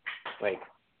webcasting, like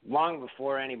long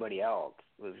before anybody else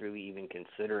was really even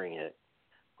considering it.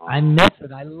 I missed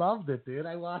it. I loved it, dude.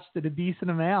 I watched it a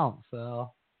decent amount.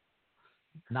 So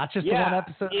not just the one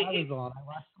episode I was on. I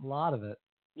watched a lot of it.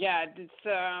 Yeah, it's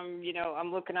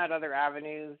I'm looking at other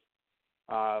avenues.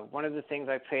 One of the things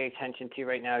I pay attention to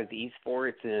right now is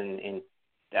esports and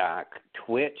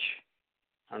Twitch.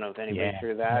 I don't know if anybody's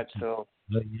heard of that. So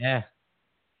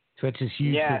Twitch is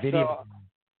huge for video.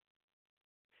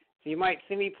 So you might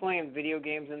see me playing video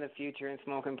games in the future and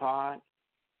smoking pot.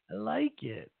 I like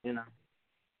it.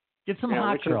 Get some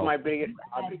hot which girls. is my biggest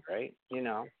hobby, right?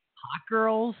 Hot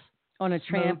girls on a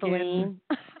trampoline.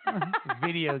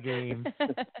 Video games.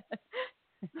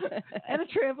 And a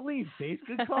trampoline, Stace.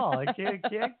 Good call. I can't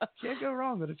go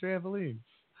wrong with a trampoline.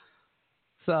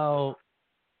 So,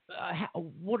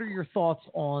 what are your thoughts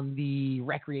on the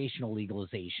recreational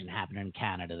legalization happening in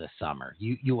Canada this summer?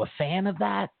 You a fan of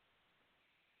that,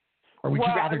 or would you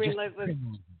rather just?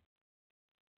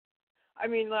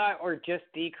 Or just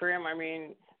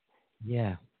decrim.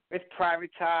 Yeah. It's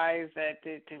privatized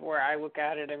to where I look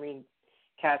at it.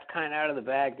 Cat's kind of out of the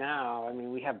bag now.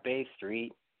 We have Bay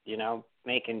Street,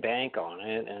 making bank on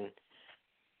it, and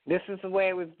this is the way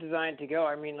it was designed to go.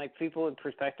 People in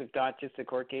perspective, not just a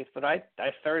court case, but I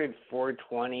started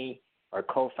 420 or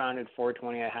co-founded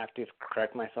 420. I have to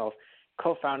correct myself.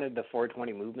 Co-founded the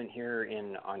 420 movement here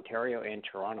in Ontario and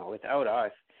Toronto. Without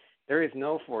us, there is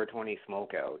no 420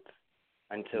 smokeouts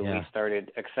until we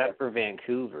started, except for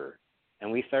Vancouver.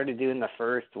 And we started doing the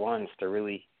first ones to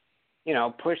really,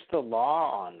 push the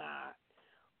law on that.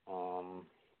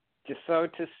 Just so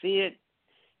to see it,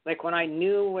 like when I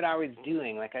knew what I was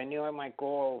doing, like I knew my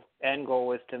end goal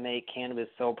was to make cannabis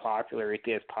so popular it'd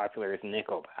be as popular as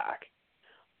Nickelback.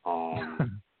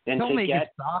 And don't to make get it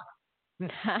stop.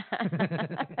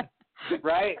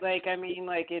 right?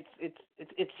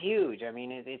 It's huge.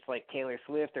 It's like Taylor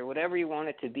Swift or whatever you want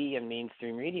it to be in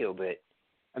mainstream radio, but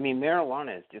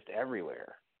marijuana is just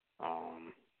everywhere.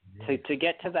 To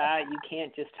get to that, you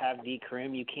can't just have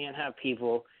decrim. You can't have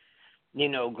people,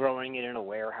 growing it in a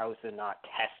warehouse and not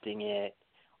testing it,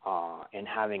 and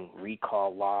having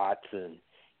recall lots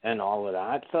and all of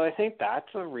that. So I think that's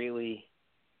an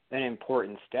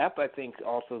important step. I think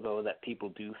also, though, that people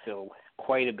do feel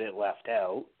quite a bit left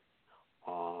out.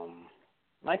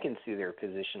 I can see their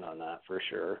position on that for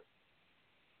sure.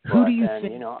 Who do you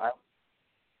think? Go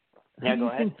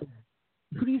ahead.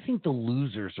 Who do you think the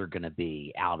losers are going to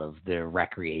be out of the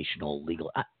recreational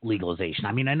legalization?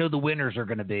 I know the winners are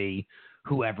going to be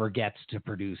whoever gets to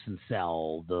produce and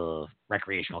sell the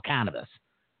recreational cannabis.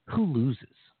 Who loses?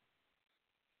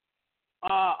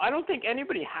 I don't think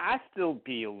anybody has to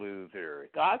be a loser.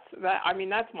 That's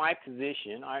my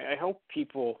position. I hope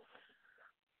people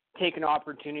take an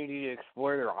opportunity to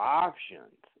explore their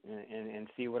options and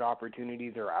see what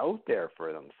opportunities are out there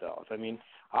for themselves.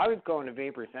 I was going to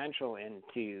Vapor Central and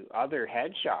to other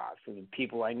head shops and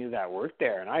people I knew that worked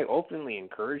there, and I openly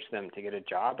encouraged them to get a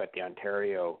job at the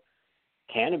Ontario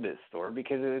cannabis store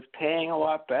because it was paying a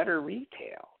lot better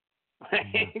retail.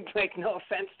 Like, no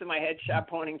offense to my head shop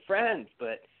owning friends,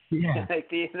 but like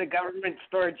the government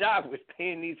store job was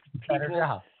paying these people, it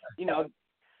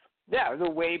was a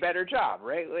way better job,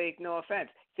 right? Like, no offense.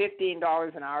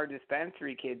 $15 an hour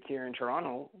dispensary kids here in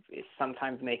Toronto is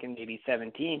sometimes making maybe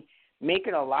 $17,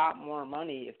 making a lot more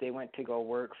money if they went to go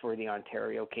work for the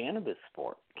Ontario cannabis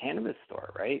store,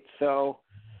 right? So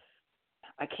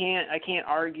I can't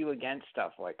argue against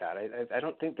stuff like that. I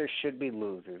don't think there should be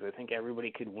losers. I think everybody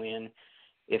could win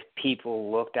if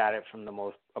people looked at it from the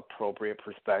most appropriate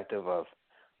perspective of,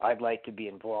 I'd like to be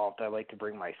involved. I'd like to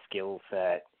bring my skill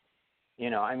set.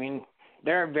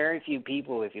 There are very few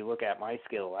people, if you look at my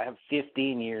skill. I have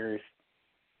 15 years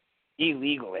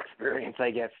illegal experience, I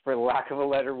guess, for lack of a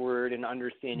better word, in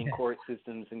understanding court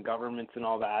systems and governments and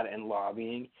all that and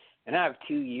lobbying. And I have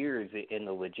 2 years in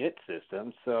the legit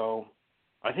system. So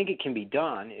I think it can be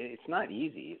done. It's not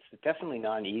easy. It's definitely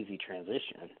not an easy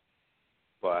transition.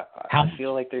 But I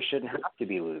feel like there shouldn't have to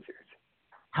be losers.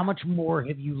 How much more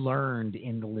have you learned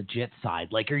in the legit side?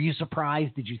 Like, are you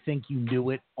surprised? Did you think you knew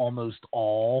it almost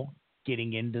all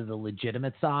getting into the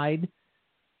legitimate side?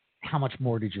 how much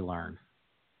more did you learn?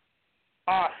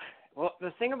 Well,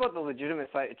 the thing about the legitimate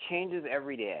side, it changes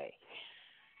every day.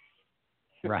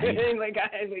 Right. Like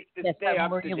I like to stay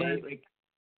up to date. Like,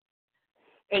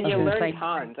 and you learn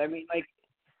tons. I mean, like,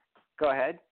 go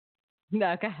ahead.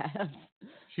 No, go ahead.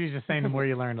 She was just saying the more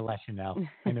you learn, the less you know.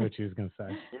 I know what she was going to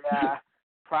say. Yeah,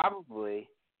 probably.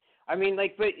 I mean,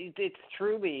 like, but it's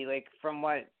truly, like, from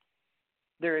what,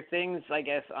 there are things, I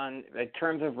guess, on, in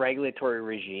terms of regulatory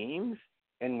regimes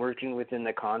and working within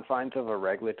the confines of a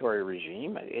regulatory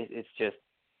regime, it's just,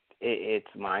 it's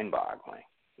mind-boggling.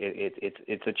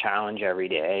 It's a challenge every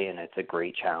day, and it's a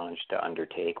great challenge to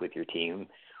undertake with your team,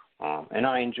 and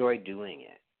I enjoy doing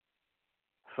it.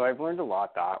 So I've learned a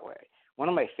lot that way. One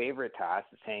of my favorite tasks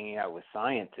is hanging out with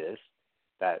scientists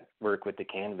that work with the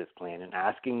cannabis plant and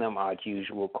asking them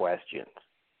unusual questions.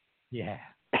 Yeah,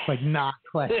 it's like not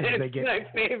questions they get. My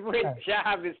favorite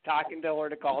job is talking to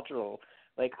horticultural,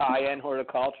 like high-end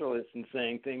horticulturalists, and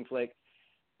saying things like,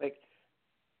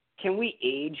 can we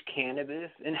age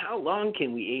cannabis, and how long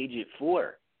can we age it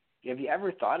for? Have you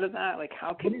ever thought of that? Like,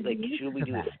 how can, like, should we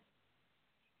do it?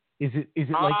 Is it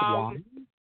like wine?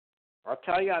 I'll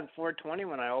tell you on 420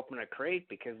 when I open a crate,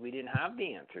 because we didn't have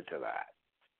the answer to that.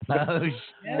 Oh,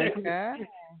 shit.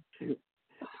 So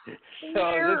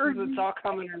it's all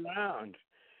coming around.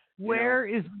 Where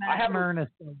is Matt Mernagh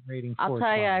celebrating 420? I'll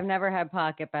tell you, I've never had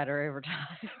pocket battery over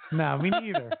time. No, me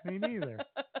neither.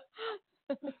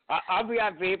 I'll be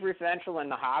at Vapor Central in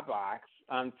the hot box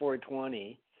on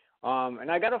 420. And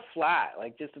I got a flat,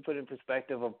 like, just to put in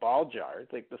perspective, of ball jars,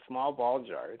 like the small ball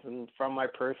jars. And from my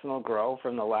personal grow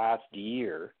from the last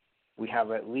year, we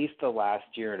have at least the last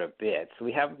year and a bit. So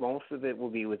we have most of it will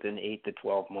be within 8 to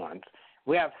 12 months.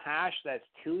 We have hash that's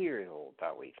 2 years old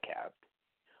that we've kept.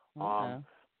 Okay.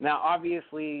 Now,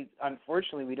 obviously,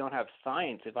 unfortunately, we don't have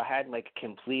science. If I had, like,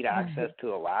 complete access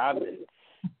to a lab,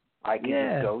 I could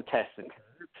just go test the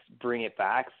terps, bring it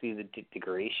back, see the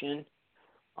degradation.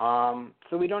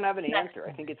 So we don't have an answer.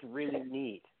 I think it's really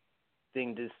neat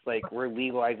thing, just like where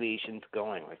legalization's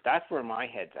going. Like, that's where my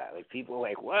head's at. Like, people are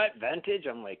like, what, vintage?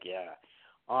 I'm like, yeah.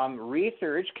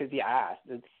 Research, because you asked,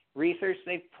 research,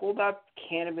 they pulled up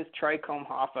cannabis trichome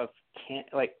off of,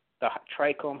 the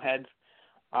trichome heads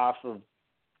off of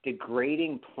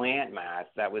degrading plant mass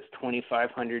that was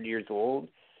 2,500 years old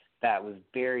that was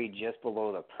buried just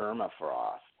below the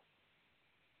permafrost.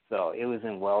 So it was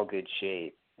in well good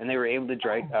shape. And they were able to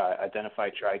identify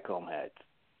trichome heads.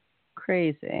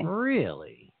 Crazy.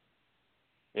 Really?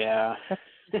 Yeah.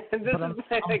 That's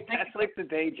like the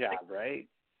day job, right?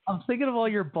 I'm thinking of all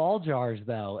your ball jars,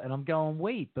 though, and I'm going,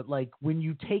 wait, but, like, when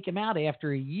you take them out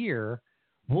after a year,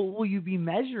 what will you be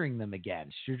measuring them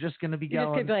against? You're just going to be going...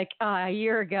 You're just going to be like, a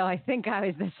year ago, I think I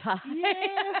was this high.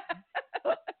 Yeah.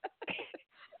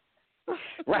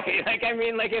 Right. Like, I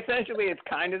mean, like, essentially it's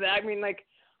kind of that. I mean, like,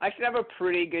 I should have a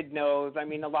pretty good nose. I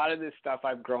mean, a lot of this stuff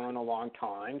I've grown a long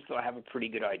time, so I have a pretty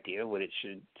good idea what it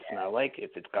should smell like,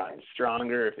 if it's gotten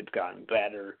stronger, if it's gotten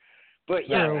better. But,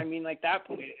 yeah, I mean, like, that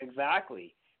point,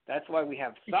 exactly. That's why we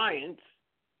have science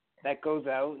that goes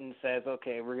out and says,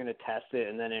 okay, we're going to test it,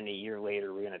 and then in a year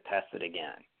later, we're going to test it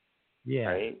again. Yeah.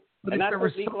 Right? But and that's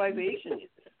what legalization is.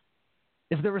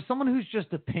 If there was someone who's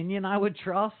just opinion I would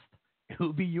trust, it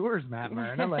would be yours, Matt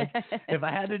Mernagh. Like, if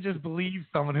I had to just believe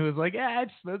someone who was like, I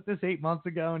smoked this 8 months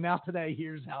ago, and now today,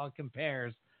 here's how it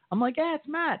compares. I'm like, it's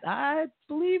Matt. I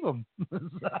believe him. So,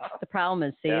 the problem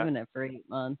is saving it for 8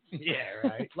 months. Yeah,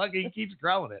 right. Lucky he keeps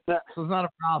growing it, so it's not a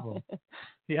problem.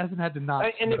 He hasn't had to not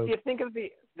And smoke. if you think of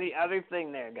the other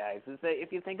thing there, guys, is that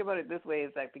if you think about it this way,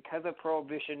 is that because of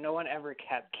Prohibition, no one ever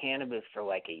kept cannabis for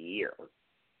like a year.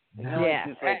 No one's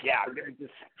just like, I'm going to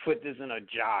just put this in a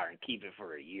jar and keep it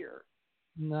for a year.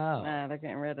 No, they're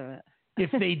getting rid of it.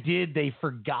 If they did, they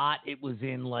forgot it was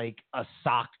in like a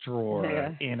sock drawer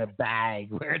in a bag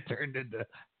where it turned into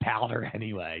powder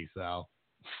anyway. So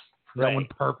no one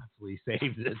purposely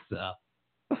saved it. So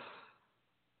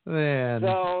man.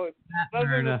 So those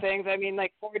are the things. I mean,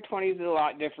 like 420 is a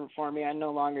lot different for me. I'm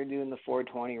no longer doing the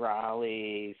 420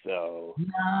 rally, so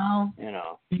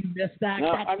you missed that.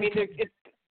 No, I mean it's.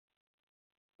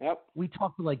 Yep. We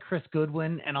talked to like Chris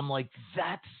Goodwin, and I'm like,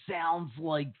 that sounds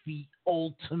like the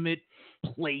ultimate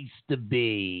place to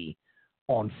be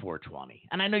on 420.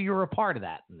 And I know you were a part of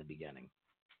that in the beginning.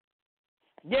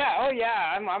 Yeah. Oh,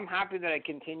 yeah. I'm happy that it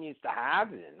continues to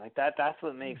happen. Like that's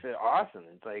what makes it awesome.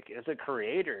 It's like as a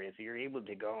creator, if you're able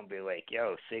to go and be like,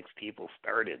 yo, 6 people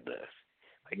started this,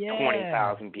 like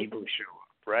 20,000 people show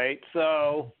up, right?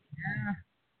 So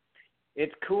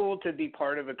it's cool to be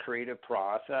part of a creative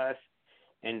process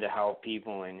and to help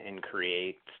people and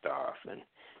create stuff.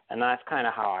 And And that's kind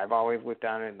of how I've always looked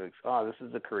at it. Like, oh, this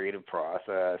is a creative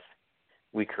process.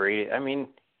 We created. I mean,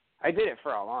 I did it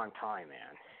for a long time, man.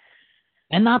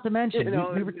 And not to mention,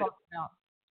 we were talking about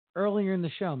earlier in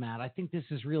the show, Matt, I think this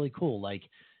is really cool. Like,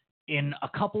 in a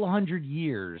couple of 100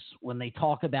 years, when they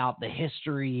talk about the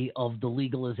history of the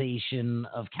legalization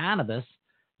of cannabis,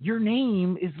 your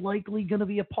name is likely going to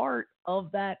be a part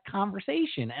of that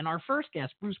conversation. And our first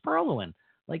guest, Bruce Perlowin,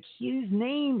 like, his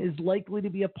name is likely to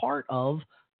be a part of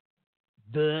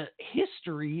the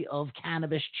history of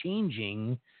cannabis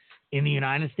changing in the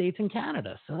United States and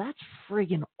Canada. So that's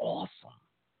friggin' awesome.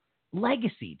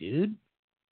 Legacy, dude.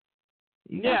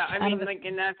 Yeah, I mean, like,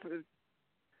 and that's,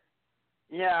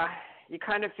 yeah, you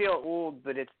kind of feel old,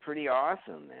 but it's pretty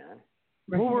awesome, man.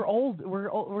 Well, we're old.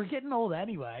 We're getting old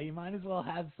anyway. You might as well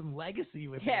have some legacy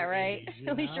with Yeah, right. age,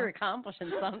 At least you're accomplishing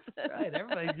something. Right,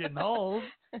 everybody's getting old.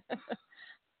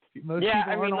 Yeah,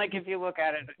 I mean, like, if you look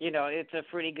at it, you know, it's a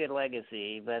pretty good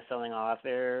legacy. Best-selling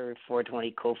author,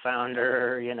 420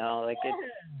 co-founder, you know, like,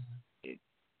 it's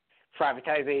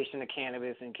privatization of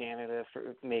cannabis in Canada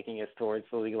for making us towards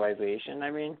the legalization.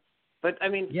 I mean, but, I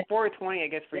mean, yeah. 420, I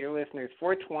guess, for your listeners,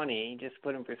 420, just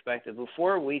put in perspective,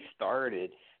 before we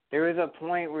started, there was a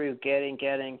point where it was getting,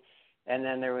 and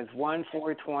then there was one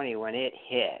 420 when it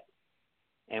hit,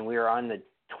 and we were on the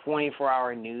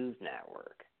 24-hour news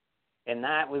network. And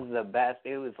that was the best.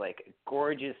 It was like a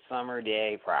gorgeous summer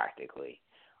day, practically.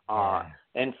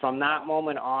 And from that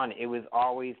moment on, it was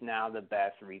always now the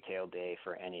best retail day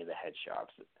for any of the head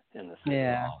shops in the city.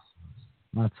 Yeah.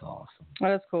 That's awesome. Oh,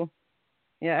 that's cool.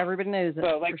 Yeah, everybody knows it,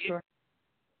 for sure.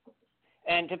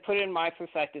 And to put it in my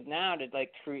perspective now, to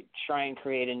like try and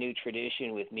create a new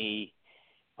tradition with me,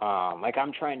 like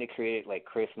I'm trying to create like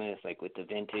Christmas, like with the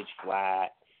vintage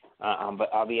flat, but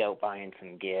I'll be out buying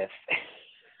some gifts.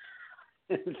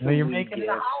 Well, you're making it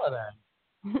a holiday.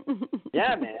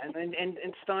 Yeah, man,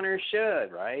 and Stunner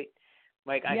should, right?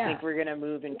 Like, I think we're going to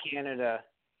move in Canada.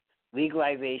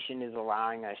 Legalization is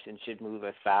allowing us and should move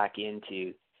us back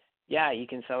into, you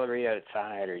can celebrate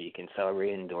outside or you can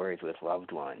celebrate indoors with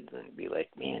loved ones and be like,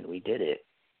 man, we did it.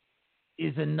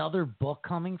 Is another book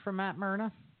coming from Matt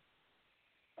Mernagh?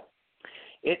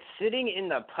 It's sitting in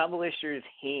the publisher's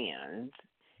hands.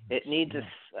 It needs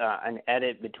an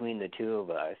edit between the two of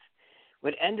us.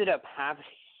 What ended up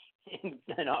happening,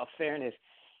 in all fairness,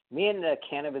 me and the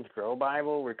Cannabis Grow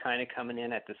Bible were kind of coming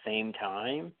in at the same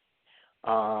time.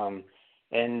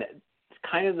 And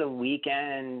kind of the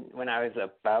weekend when I was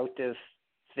about to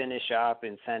finish up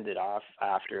and send it off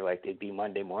after, like, it'd be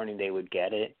Monday morning, they would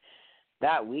get it.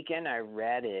 That weekend I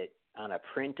read it on a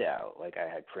printout, like I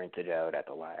had printed out at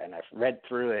the library, and I read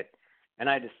through it, and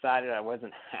I decided I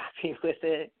wasn't happy with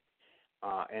it.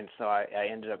 And so I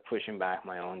ended up pushing back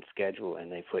my own schedule,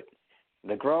 and they put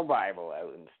the Grow Bible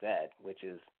out instead, which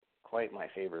is quite my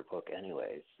favorite book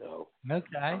anyways. So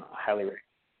highly recommend.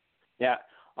 Yeah.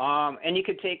 And you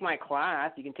could take my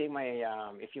class. You can take my,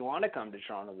 if you want to come to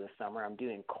Toronto this summer, I'm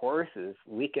doing courses,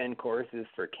 weekend courses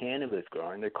for cannabis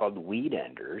growing. They're called Weed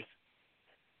Enders.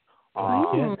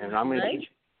 And I'm going to teach.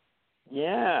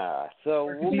 Yeah. So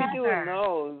we'll be doing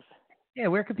those. Yeah.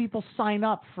 Where can people sign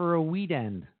up for a Weed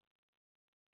End?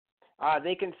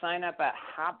 They can sign up at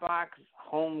Hotbox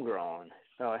Homegrown.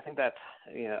 So I think that's,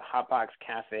 Hotbox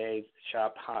Cafe,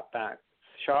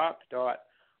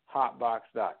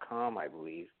 shop.hotbox.com, I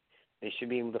believe. They should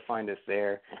be able to find us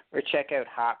there. Or check out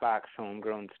Hotbox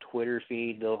Homegrown's Twitter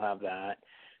feed. They'll have that.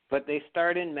 But they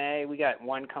start in May. We got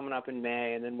one coming up in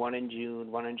May, and then one in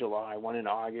June, one in July, one in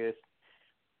August.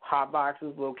 Hotbox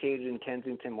is located in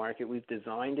Kensington Market. We've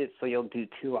designed it so you'll do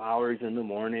 2 hours in the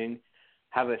morning,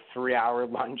 have a 3-hour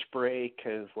lunch break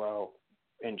because,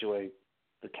 enjoy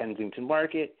the Kensington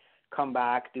Market, come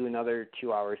back, do another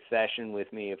 2-hour session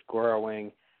with me of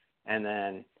growing, and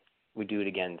then we do it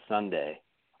again Sunday.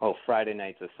 Friday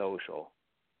night's a social.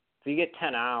 So you get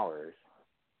 10 hours.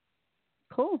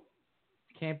 Cool.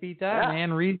 Can't beat that,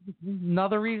 man.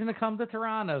 Another reason to come to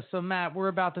Toronto. So, Matt, we're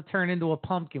about to turn into a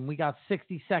pumpkin. We got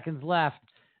 60 seconds left,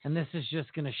 and this is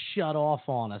just going to shut off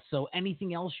on us. So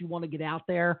anything else you want to get out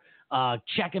there,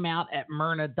 check him out at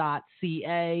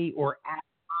mernagh.ca or at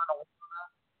Mernagh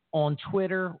on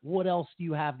Twitter. What else do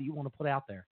you have that you want to put out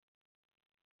there?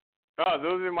 Oh,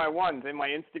 those are my ones. And my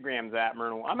Instagram's at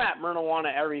Mernagh. I'm at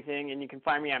Mernagh everything, and you can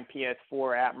find me on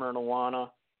PS4 at Mernagh.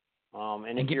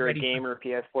 And if you're a gamer,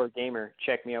 PS4 gamer,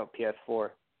 check me out,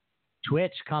 PS4.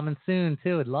 Twitch coming soon,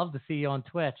 too. I'd love to see you on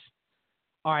Twitch.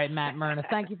 All right, Matt Mernagh,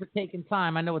 thank you for taking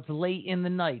time. I know it's late in the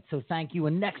night, so thank you.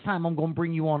 And next time I'm going to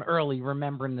bring you on early,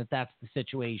 remembering that that's the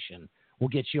situation. We'll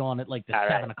get you on at like the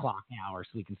 7 o'clock hour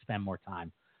so we can spend more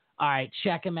time. All right,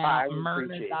 check him out,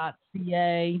 appreciate it.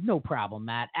 Mernagh.ca. No problem,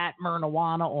 Matt. At Mernagh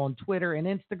on Twitter and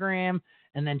Instagram.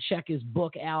 And then check his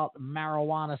book out,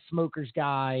 Marijuana Smoker's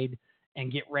Guide,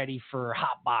 and get ready for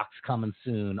Hotbox coming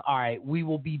soon. All right, we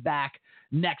will be back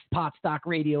next Pot Stock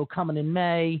Radio coming in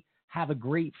May. Have a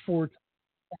great 4th,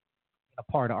 a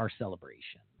part of our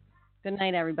celebration. Good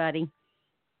night, everybody.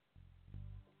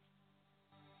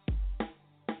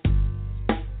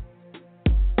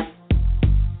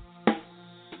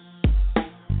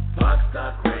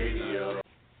 PotStock Radio.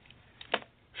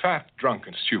 Fat, drunk,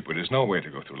 and stupid is no way to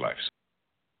go through life.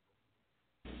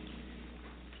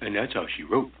 And that's how she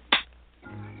wrote.